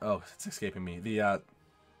 it's escaping me. The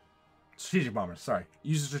strategic bombers. Sorry,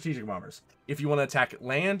 use the strategic bombers. If you want to attack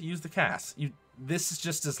land, use the CAS. This is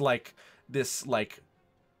just as like this like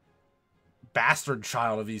bastard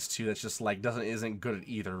child of these two that's just like isn't good at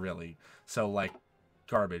either really. So like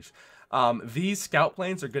garbage. These scout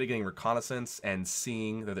planes are good at getting reconnaissance and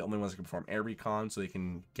seeing. They're the only ones that can perform air recon, so they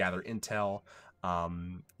can gather intel.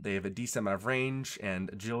 They have a decent amount of range and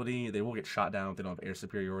agility. They will get shot down if they don't have air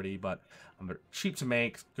superiority, but they're cheap to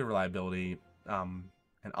make, good reliability.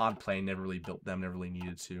 An odd plane, never really built them, never really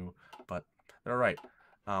needed to, but they're alright.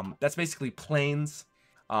 That's basically planes.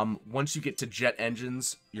 Once you get to jet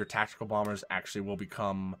engines, your tactical bombers actually will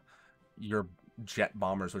become your jet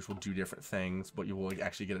bombers, which will do different things, but you will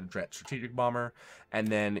actually get a jet strategic bomber, and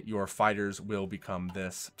then your fighters will become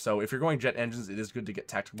this. So if you're going jet engines, it is good to get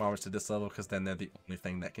tactical bombers to this level, because then they're the only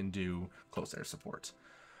thing that can do close air support.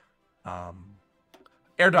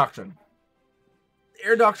 Air Doctrine.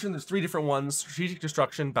 Air Doctrine, there's 3 different ones: strategic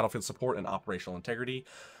destruction, battlefield support, and operational integrity.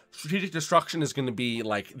 Strategic destruction is going to be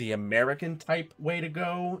like the American type way to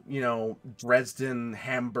go. You know, Dresden,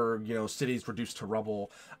 Hamburg, you know, cities reduced to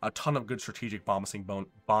rubble. A ton of good strategic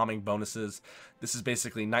bombing bonuses. This is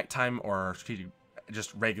basically nighttime or strategic,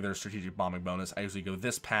 just regular strategic bombing bonus. I usually go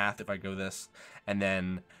this path if I go this. And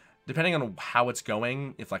then, depending on how it's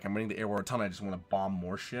going, if like I'm winning the air war a ton, I just want to bomb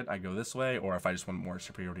more shit, I go this way. Or if I just want more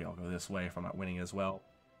superiority, I'll go this way if I'm not winning as well.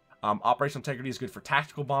 Operational integrity is good for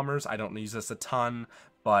tactical bombers. I don't use this a ton,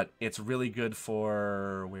 but it's really good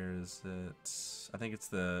for, where is it? I think it's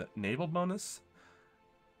the naval bonus.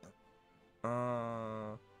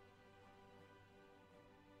 Yeah,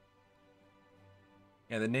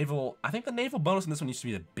 the naval, I think the naval bonus in this one used to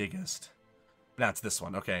be the biggest. That's this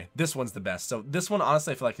one. Okay, this one's the best. So this one,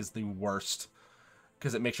 honestly, I feel like is the worst,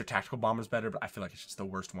 because it makes your tactical bombers better, but I feel like it's just the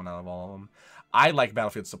worst one out of all of them. I like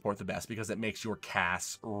battlefield support the best because it makes your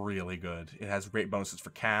CAS really good. It has great bonuses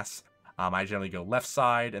for CAS. I generally go left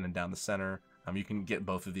side and then down the center. You can get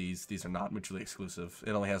both of these. These are not mutually exclusive.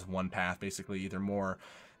 It only has one path, basically, either more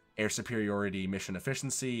air superiority mission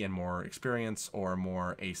efficiency and more experience, or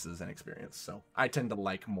more aces and experience. So I tend to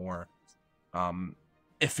like more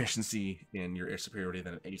efficiency in your air superiority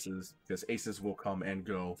than aces, because aces will come and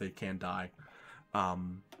go. They can die. I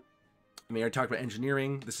mean, I talked about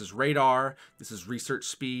engineering. This is radar. This is research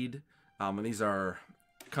speed. And these are,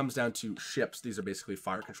 comes down to ships. These are basically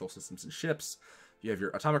fire control systems and ships. You have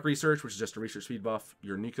your atomic research, which is just a research speed buff.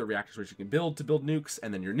 Your nuclear reactors, which you can build to build nukes.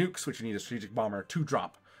 And then your nukes, which you need a strategic bomber to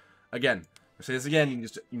drop. Again, I'll say this again,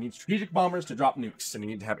 you need strategic bombers to drop nukes. And you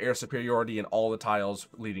need to have air superiority in all the tiles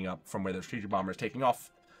leading up from where the strategic bomber is taking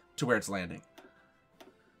off to where it's landing.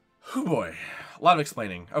 Oh boy, a lot of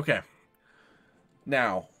explaining. Okay.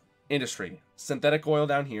 Now, industry. Synthetic oil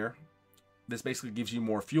down here. This basically gives you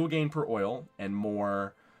more fuel gain per oil and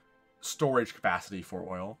more storage capacity for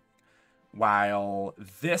oil, while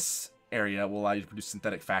this area will allow you to produce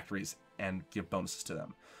synthetic factories and give bonuses to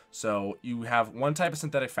them. So you have one type of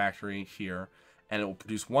synthetic factory here, and it will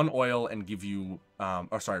produce one oil and give you,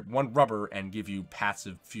 one rubber and give you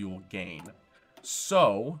passive fuel gain.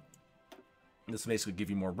 So this will basically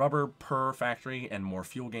give you more rubber per factory and more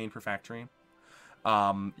fuel gain per factory.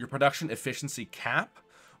 Your production efficiency cap,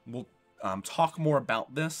 we'll talk more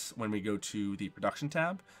about this when we go to the production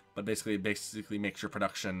tab, but basically it makes your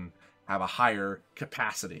production have a higher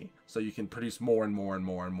capacity, so you can produce more and more and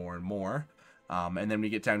more and more and more. And then we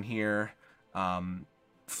get down here,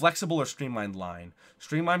 flexible or streamlined line.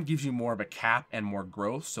 Streamlined gives you more of a cap and more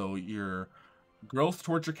growth, so your growth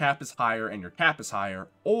towards your cap is higher and your cap is higher,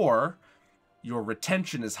 or your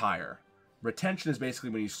retention is higher. Retention is basically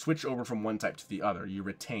when you switch over from one type to the other, you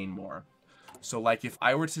retain more. So like if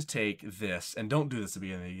I were to take this, and don't do this at the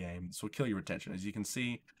beginning of the game, this will kill your retention. As you can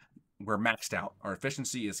see, we're maxed out. Our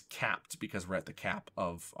efficiency is capped because we're at the cap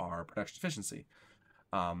of our production efficiency.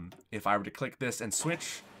 If I were to click this and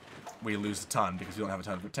switch, we lose a ton because we don't have a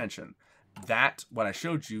ton of retention. That, what I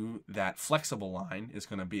showed you, that flexible line is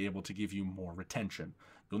going to be able to give you more retention.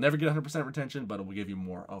 You'll never get 100% retention, but it will give you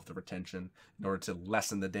more of the retention in order to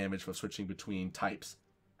lessen the damage of switching between types.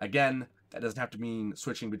 Again, that doesn't have to mean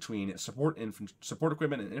switching between support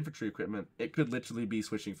equipment and infantry equipment. It could literally be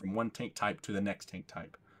switching from one tank type to the next tank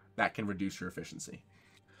type. That can reduce your efficiency.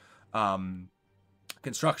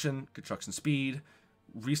 Construction speed,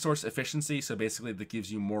 resource efficiency. So basically that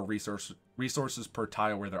gives you more resources per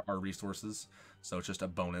tile where there are resources. So it's just a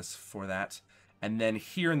bonus for that. And then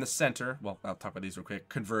here in the center, well, I'll talk about these real quick.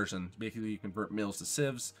 Conversion. Basically, you convert mills to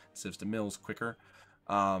civs, civs to mills quicker.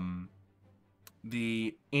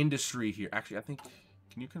 The industry here, actually, I think,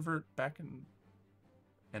 can you convert back and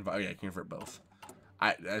oh yeah, you can convert both.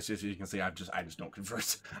 As you can see, I just don't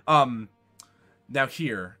convert. Now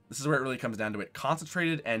here, this is where it really comes down to it.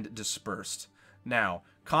 Concentrated and dispersed. Now,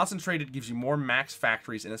 concentrated gives you more max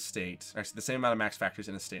factories in a state. Actually, the same amount of max factories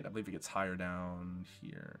in a state. I believe it gets higher down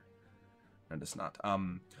here. No, it's not.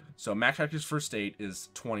 So max factories for state is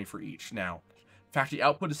 20 for each. Now, factory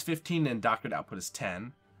output is 15 and doctored output is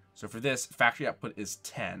 10. So for this, factory output is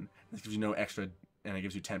 10. This gives you no extra, and it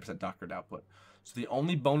gives you 10% doctored output. So the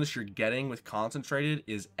only bonus you're getting with concentrated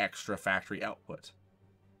is extra factory output.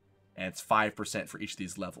 And it's 5% for each of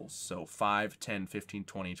these levels. So 5, 10, 15,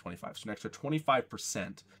 20, 25. So an extra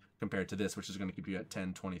 25% compared to this, which is going to keep you at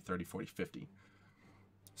 10, 20, 30, 40, 50.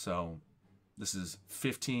 So this is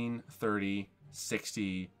 15, 30,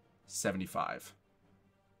 60, 75.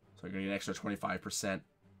 So you're going to get an extra 25%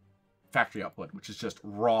 factory output, which is just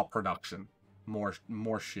raw production. More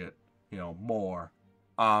shit. You know, more.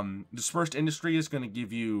 Dispersed industry is going to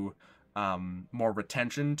give you more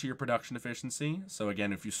retention to your production efficiency. So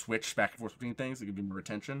again, if you switch back and forth between things, it'll give you more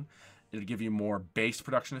retention. It'll give you more base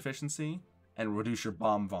production efficiency and reduce your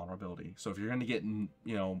bomb vulnerability. So if you're going to get, you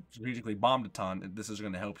know, strategically bombed a ton, this is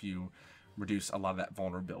going to help you reduce a lot of that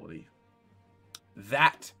vulnerability.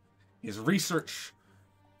 That is research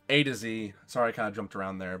A to Z. Sorry, I kind of jumped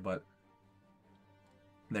around there, but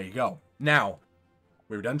there you go. Now,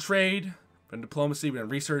 we've done trade, we've done diplomacy, we've done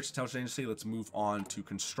research, intelligence agency. Let's move on to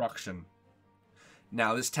construction.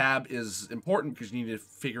 Now, this tab is important because you need to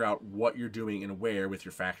figure out what you're doing and where with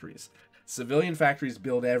your factories. Civilian factories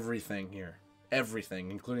build everything here. Everything,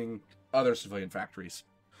 including other civilian factories.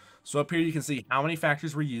 So up here you can see how many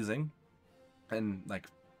factories we're using. And like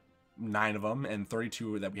 9 of them, and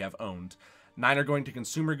 32 that we have owned. 9 are going to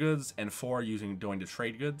consumer goods, and 4 are going to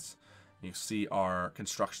trade goods. You see our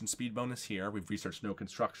construction speed bonus here. We've researched no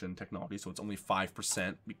construction technology, so it's only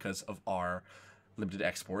 5% because of our limited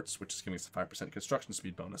exports, which is giving us a 5% construction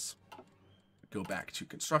speed bonus. Go back to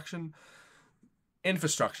construction.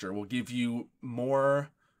 Infrastructure will give you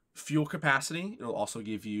more fuel capacity. It'll also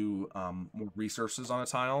give you more resources on a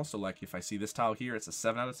tile. So like if I see this tile here, it's a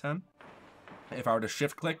 7 out of 10. If I were to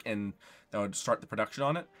shift click and that would start the production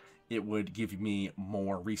on it, it would give me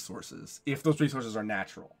more resources, if those resources are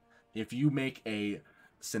natural. If you make a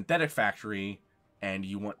synthetic factory and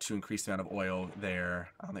you want to increase the amount of oil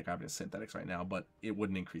there, I don't think I have any synthetics right now, but it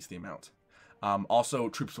wouldn't increase the amount. Also,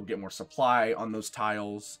 troops will get more supply on those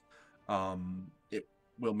tiles. It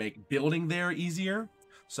will make building there easier.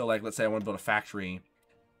 So like, let's say I want to build a factory.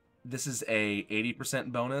 This is a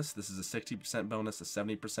 80% bonus. This is a 60% bonus, a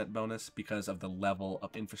 70% bonus because of the level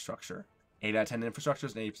of infrastructure. 8 out of 10 infrastructure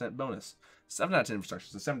is an 80% bonus. 7 out of 10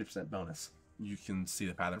 infrastructure is a 70% bonus. You can see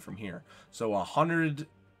the pattern from here. So 100,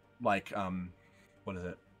 like, what is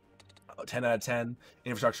it? 10 out of 10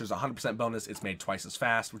 infrastructure is 100% bonus. It's made twice as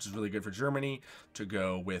fast, which is really good for Germany to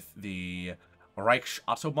go with the Reich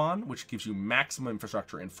Autobahn, which gives you maximum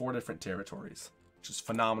infrastructure in 4 different territories, which is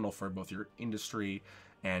phenomenal for both your industry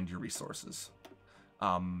and your resources.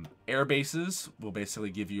 Air bases will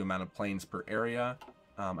basically give you amount of planes per area.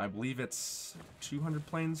 I believe it's 200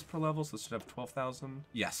 planes per level, so this should have 12,000.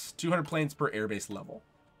 Yes, 200 planes per airbase level.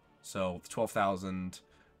 So 12,000,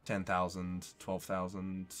 10,000,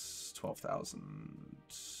 12,000,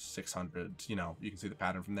 12,600. You know, you can see the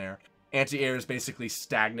pattern from there. Anti-air is basically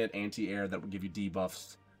stagnant anti-air that will give you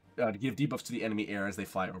debuffs. To give debuffs to the enemy air as they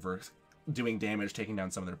fly over, doing damage, taking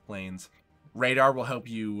down some of their planes. Radar will help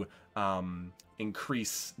you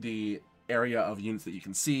increase the area of units that you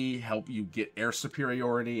can see, help you get air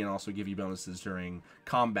superiority, and also give you bonuses during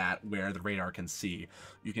combat where the radar can see.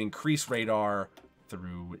 You can increase radar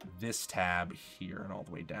through this tab here and all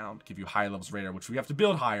the way down, give you high levels of radar, which we have to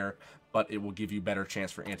build higher, but it will give you better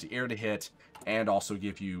chance for anti-air to hit, and also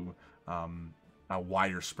give you a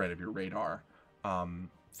wider spread of your radar.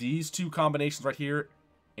 These two combinations right here,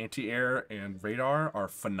 anti-air and radar, are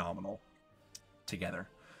phenomenal together.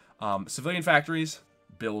 Civilian factories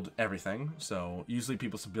build everything. So usually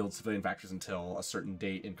people build civilian factories until a certain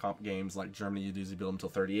date. In comp games like Germany, you usually build them until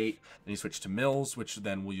 38. Then you switch to mills, which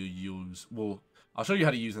then I'll show you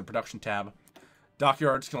how to use in the production tab.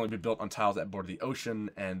 Dockyards can only be built on tiles that border the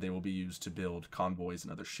ocean, and they will be used to build convoys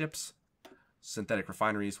and other ships. Synthetic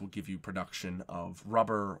refineries will give you production of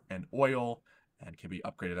rubber and oil, and can be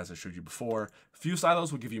upgraded as I showed you before. Fuel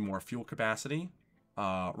silos will give you more fuel capacity.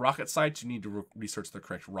 Rocket sites, you need to research the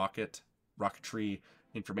correct rocketry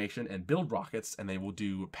information and build rockets, and they will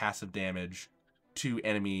do passive damage to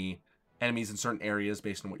enemies in certain areas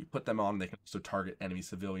based on what you put them on. They can also target enemy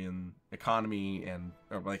civilian economy,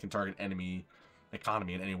 or they can target enemy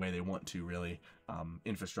economy in any way they want to, really.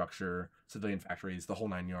 Infrastructure, civilian factories, the whole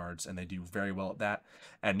 9 yards, and they do very well at that.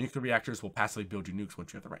 And nuclear reactors will passively build you nukes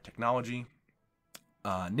once you have the right technology.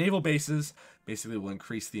 Naval bases basically will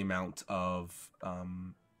increase the amount of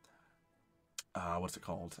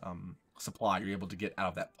supply you're able to get out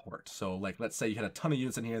of that port. So like, let's say you had a ton of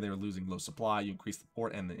units in here, they were losing low supply, you increase the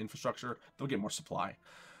port and the infrastructure, they'll get more supply.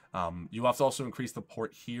 You have to also increase the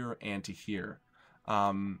port here and to here.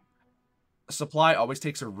 Supply always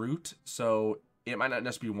takes a route, so it might not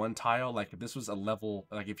just be one tile. Like if this was a level,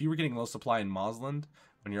 like if you were getting low supply in Mosland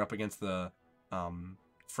when you're up against the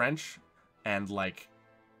French, and like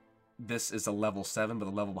this is a level 7 but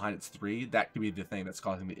the level behind it's 3, that could be the thing that's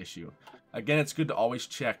causing the issue. Again, it's good to always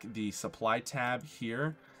check the supply tab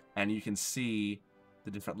here, and you can see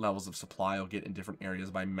the different levels of supply you'll get in different areas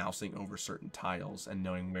by mousing over certain tiles and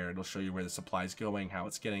knowing where. It'll show you where the supply is going, how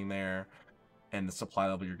it's getting there, and the supply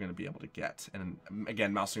level you're going to be able to get. And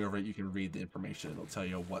again, mousing over it, you can read the information. It'll tell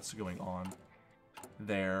you what's going on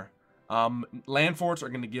there. Land forts are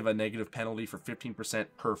going to give a negative penalty for 15%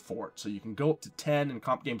 per fort. So you can go up to 10. In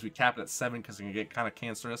comp games, we cap it at 7 because it can get kind of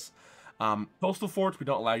cancerous. Coastal forts, we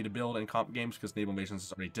don't allow you to build in comp games because naval invasions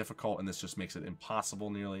is already difficult, and this just makes it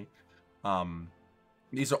impossible nearly.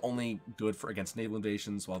 These are only good against naval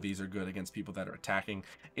invasions, while these are good against people that are attacking.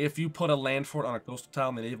 If you put a land fort on a coastal tile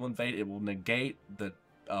and the naval invade, it will negate the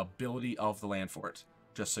ability of the land fort,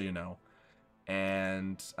 just so you know.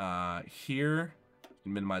 And here, you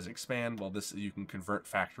can minimize and expand. Well, this you can convert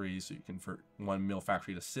factories. So you can convert one mill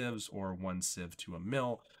factory to civs or one civ to a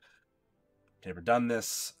mill. Never done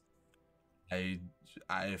this.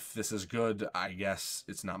 If this is good, I guess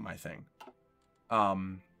it's not my thing.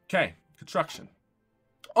 Okay, construction.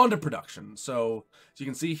 On to production. So you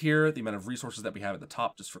can see here the amount of resources that we have at the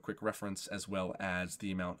top, just for quick reference, as well as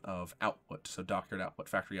the amount of output. So dockyard output,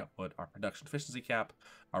 factory output, our production efficiency cap,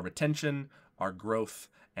 our retention, our growth,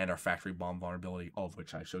 and our factory bomb vulnerability, all of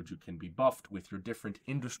which I showed you can be buffed with your different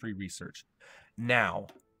industry research. Now,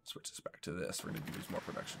 switch this back to this. We're going to use more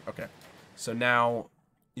production. Okay, so now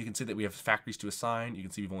you can see that we have factories to assign. You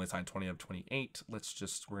can see we've only assigned 20 of 28. We're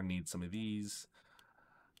going to need some of these.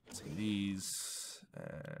 Some of these.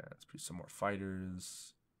 Let's produce some more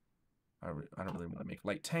fighters. I don't really want to make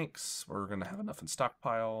light tanks. We're going to have enough in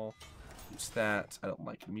stockpile. Produce that. I don't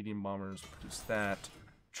like medium bombers. Produce that.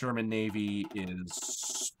 German Navy is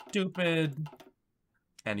stupid.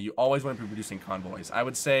 And you always want to be producing convoys. I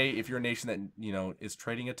would say if you're a nation that, you know, is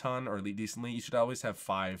trading a ton or decently, you should always have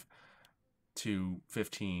 5 to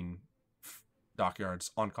 15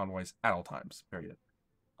 dockyards on convoys at all times, period.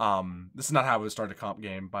 This is not how I would start a comp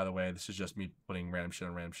game, by the way. This is just me putting random shit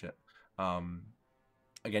on random shit.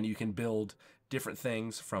 Again, you can build different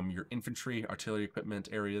things from your infantry, artillery equipment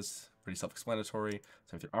areas. Pretty self-explanatory. Same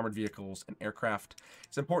with your armored vehicles and aircraft.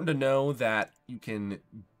 It's important to know that you can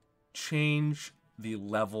change the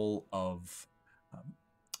level of,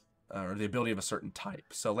 or the ability of a certain type.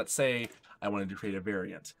 So let's say I wanted to create a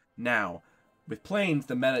variant. Now, with planes,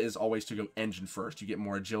 the meta is always to go engine first. You get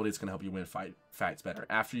more agility. It's going to help you win fights better.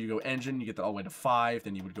 After you go engine, you get all the way to 5.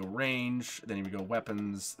 Then you would go range. Then you would go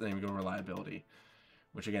weapons. Then you would go reliability.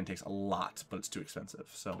 Which, again, takes a lot, but it's too expensive.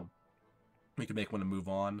 So we can make one to move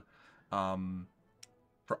on.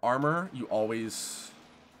 For armor, you always...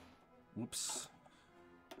 Whoops.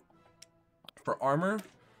 For armor,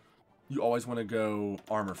 you always want to go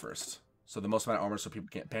armor first. So the most amount of armor so people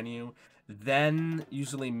can't pen you. Then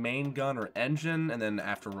usually main gun or engine, and then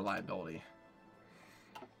after reliability.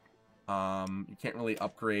 You can't really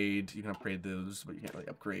upgrade. You can upgrade those, but you can't really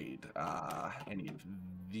upgrade any of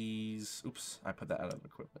these. Oops, I put that out of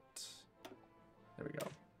equipment. There we go.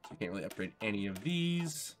 So you can't really upgrade any of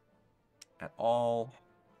these at all.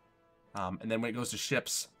 And then when it goes to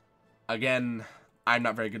ships, again, I'm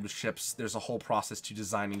not very good with ships. There's a whole process to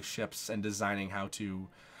designing ships and designing how to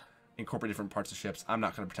incorporate different parts of ships. I'm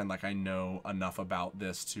not going to pretend like I know enough about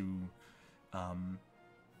this to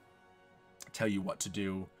tell you what to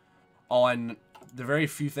do. The very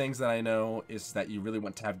few things that I know is that you really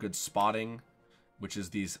want to have good spotting, which is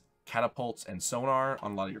these catapults and sonar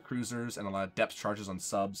on a lot of your cruisers, and a lot of depth charges on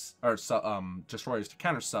subs, or destroyers to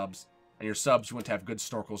counter subs. And your subs, you want to have good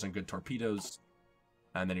snorkels and good torpedoes.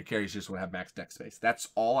 And then your carriers just want to have max deck space. That's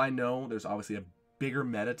all I know. There's obviously a bigger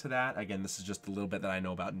meta to that. Again, this is just a little bit that I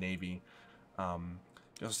know about Navy. You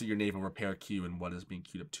also see your naval repair queue and what is being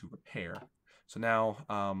queued up to repair. So now,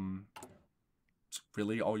 it's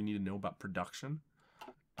really all you need to know about production.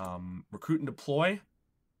 Recruit and deploy.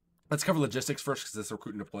 Let's cover logistics first, because this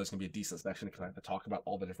recruit and deploy is going to be a decent section, because I have to talk about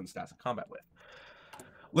all the different stats of combat with.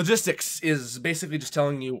 Logistics is basically just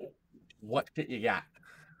telling you what shit you got.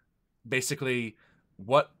 Basically,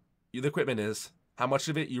 what the equipment is, how much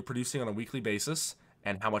of it you're producing on a weekly basis,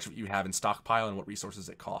 and how much of it you have in stockpile, and what resources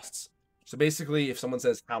it costs. So basically, if someone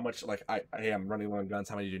says how much, like, I am running low on guns,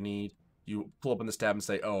 how many do you need? You pull up in this tab and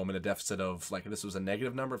say, oh, I'm in a deficit of, like, if this was a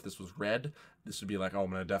negative number, if this was red, this would be like, oh,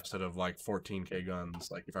 I'm in a deficit of, like, 14k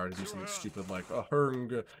guns. Like, if I were to do something stupid like a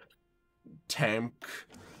Hung tank,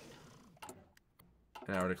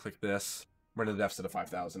 and I were to click this, we're in a deficit of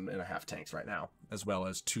 5,500 tanks right now, as well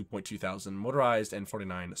as 2,200 motorized and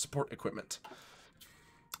 49 support equipment.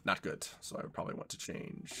 Not good, so I would probably want to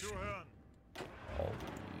change all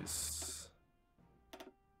these.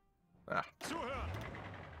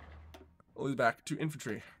 All these back to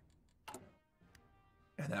infantry.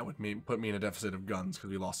 And that would put me in a deficit of guns, because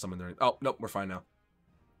we lost some in there. Oh, nope, we're fine now.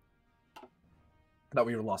 Thought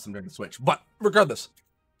we would have lost them during the switch. But, regardless,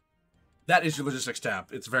 that is your logistics tab.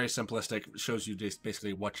 It's very simplistic. It shows you just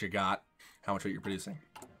basically what you got, how much you're producing.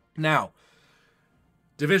 Now,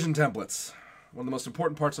 division templates. One of the most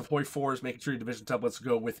important parts of HOI 4 is making sure your division templates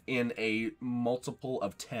go within a multiple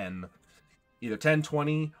of 10. Either 10,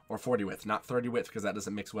 20, or 40 width. Not 30 width, because that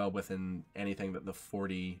doesn't mix well within anything that the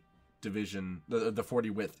 40 division, the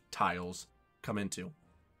 40 width tiles come into.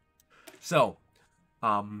 So,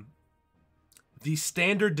 the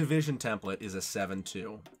standard division template is a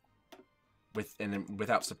 7-2.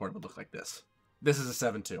 Without support, it would look like this. This is a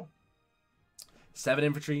 7-2. 7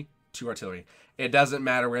 infantry, 2 artillery. It doesn't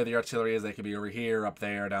matter where the artillery is. They could be over here, up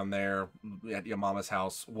there, down there, at your mama's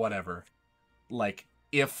house, whatever. Like,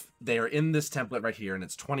 if they are in this template right here, and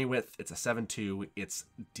it's 20 width, it's a 7-2, it's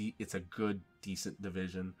a good, decent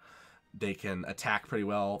division. They can attack pretty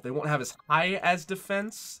well. They won't have as high as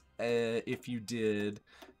defense if you did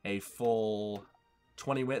a full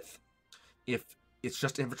 20 width. If it's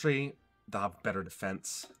just infantry, they'll have better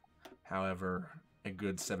defense. However, a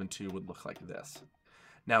good 7-2 would look like this.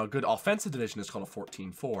 Now, a good offensive division is called a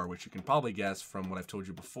 14-4, which you can probably guess from what I've told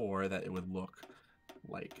you before that it would look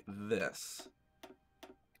like this.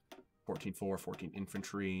 14-4, 14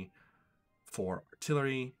 infantry, 4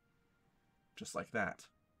 artillery, just like that.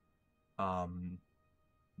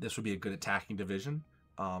 This would be a good attacking division.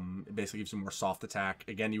 It basically gives you more soft attack.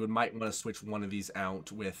 Again, you might want to switch one of these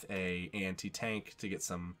out with a anti-tank to get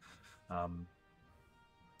some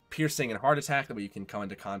piercing and hard attack. That way you can come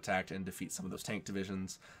into contact and defeat some of those tank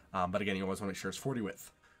divisions. But again, you always want to make sure it's 40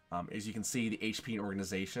 width. As you can see, the HP and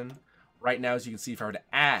organization. Right now, as you can see, if I were to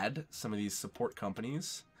add some of these support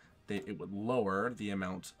companies, it would lower the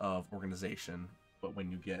amount of organization. But when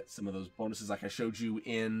you get some of those bonuses like I showed you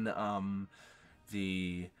in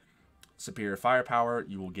the superior firepower,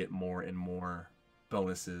 you will get more and more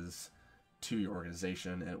bonuses to your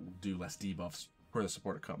organization, and it will do less debuffs for the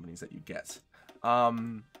support companies that you get. If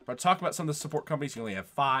I talk about some of the support companies, you only have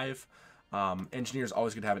 5. Engineers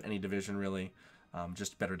always good to have in any division, really.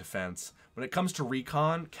 Just better defense. When it comes to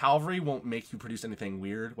recon, cavalry won't make you produce anything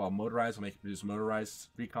weird, while motorized will make you produce motorized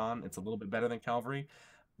recon. It's a little bit better than cavalry.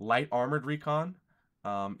 Light armored recon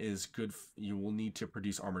is good. You will need to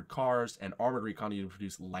produce armored cars, and armored recon you need to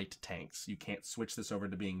produce light tanks. You can't switch this over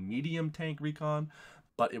to being medium tank recon,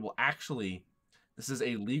 but it will actually, this is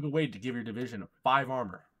a legal way to give your division 5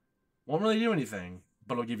 armor. Won't really do anything,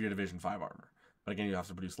 but it'll give your division 5 armor. But again, you have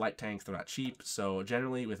to produce light tanks. They're not cheap. So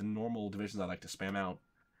generally, with normal divisions, I like to spam out.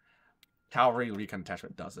 Cavalry recon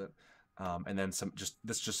attachment does it. And then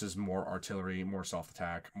this just is more artillery, more soft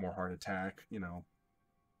attack, more hard attack. You know,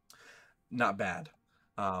 not bad.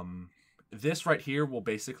 This right here will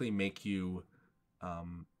basically make you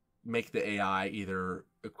make the AI either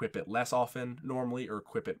equip it less often normally or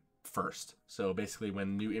equip it first. So basically,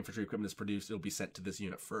 when new infantry equipment is produced, it'll be sent to this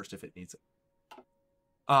unit first if it needs it.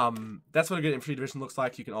 That's what a good infantry division looks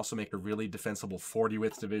like. You can also make a really defensible 40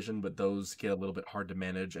 width division, but those get a little bit hard to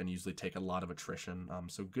manage and usually take a lot of attrition.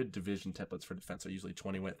 So good division templates for defense are usually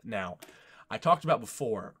 20 width. Now, I talked about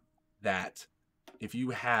before that if you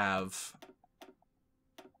have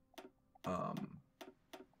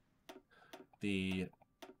the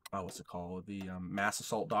what's it called? The mass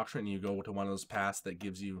assault doctrine. You go to one of those paths that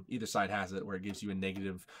gives you, either side has it, where it gives you a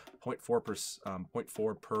negative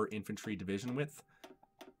 0.4 per infantry division width.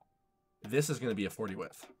 This is going to be a 40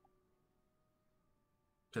 width.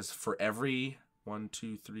 Because for every 1,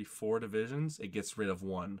 2, 3, 4 divisions, it gets rid of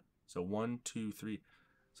 1. So 1, 2, 3.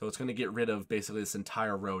 So it's going to get rid of basically this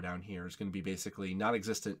entire row down here. It's going to be basically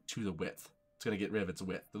non-existent to the width. It's going to get rid of its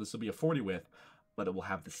width. So this will be a 40 width, but it will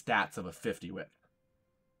have the stats of a 50 width.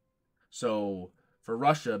 So for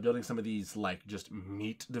Russia, building some of these like just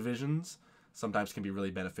meat divisions sometimes can be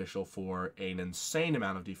really beneficial for an insane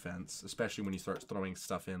amount of defense, especially when you start throwing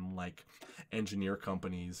stuff in like engineer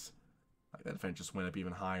companies. Like that defense just went up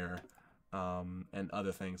even higher, and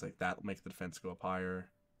other things like that will make the defense go up higher.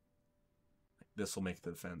 This will make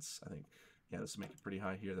the defense, I think, yeah, this will make it pretty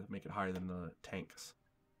high here. That'll make it higher than the tanks.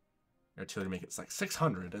 Artillery make it like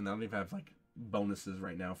 600, and I don't even have like bonuses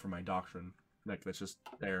right now for my doctrine. Like that's just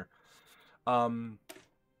there.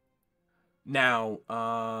 Now,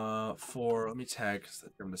 for, let me tag, because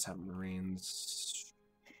I'm just having Marines.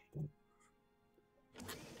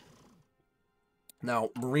 Now,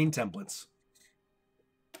 Marine templates.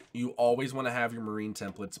 You always want to have your Marine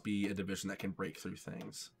templates be a division that can break through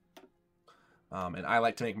things. And I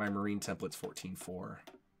like to make my Marine templates 14-4.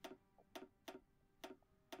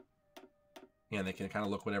 And they can kind of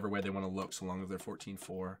look whatever way they want to look, so long as they're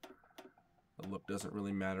 14-4. The look doesn't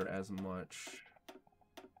really matter as much.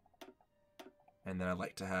 And then I'd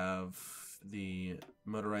like to have the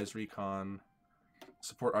motorized recon,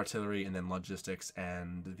 support artillery, and then logistics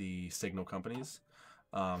and the signal companies.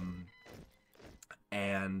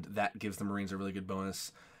 And that gives the Marines a really good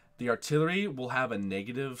bonus. The artillery will have a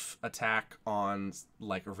negative attack on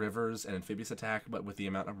like rivers and amphibious attack, but with the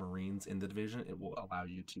amount of Marines in the division, it will allow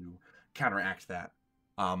you to counteract that.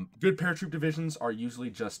 Good paratroop divisions are usually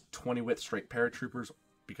just 20 width straight paratroopers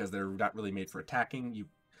because they're not really made for attacking.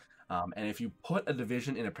 And if you put a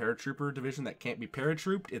division in a paratrooper division that can't be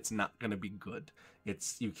paratrooped, it's not going to be good.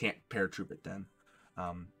 You can't paratroop it then.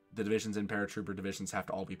 The divisions in paratrooper divisions have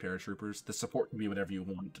to all be paratroopers. The support can be whatever you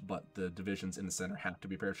want, but the divisions in the center have to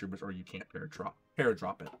be paratroopers, or you can't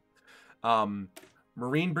paradrop it.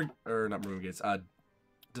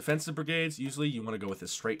 Defensive brigades, usually you want to go with a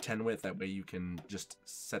straight 10 width. That way you can just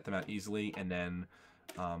set them out easily. And then,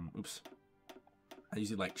 I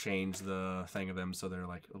usually like change the thing of them so they're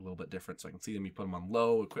like a little bit different. So I can see them. You put them on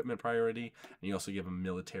low equipment priority, and you also give them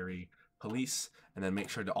military police. And then make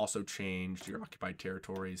sure to also change your occupied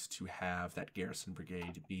territories to have that garrison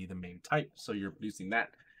brigade be the main type. So you're producing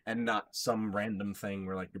that and not some random thing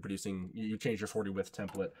where like you change your 40 width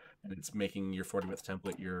template and it's making your 40 width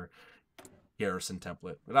template your garrison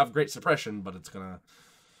template. It'll have great suppression, but it's gonna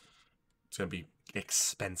be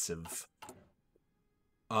expensive.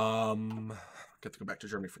 Get to go back to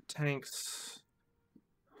Germany for tanks.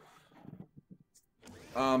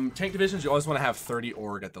 Tank divisions, you always want to have 30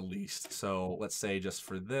 org at the least. So let's say just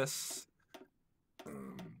for this,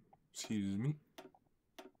 excuse me.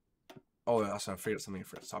 Oh, also I figured out something I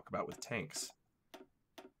forgot to talk about with tanks.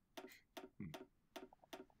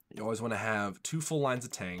 You always want to have 2 full lines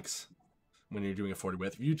of tanks when you're doing a 40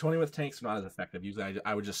 width. If you do 20 width tanks, not as effective. Usually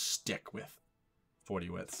I would just stick with 40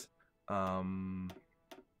 widths. Always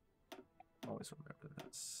remember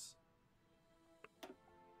this.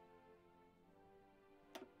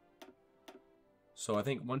 So I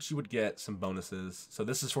think once you would get some bonuses, so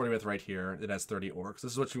this is 40 width right here. It has 30 orcs.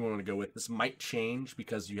 This is what you want to go with. This might change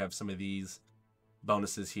because you have some of these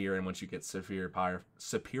bonuses here, and once you get superior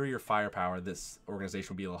firepower, this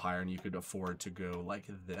organization will be a little higher, and you could afford to go like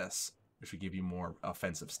this, which would give you more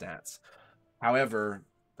offensive stats. However,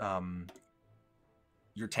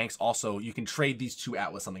 your tanks also, you can trade these two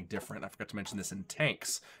out with something different. I forgot to mention this in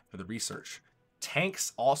tanks for the research.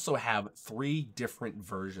 Tanks also have 3 different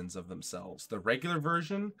versions of themselves. The regular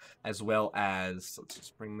version, as well as, let's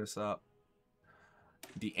just bring this up,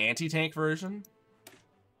 the anti-tank version,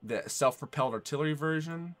 the self-propelled artillery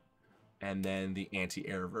version, and then the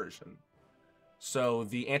anti-air version. So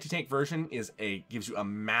the anti-tank version gives you a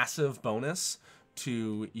massive bonus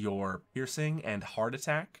to your piercing and hard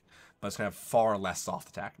attack, but it's going to have far less soft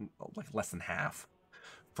attack, like less than half.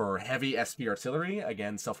 For heavy SP artillery,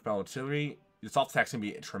 again, self-propelled artillery, the soft attack's going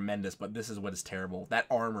to be tremendous, but this is what is terrible. That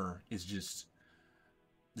armor is just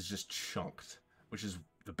chunked, which is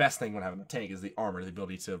the best thing when having a tank is the armor, the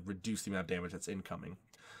ability to reduce the amount of damage that's incoming.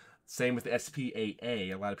 Same with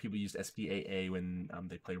SPAA. A lot of people use SPAA when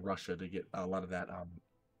they play Russia to get a lot of that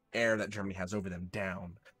air that Germany has over them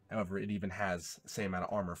down. However, it even has the same amount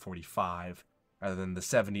of armor, 45, rather than the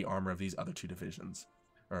 70 armor of these other two divisions.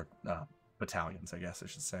 Or battalions, I guess I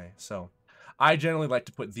should say. So I generally like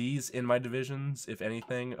to put these in my divisions, if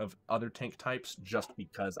anything, of other tank types, just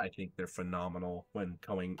because I think they're phenomenal when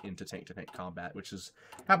going into tank-to-tank combat, which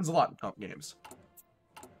happens a lot in comp games.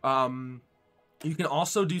 You can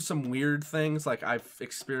also do some weird things, like I've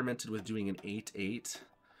experimented with doing an 8-8.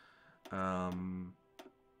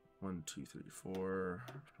 1, 2, 3, 4,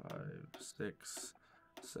 5, 6,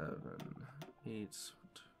 7, 8.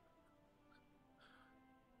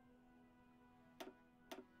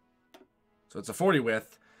 So it's a 40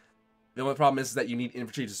 width. The only problem is that you need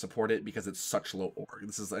infantry to support it because it's such low org.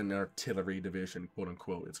 This is an artillery division, quote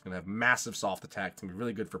unquote. It's going to have massive soft attack. It's going to be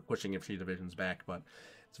really good for pushing infantry divisions back, but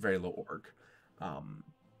it's very low org.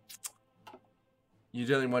 You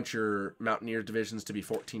generally want your Mountaineer divisions to be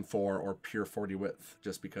 14-4 or pure 40 width,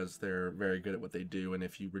 just because they're very good at what they do. And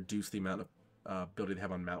if you reduce the amount of ability they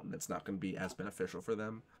have on Mountain, it's not going to be as beneficial for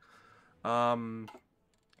them. So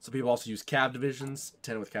people also use cav divisions,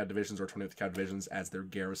 10 with cav divisions or 20 with cav divisions as their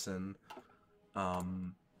garrison. As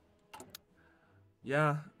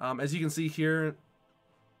you can see here,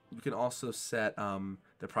 you can also set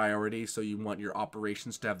the priority. So you want your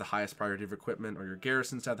operations to have the highest priority of equipment, or your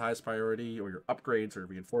garrisons to have the highest priority, or your upgrades or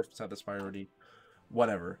reinforcements to have this priority,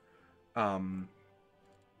 whatever. That's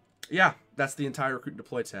the entire recruit and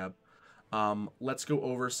deploy tab. Let's go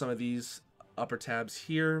over some of these upper tabs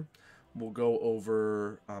here. We'll go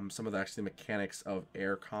over some of the mechanics of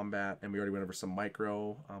air combat, and we already went over some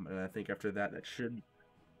micro, and I think after that,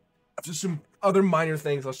 after some other minor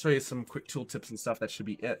things, I'll show you some quick tool tips and stuff. That should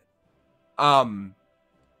be it.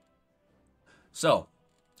 So,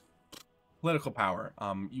 political power.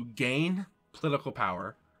 You gain political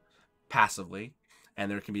power passively,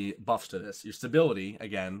 and there can be buffs to this. Your stability,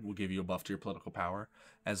 again, will give you a buff to your political power,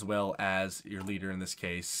 as well as your leader, in this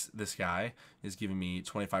case, this guy, is giving me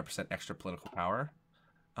 25% extra political power,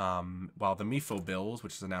 while the MIFO bills,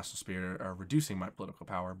 which is a national spirit, are reducing my political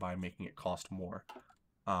power by making it cost more.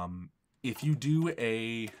 If you do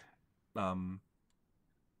a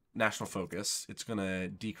national focus, it's going to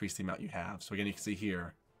decrease the amount you have. So again, you can see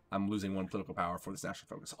here, I'm losing 1 political power for this national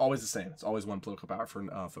focus. Always the same. It's always 1 political power for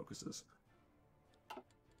focuses.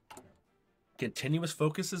 Continuous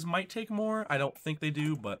focuses might take more. I don't think they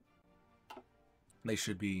do, but they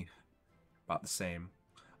should be about the same.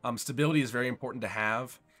 Stability is very important to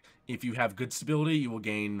have. If you have good stability, you will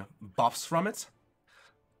gain buffs from it.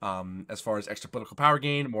 As far as extra political power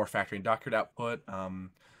gain, more factory and dockyard output,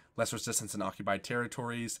 less resistance in occupied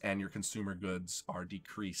territories, and your consumer goods are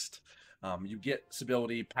decreased. You get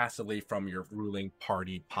stability passively from your ruling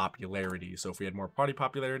party popularity. So if we had more party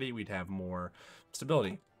popularity, we'd have more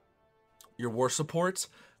stability. Your war support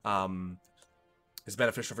is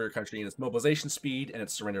beneficial for your country in its mobilization speed and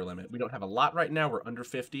its surrender limit. We don't have a lot right now. We're under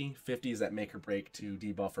 50. 50 is that make or break to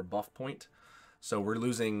debuff or buff point. So we're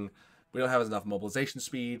losing. We don't have enough mobilization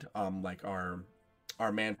speed. Like our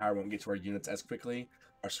manpower won't get to our units as quickly.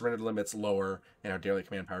 Our surrender limit's lower, and our daily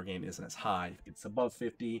command power gain isn't as high. If it's above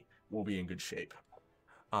 50, we'll be in good shape.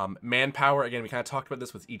 Manpower, again, we kind of talked about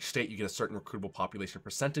this. With each state, you get a certain recruitable population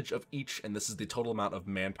percentage of each, and this is the total amount of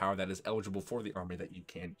manpower that is eligible for the army that you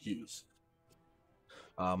can use.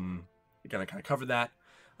 Again, I kind of covered that.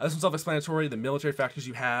 This one's self-explanatory. The military factors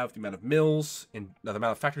you have, the amount of mills, and the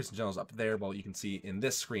amount of factories in general is up there, while you can see in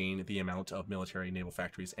this screen the amount of military, naval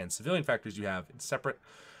factories, and civilian factories you have in separate.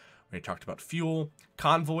 We talked about fuel.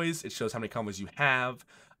 Convoys, it shows how many convoys you have,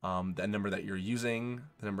 the number that you're using,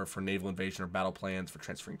 the number for naval invasion or battle plans, for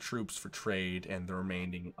transferring troops, for trade, and the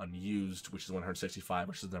remaining unused, which is 165,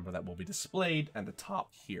 which is the number that will be displayed at the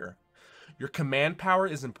top here. Your command power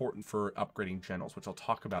is important for upgrading generals, which I'll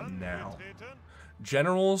talk about now.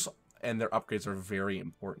 Generals and their upgrades are very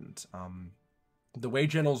important. The way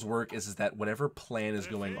generals work is that whatever plan is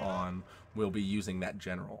going on will be using that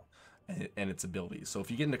general and its abilities. So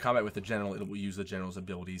if you get into combat with the general, it will use the general's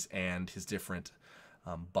abilities and his different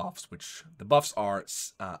buffs, which the buffs are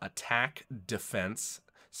attack, defense,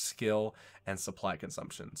 skill, and supply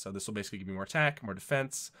consumption. So this will basically give you more attack, more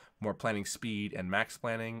defense, more planning speed and max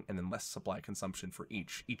planning, and then less supply consumption for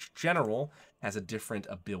each. Each general has a different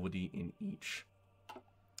ability in each.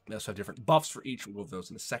 They also have different buffs for each. We'll go over those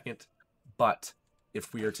in a second. But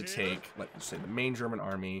if we are to take, let's say, the main German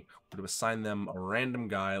army, we're to assign them a random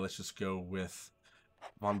guy. Let's just go with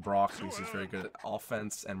von Brock, because he's very good at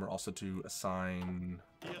offense, and we're also to assign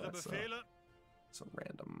that's a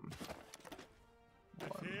random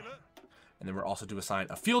one. And then we're also to assign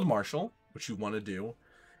a field marshal, which you want to do,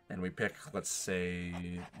 and we pick, let's say,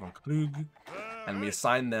 von Klug. and we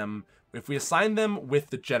assign them. If we assign them with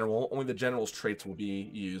the general, only the general's traits will be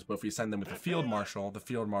used. But if we assign them with the field marshal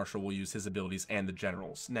will use his abilities and the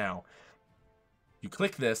general's. Now, you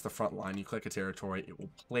click this, the front line, you click a territory, it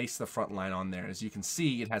will place the front line on there. As you can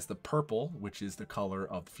see, it has the purple, which is the color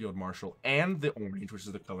of the field marshal, and the orange, which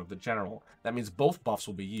is the color of the general. That means both buffs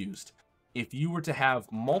will be used. If you were to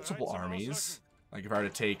have multiple armies, like if I were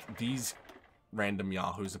to take these random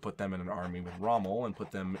yahoos and put them in an army with Rommel and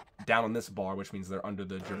put them down on this bar, which means they're under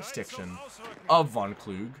the jurisdiction of von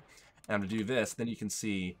Klug, and to do this, then you can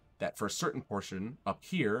see that for a certain portion up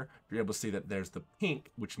here, you're able to see that there's the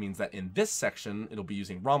pink, which means that in this section, it'll be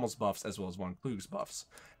using Rommel's buffs as well as von Klug's buffs.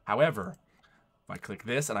 However, if I click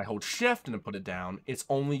this and I hold shift and I put it down, it's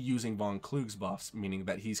only using von Klug's buffs, meaning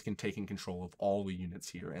that he's taking control of all the units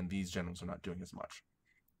here, and these generals are not doing as much.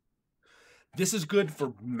 This is good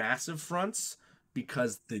for massive fronts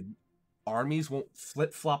because the armies won't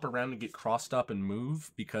flip-flop around and get crossed up and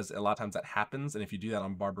move, because a lot of times that happens, and if you do that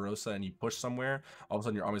on Barbarossa and you push somewhere, all of a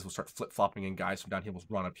sudden your armies will start flip-flopping and guys from down here will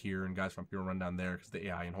run up here and guys from up here will run down there because the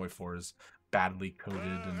AI in HOI 4 is badly coded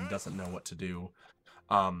and doesn't know what to do.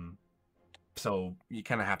 So you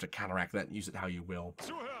kind of have to counteract that and use it how you will.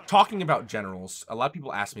 Talking about generals, a lot of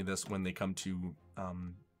people ask me this when they come to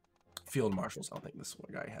field marshals. I don't think this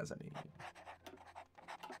one guy has any.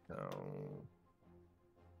 So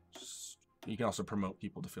you can also promote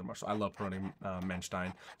people to field marshal. I love promoting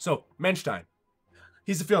Menstein. So Menstein,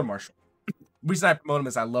 he's a field marshal. The reason I promote him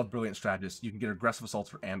is I love brilliant strategists. You can get aggressive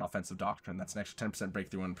assaults and offensive doctrine. That's an extra 10%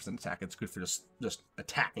 breakthrough, 1% attack. It's good for just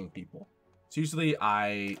attacking people. So usually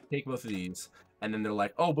I take both of these, and then they're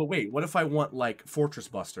like, oh, but wait, what if I want like Fortress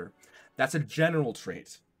Buster? That's a general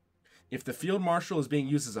trait. If the field marshal is being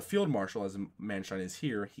used as a field marshal, as Manstein is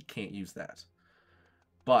here, he can't use that.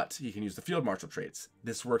 But he can use the field marshal traits.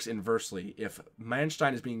 This works inversely. If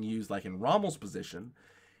Manstein is being used like in Rommel's position,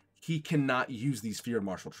 he cannot use these field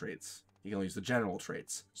marshal traits. He can only use the general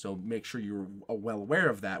traits. So make sure you're well aware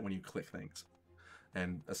of that when you click things.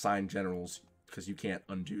 And assign generals, because you can't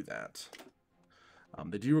undo that.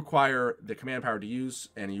 They do require the command power to use,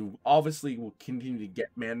 and you obviously will continue to get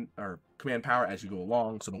command power as you go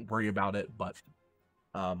along, so don't worry about it, but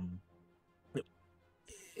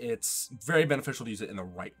it's very beneficial to use it in the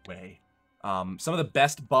right way. Some of the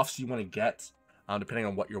best buffs you want to get, depending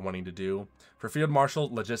on what you're wanting to do. For Field Marshal,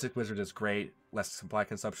 Logistic Wizard is great, less supply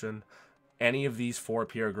consumption. Any of these four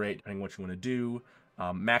appear are great, depending on what you want to do.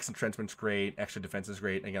 Max Entrenchment's great, extra defense is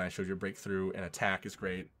great. Again, I showed you breakthrough, and attack is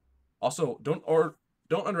great. Also, don't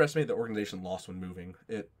underestimate the organization loss when moving.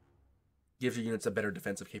 It gives your units a better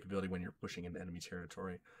defensive capability when you're pushing into enemy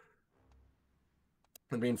territory.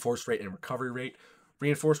 And reinforced rate and recovery rate.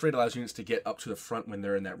 Reinforced rate allows units to get up to the front when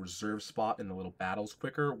they're in that reserve spot in the little battles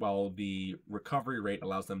quicker, while the recovery rate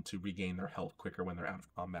allows them to regain their health quicker when they're out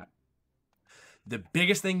of combat. The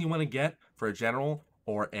biggest thing you want to get for a general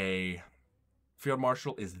or a field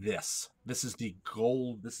marshal is this. This is the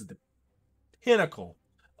gold, this is the pinnacle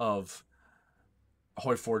of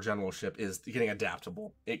HOI 4 generalship, is getting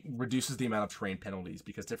adaptable. It reduces the amount of terrain penalties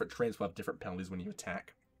because different terrains will have different penalties when you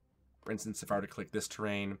attack. For instance, if I were to click this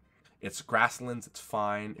terrain, it's grasslands, it's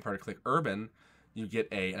fine. If I were to click urban, you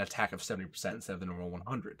get an attack of 70% instead of the normal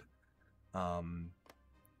 100. Again,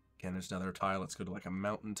 there's another tile. Let's go to like a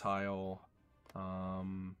mountain tile.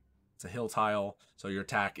 It's a hill tile, so your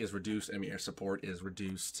attack is reduced, enemy air support is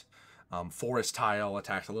reduced. Forest tile,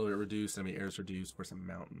 attacks a little bit reduced, enemy air is reduced. Where's the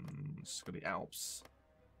mountain? Let's go to the Alps.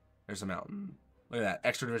 There's a mountain. Look at that.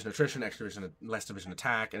 Extra division attrition, extra division, less division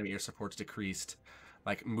attack, enemy air support's decreased.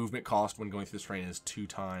 Like, movement cost when going through this terrain is 2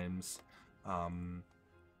 times.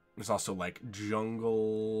 There's also, like,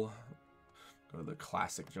 jungle. Go to the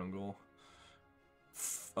classic jungle.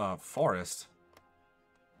 Forest.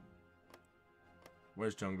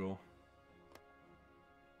 Where's jungle?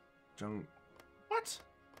 What?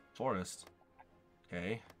 Forest.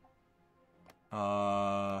 Okay.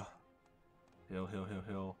 Hill.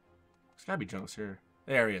 There's gotta be jungles here.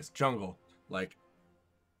 There he is. Jungle. Like,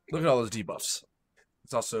 look at all those debuffs.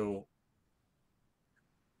 It's also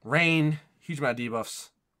rain, huge amount of debuffs,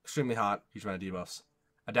 extremely hot, huge amount of debuffs.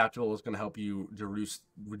 Adaptable is going to help you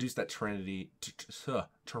reduce that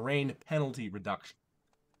terrain penalty reduction.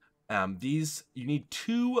 You need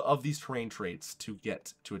 2 of these terrain traits to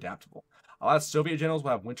get to adaptable. A lot of Soviet generals will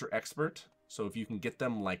have Winter Expert, so if you can get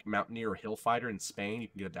them like Mountaineer or Hill Fighter in Spain, you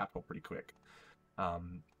can get adaptable pretty quick.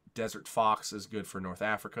 Desert Fox is good for North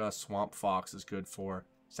Africa. Swamp Fox is good for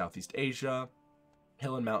Southeast Asia.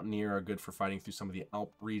 Hill and Mountaineer are good for fighting through some of the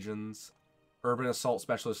Alp regions. Urban Assault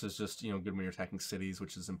Specialist is just, good when you're attacking cities,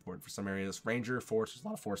 which is important for some areas. Ranger, Forest, there's a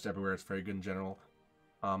lot of forest everywhere. It's very good in general.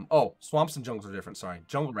 Oh, swamps and jungles are different. Sorry,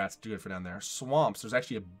 jungle rats do good for down there. Swamps. There's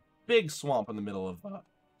actually a big swamp in the middle of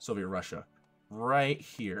Soviet Russia, right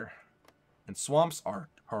here, and swamps are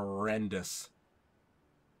horrendous.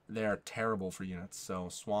 They are terrible for units. So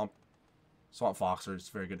swamp foxers is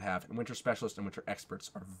very good to have, and winter specialists and winter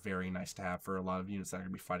experts are very nice to have for a lot of units that are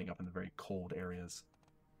going to be fighting up in the very cold areas.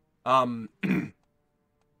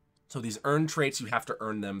 So these earned traits, you have to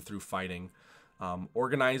earn them through fighting.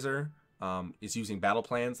 Organizer is using battle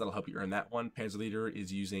plans. That'll help you earn that one. Panzer Leader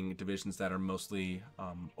is using divisions that are mostly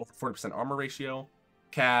over 40% armor ratio.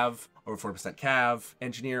 Cav, over 40% Cav.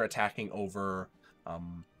 Engineer, attacking over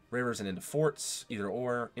rivers and into forts, either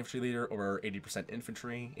or. Infantry Leader, over 80%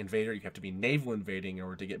 infantry. Invader, you have to be naval invading in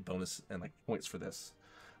order to get bonus and like points for this.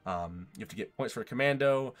 You have to get points for a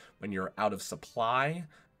commando when you're out of supply.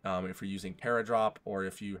 If you're using Paradrop, or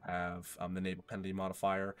if you have the naval penalty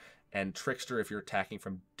modifier, and Trickster if you're attacking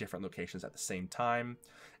from different locations at the same time,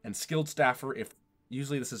 and Skilled Staffer if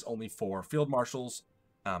usually this is only for field marshals.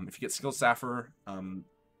 If you get Skilled Staffer,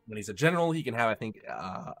 when he's a general, he can have I think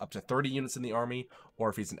up to 30 units in the army, or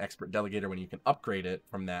if he's an expert delegator, when you can upgrade it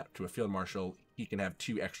from that to a field marshal, he can have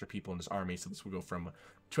 2 extra people in his army. So this will go from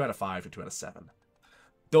 2 out of 5 to 2 out of 7.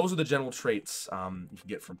 Those are the general traits you can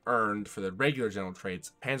get from earned. For the regular general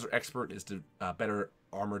traits, Panzer Expert is better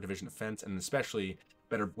armor division defense, and especially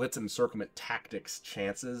better blitz and encirclement tactics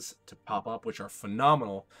chances to pop up, which are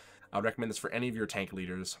phenomenal. I would recommend this for any of your tank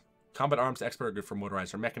leaders. Combat Arms Expert are good for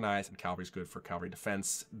motorized or mechanized, and Cavalry is good for cavalry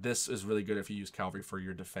defense. This is really good if you use cavalry for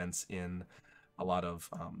your defense in a lot of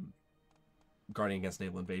guarding against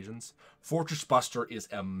naval invasions. Fortress Buster is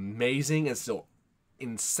amazing and still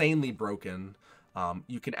insanely broken.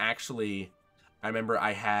 You can actually, I remember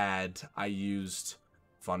I used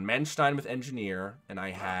von Menstein with Engineer, and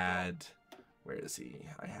I had, where is he?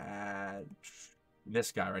 I had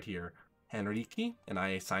this guy right here, Henrique, and I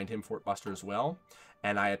assigned him Fort Buster as well.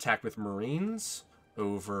 And I attacked with Marines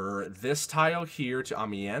over this tile here to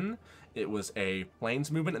Amiens. It was a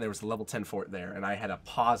plains movement, and there was a level 10 fort there, and I had a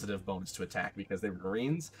positive bonus to attack because they were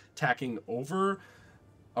Marines attacking over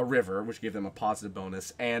a river, which gave them a positive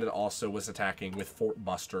bonus, and it also was attacking with Fort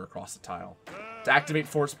Buster across the tile. To activate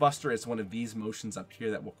Fort Buster, it's one of these motions up here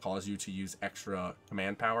that will cause you to use extra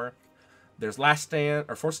command power. There's Last Stand,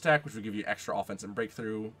 or Force Attack, which will give you extra offense and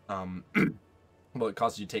breakthrough. Well, it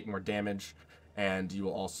causes you to take more damage, and you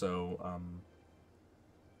will also,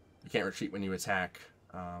 you can't retreat when you attack.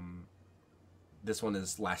 This one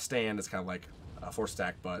is Last Stand. It's kind of like a Force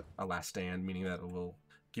Attack, but a Last Stand, meaning that it will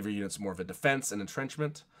give your units more of a defense and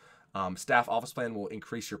entrenchment. Staff Office Plan will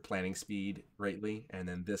increase your planning speed greatly, and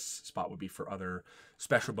then this spot would be for other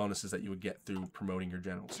special bonuses that you would get through promoting your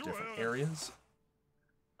generals to different areas.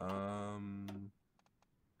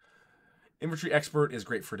 Infantry Expert is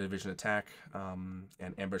great for division attack,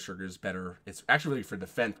 and Ambusher is better. It's actually really for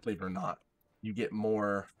defense, believe it or not. You get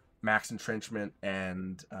more max entrenchment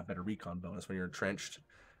and better recon bonus when you're entrenched.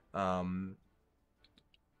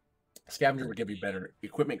 Scavenger would give you better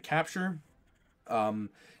equipment capture.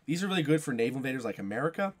 These are really good for naval invaders like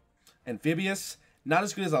America. Amphibious, not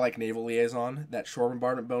as good as I like Naval Liaison. That shore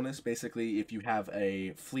bombardment bonus, basically, if you have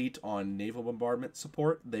a fleet on naval bombardment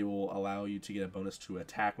support, they will allow you to get a bonus to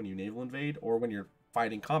attack when you naval invade, or when you're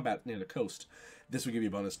fighting combat near the coast. This will give you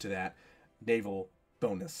a bonus to that naval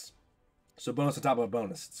bonus. So bonus on top of a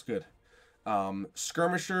bonus. It's good.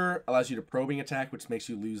 Skirmisher allows you to probing attack, which makes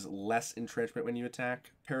you lose less entrenchment when you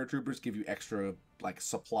attack. Paratroopers give you extra like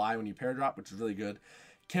supply when you paradrop, which is really good.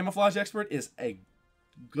 Camouflage Expert is a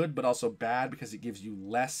good but also bad because it gives you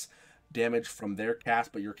less damage from their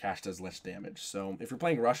cast, but your cast does less damage. So if you're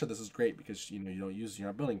playing Russia, this is great because you don't use, you're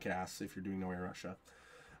not building casts if you're doing nowhere Russia.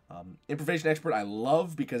 Improvisation Expert I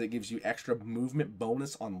love because it gives you extra movement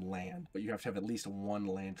bonus on land, but you have to have at least one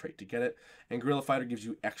land trait to get it. And Guerrilla Fighter gives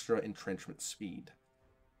you extra entrenchment speed.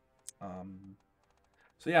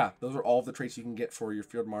 So yeah, those are all of the traits you can get for your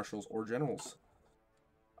field marshals or generals.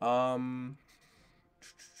 Army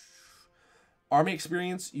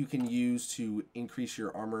experience you can use to increase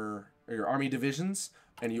your armor or your army divisions,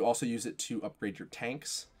 and you also use it to upgrade your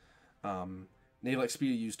tanks. Naval XP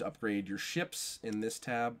you use to upgrade your ships in this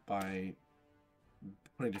tab by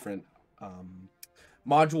putting different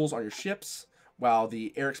modules on your ships, while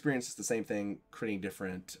the air experience is the same thing, creating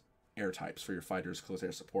different air types for your fighters, close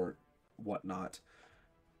air support, whatnot.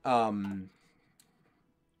 Yeah,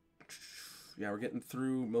 we're getting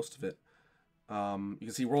through most of it. You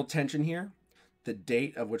can see world tension here, the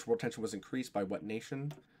date of which world tension was increased by what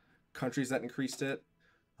nation, countries that increased it,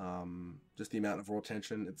 just the amount of world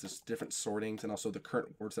tension. It's just different sortings, and also the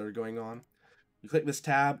current wars that are going on. You click this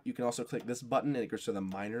tab, you can also click this button, and it goes to the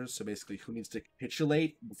minors. So basically, who needs to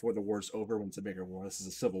capitulate before the war's over when it's a bigger war. This is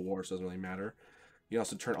a civil war, so it doesn't really matter. You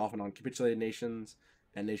also turn off and on capitulated nations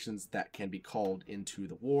and nations that can be called into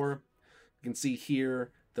the war. You can see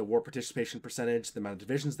here the war participation percentage, the amount of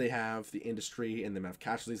divisions they have, the industry, and the amount of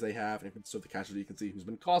casualties they have. And so the casualty, you can see who's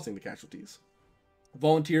been causing the casualties.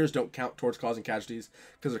 Volunteers don't count towards causing casualties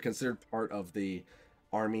because they're considered part of the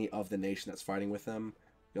army of the nation that's fighting with them.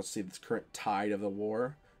 You'll see this current tide of the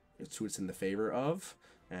war. It's who it's in the favor of.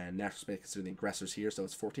 And national space consider the aggressors here, so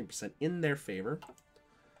it's 14% in their favor.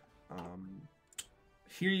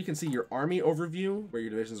 Here you can see your army overview, where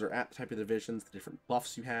your divisions are at, the type of divisions, the different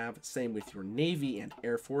buffs you have. Same with your Navy and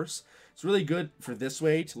Air Force. It's really good for this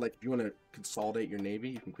way to, like, if you want to consolidate your Navy,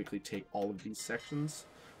 you can quickly take all of these sections,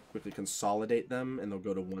 quickly consolidate them, and they'll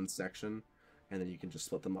go to one section. And then you can just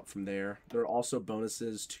split them up from there. There are also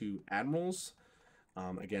bonuses to admirals,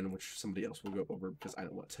 again, which somebody else will go over because I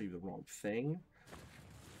don't want to tell you the wrong thing.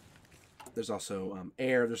 There's also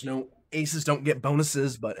air. There's no aces don't get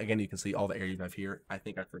bonuses, but again, you can see all the air you have here. I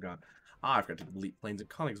think I forgot. I forgot to delete planes at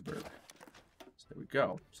Königsberg. So there we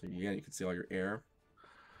go. So again, you can see all your air.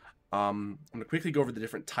 I'm going to quickly go over the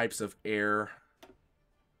different types of air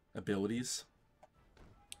abilities.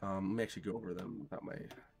 Let me actually go over them without my...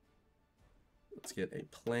 Let's get a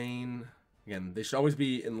plane. Again, they should always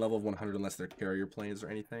be in level of 100 unless they're carrier planes or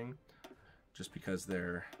anything. Just because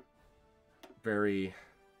they're very...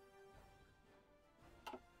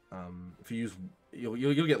 if you use...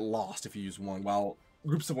 You'll get lost if you use one. While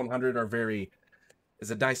groups of 100 are very... is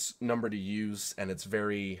a nice number to use, and it's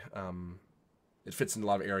very... it fits in a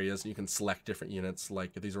lot of areas, and you can select different units.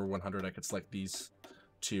 Like, if these are 100, I could select these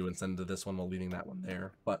two and send to this one while leaving that one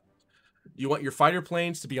there. But you want your fighter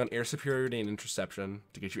planes to be on air superiority and interception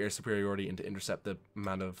to get you air superiority and to intercept the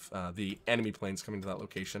amount of the enemy planes coming to that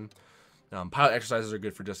location. Pilot exercises are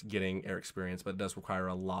good for just getting air experience, but it does require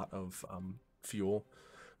a lot of fuel.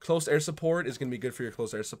 Close air support is going to be good for your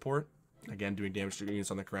close air support. Again, doing damage to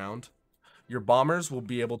units on the ground. Your bombers will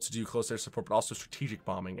be able to do close air support, but also strategic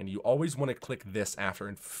bombing. And you always want to click this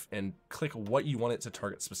after and click what you want it to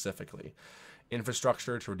target specifically.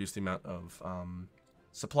 Infrastructure to reduce the amount of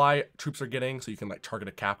supply troops are getting, so you can like target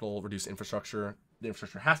a capital, reduce infrastructure. The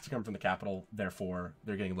infrastructure has to come from the capital, therefore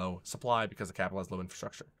they're getting low supply because the capital has low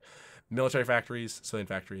infrastructure. Military factories, civilian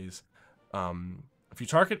factories. If you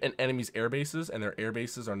target an enemy's air bases and their air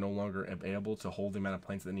bases are no longer able to hold the amount of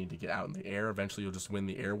planes that they need to get out in the air, eventually you'll just win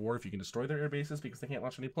the air war if you can destroy their air bases because they can't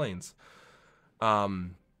launch any planes.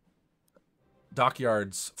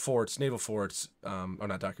 Dockyards, forts, naval forts, or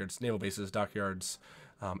not dockyards, naval bases, dockyards,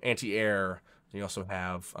 anti-air. You also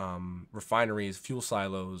have refineries, fuel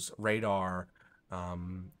silos, radar.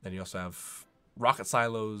 Then you also have rocket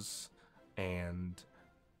silos and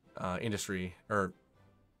industry or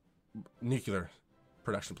nuclear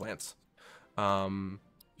production plants. You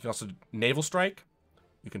can also naval strike.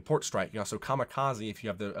 You can port strike. You can also kamikaze if you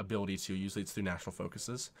have the ability to. Usually it's through national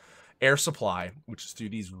focuses. Air supply, which is through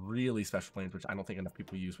these really special planes, which I don't think enough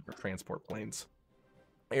people use, which are transport planes.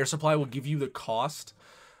 Air supply will give you the cost,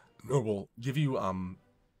 or will give you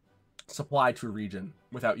supply to a region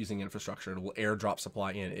without using infrastructure. It will airdrop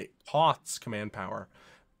supply in. It costs command power,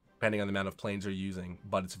 depending on the amount of planes they're using,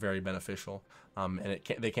 but it's very beneficial. And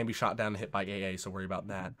they can be shot down and hit by AA, so worry about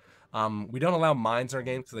that. We don't allow mines in our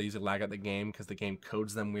game because they usually lag out the game because the game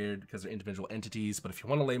codes them weird because they're individual entities. But if you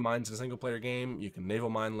want to lay mines in a single-player game, you can naval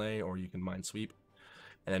mine lay or you can mine sweep.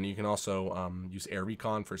 And then you can also use air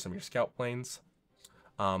recon for some of your scout planes.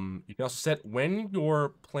 You can also set when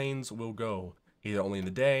your planes will go, either only in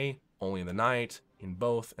the day, only in the night, in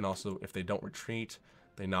both, and also if they don't retreat,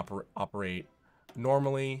 they operate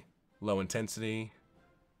normally, low intensity.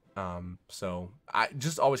 So I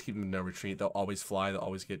just always keep them in no retreat. They'll always fly. They'll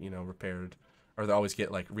always get, repaired, or they'll always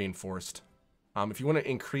get like reinforced. If you want to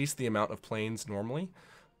increase the amount of planes normally,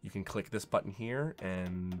 you can click this button here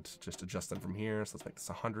and just adjust them from here. So let's make this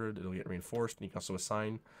 100. It'll get reinforced. And you can also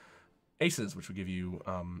assign aces, which will give you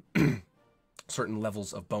certain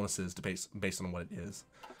levels of bonuses to based on what it is.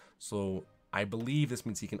 So I believe this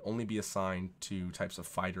means he can only be assigned to types of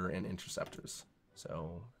fighter and interceptors.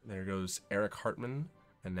 So there goes Eric Hartman.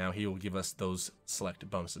 And now he will give us those select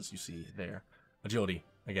bonuses you see there. Agility,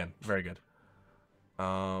 again, very good.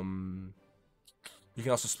 You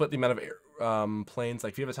can also split the amount of planes.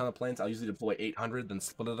 Like if you have a ton of planes, I'll usually deploy 800, then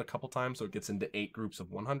split it a couple times so it gets into 8 groups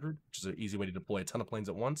of 100, which is an easy way to deploy a ton of planes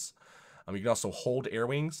at once. You can also hold air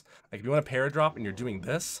wings. Like if you want to paradrop and you're doing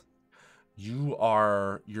this, you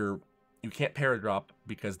can't paradrop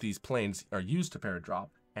because these planes are used to paradrop.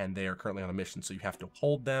 and they are currently on a mission. So you have to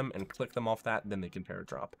hold them and click them off that, then they can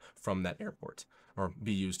paradrop from that airport, or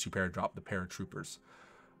be used to paradrop the paratroopers.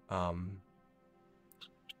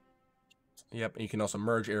 Yep, and you can also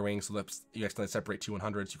merge air wings, so that you accidentally separate two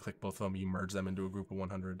 100s. You click both of them, you merge them into a group of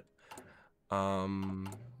 100.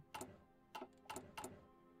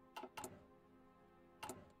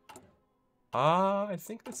 I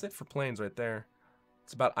think that's it for planes right there.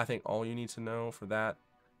 It's about, I think, all you need to know for that.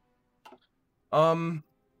 Some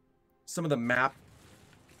of the map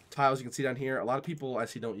tiles you can see down here. A lot of people I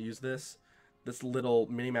see don't use this. This little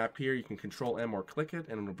mini map here, you can Control M or click it,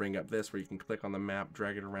 and it'll bring up this where you can click on the map,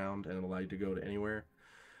 drag it around, and it'll allow you to go to anywhere.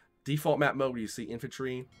 Default map mode, where you see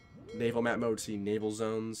infantry. Naval map mode, see naval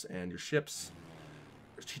zones and your ships.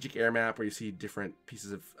 Strategic air map, where you see different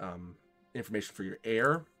pieces of information for your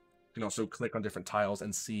air. You can also click on different tiles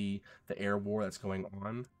and see the air war that's going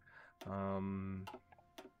on.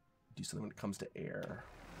 Do something when it comes to air.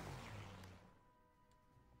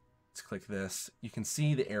 Let's click this. You can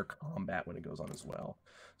see the air combat when it goes on as well.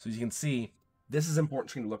 So as you can see, this is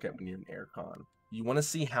important to look at when you're in air con. You want to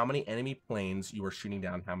see how many enemy planes you are shooting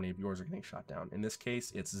down, how many of yours are getting shot down. In this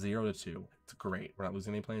case, it's 0 to 2. It's great. We're not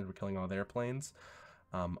losing any planes. We're killing all their planes.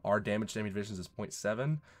 Our damage to enemy divisions is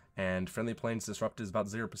 0.7, and friendly planes disrupted is about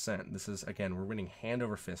 0%. This is, again, we're winning hand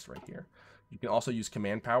over fist right here. You can also use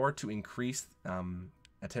command power to increase a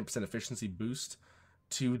 10% efficiency boost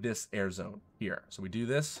to this air zone here. So we do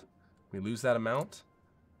this. We lose that amount,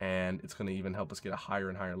 and it's going to even help us get a higher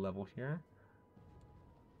and higher level here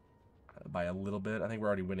by a little bit. I think we're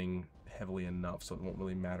already winning heavily enough, so it won't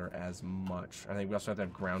really matter as much. I think we also have to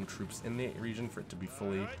have ground troops in the region for it to be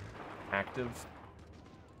fully active.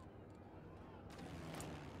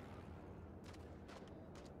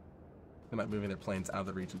 They might be moving their planes out of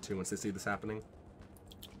the region too once they see this happening.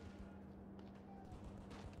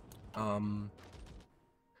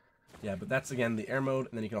 Yeah, but that's, again, the air mode,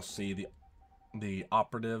 and then you can also see the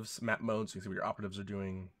operatives map mode, so you can see what your operatives are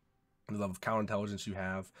doing, the level of counterintelligence you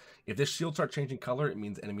have. If this shield starts changing color, it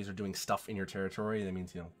means enemies are doing stuff in your territory. That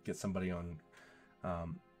means, you know, get somebody on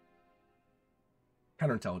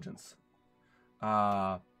counterintelligence.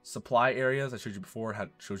 Supply areas, I showed you before,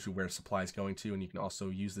 shows you where supply is going to, and you can also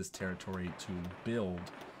use this territory to build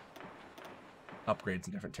upgrades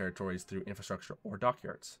in different territories through infrastructure or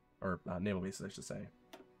dockyards, or naval bases, I should say.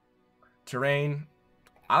 Terrain,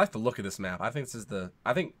 I like the look of this map. I think this is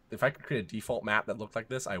I think if I could create a default map that looked like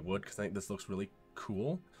this, I would, because I think this looks really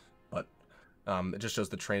cool. But it just shows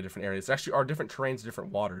the terrain in different areas. There actually are different terrains,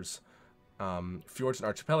 different waters. Fjords and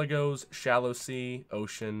archipelagos, shallow sea,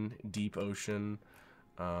 ocean, deep ocean,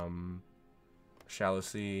 shallow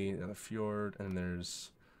sea, another fjord, and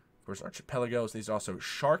there's, of course, archipelagos. These are also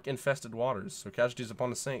shark-infested waters, so casualties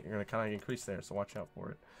upon the sink are going to kind of increase there, so watch out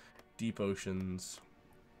for it. Deep oceans.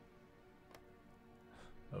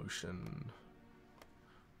 Ocean.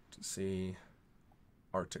 To see.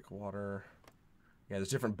 Arctic water. Yeah, there's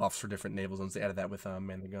different buffs for different naval zones. They added that with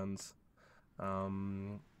man the guns.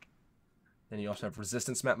 Then you also have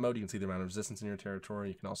resistance map mode. You can see the amount of resistance in your territory.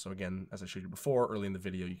 You can also, again, as I showed you before, early in the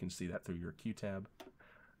video, you can see that through your Q tab.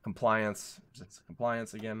 Compliance,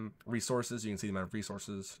 compliance again. Resources, you can see the amount of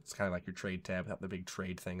resources. It's kind of like your trade tab, have the big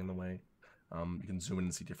trade thing in the way. You can zoom in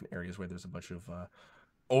and see different areas where there's a bunch of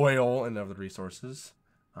oil and other resources.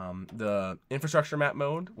 The infrastructure map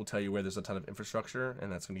mode will tell you where there's a ton of infrastructure,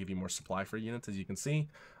 and that's going to give you more supply for units. As you can see,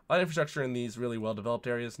 a lot of infrastructure in these really well-developed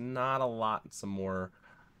areas, not a lot, some more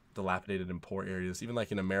dilapidated and poor areas. Even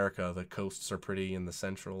like in America, the coasts are pretty, and the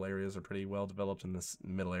central areas are pretty well-developed, and the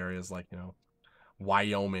middle areas, like, you know,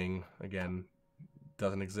 Wyoming, again,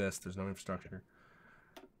 doesn't exist. There's no infrastructure.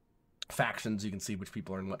 Factions, you can see which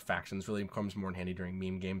people are in what factions. Really comes more in handy during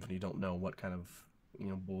meme games when you don't know what kind of, you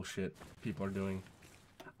know, bullshit people are doing.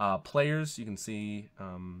 Players, you can see,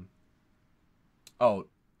 oh,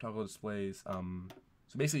 toggle displays, so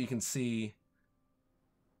basically you can see,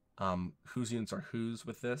 whose units are whose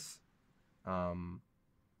with this.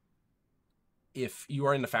 If you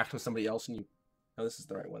are in the faction with somebody else and you, oh, this is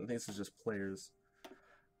the right one, I think this is just players.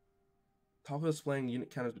 Toggle displaying unit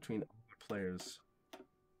counters between players.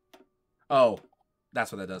 Oh,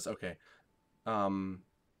 that's what that does, okay.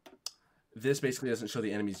 This basically doesn't show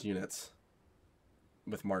the enemy's units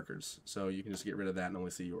with markers, so you can just get rid of that and only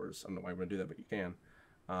see yours. I don't know why we're going to do that, but you can.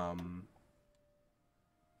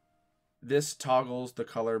 This toggles the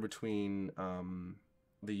color between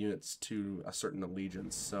the units to a certain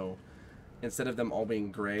allegiance, so instead of them all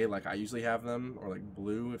being gray like I usually have them, or like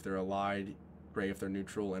blue if they're allied, gray if they're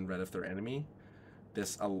neutral, and red if they're enemy,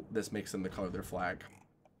 this makes them the color of their flag.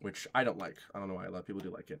 which I don't like. I don't know why a lot of people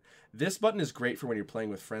do like it. This button is great for when you're playing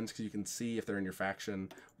with friends because you can see if they're in your faction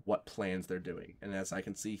what plans they're doing. And as I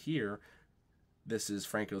can see here, this is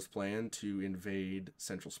Franco's plan to invade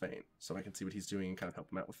central Spain. So I can see what he's doing and kind of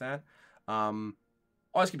help him out with that.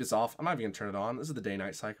 Always keep this off. I'm not even going to turn it on. This is the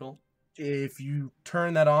day-night cycle. If you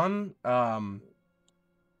turn that on,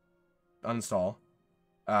 uninstall.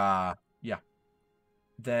 Yeah.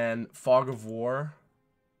 Then Fog of War.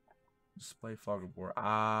 Display Fog of War.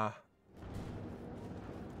 I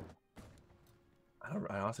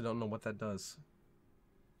honestly don't know what that does.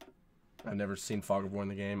 I've never seen Fog of War in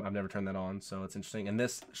the game. I've never turned that on, so it's interesting. And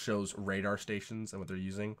this shows radar stations and what they're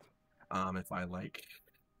using. If I like...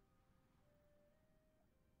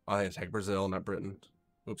 I think I tag Brazil, not Britain.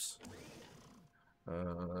 Oops.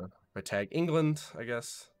 If I tag England, I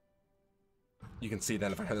guess. You can see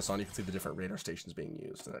then, if I have this on, you can see the different radar stations being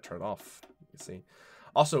used. And I turn it off. You can see.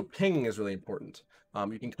 Also, pinging is really important.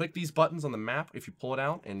 You can click these buttons on the map if you pull it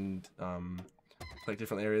out and click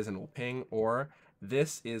different areas and it will ping. Or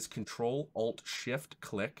this is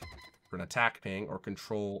Control-Alt-Shift-Click for an attack ping, or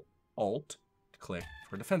Control-Alt-Click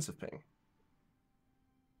for a defensive ping.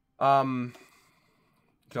 You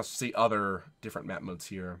can also see other different map modes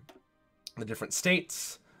here, the different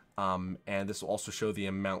states, and this will also show the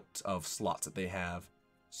amount of slots that they have.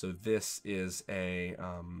 So this is a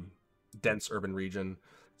dense urban region.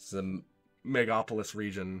 This is a megapolis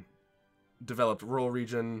region, developed rural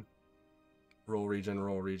region, rural region,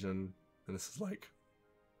 rural region, and this is like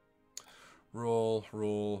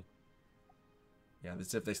rural. Yeah,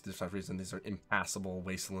 this if they different reason these are impassable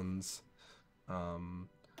wastelands.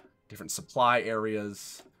 Different supply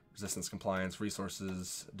areas, resistance, compliance,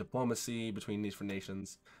 resources, diplomacy between these different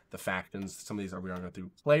nations, the factions. Some of these we are going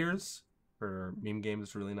through players for meme games.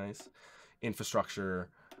 It's really nice. Infrastructure,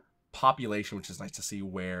 population, which is nice to see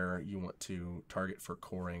where you want to target for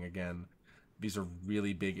coring. Again, these are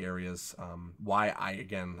really big areas. Why I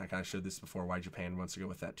kind of showed this before. Why Japan wants to go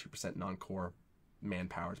with that 2% non-core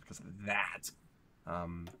manpower is because of that.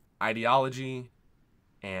 Ideology,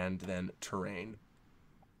 and then terrain.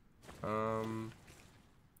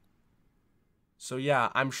 So yeah,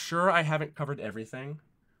 I'm sure I haven't covered everything.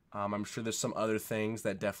 I'm sure there's some other things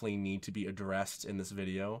that definitely need to be addressed in this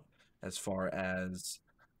video as far as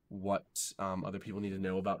what other people need to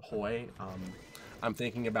know about HOI. I'm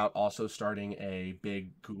thinking about also starting a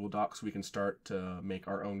big Google Doc so we can start to make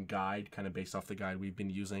our own guide, kind of based off the guide we've been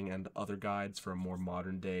using and other guides for a more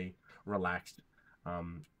modern day relaxed,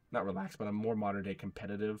 not relaxed, but a more modern day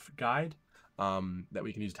competitive guide. That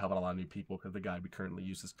we can use to help out a lot of new people, because the guide we currently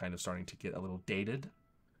use is kind of starting to get a little dated.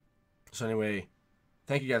 So anyway,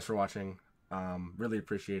 thank you guys for watching. Really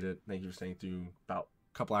appreciate it. Thank you for staying through about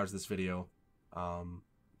a couple hours of this video.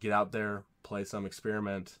 Get out there, play some,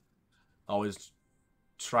 experiment. Always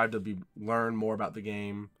try to learn more about the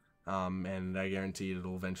game, and I guarantee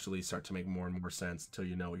it'll eventually start to make more and more sense until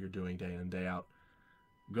you know what you're doing day in and day out.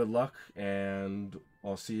 Good luck, and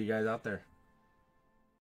I'll see you guys out there.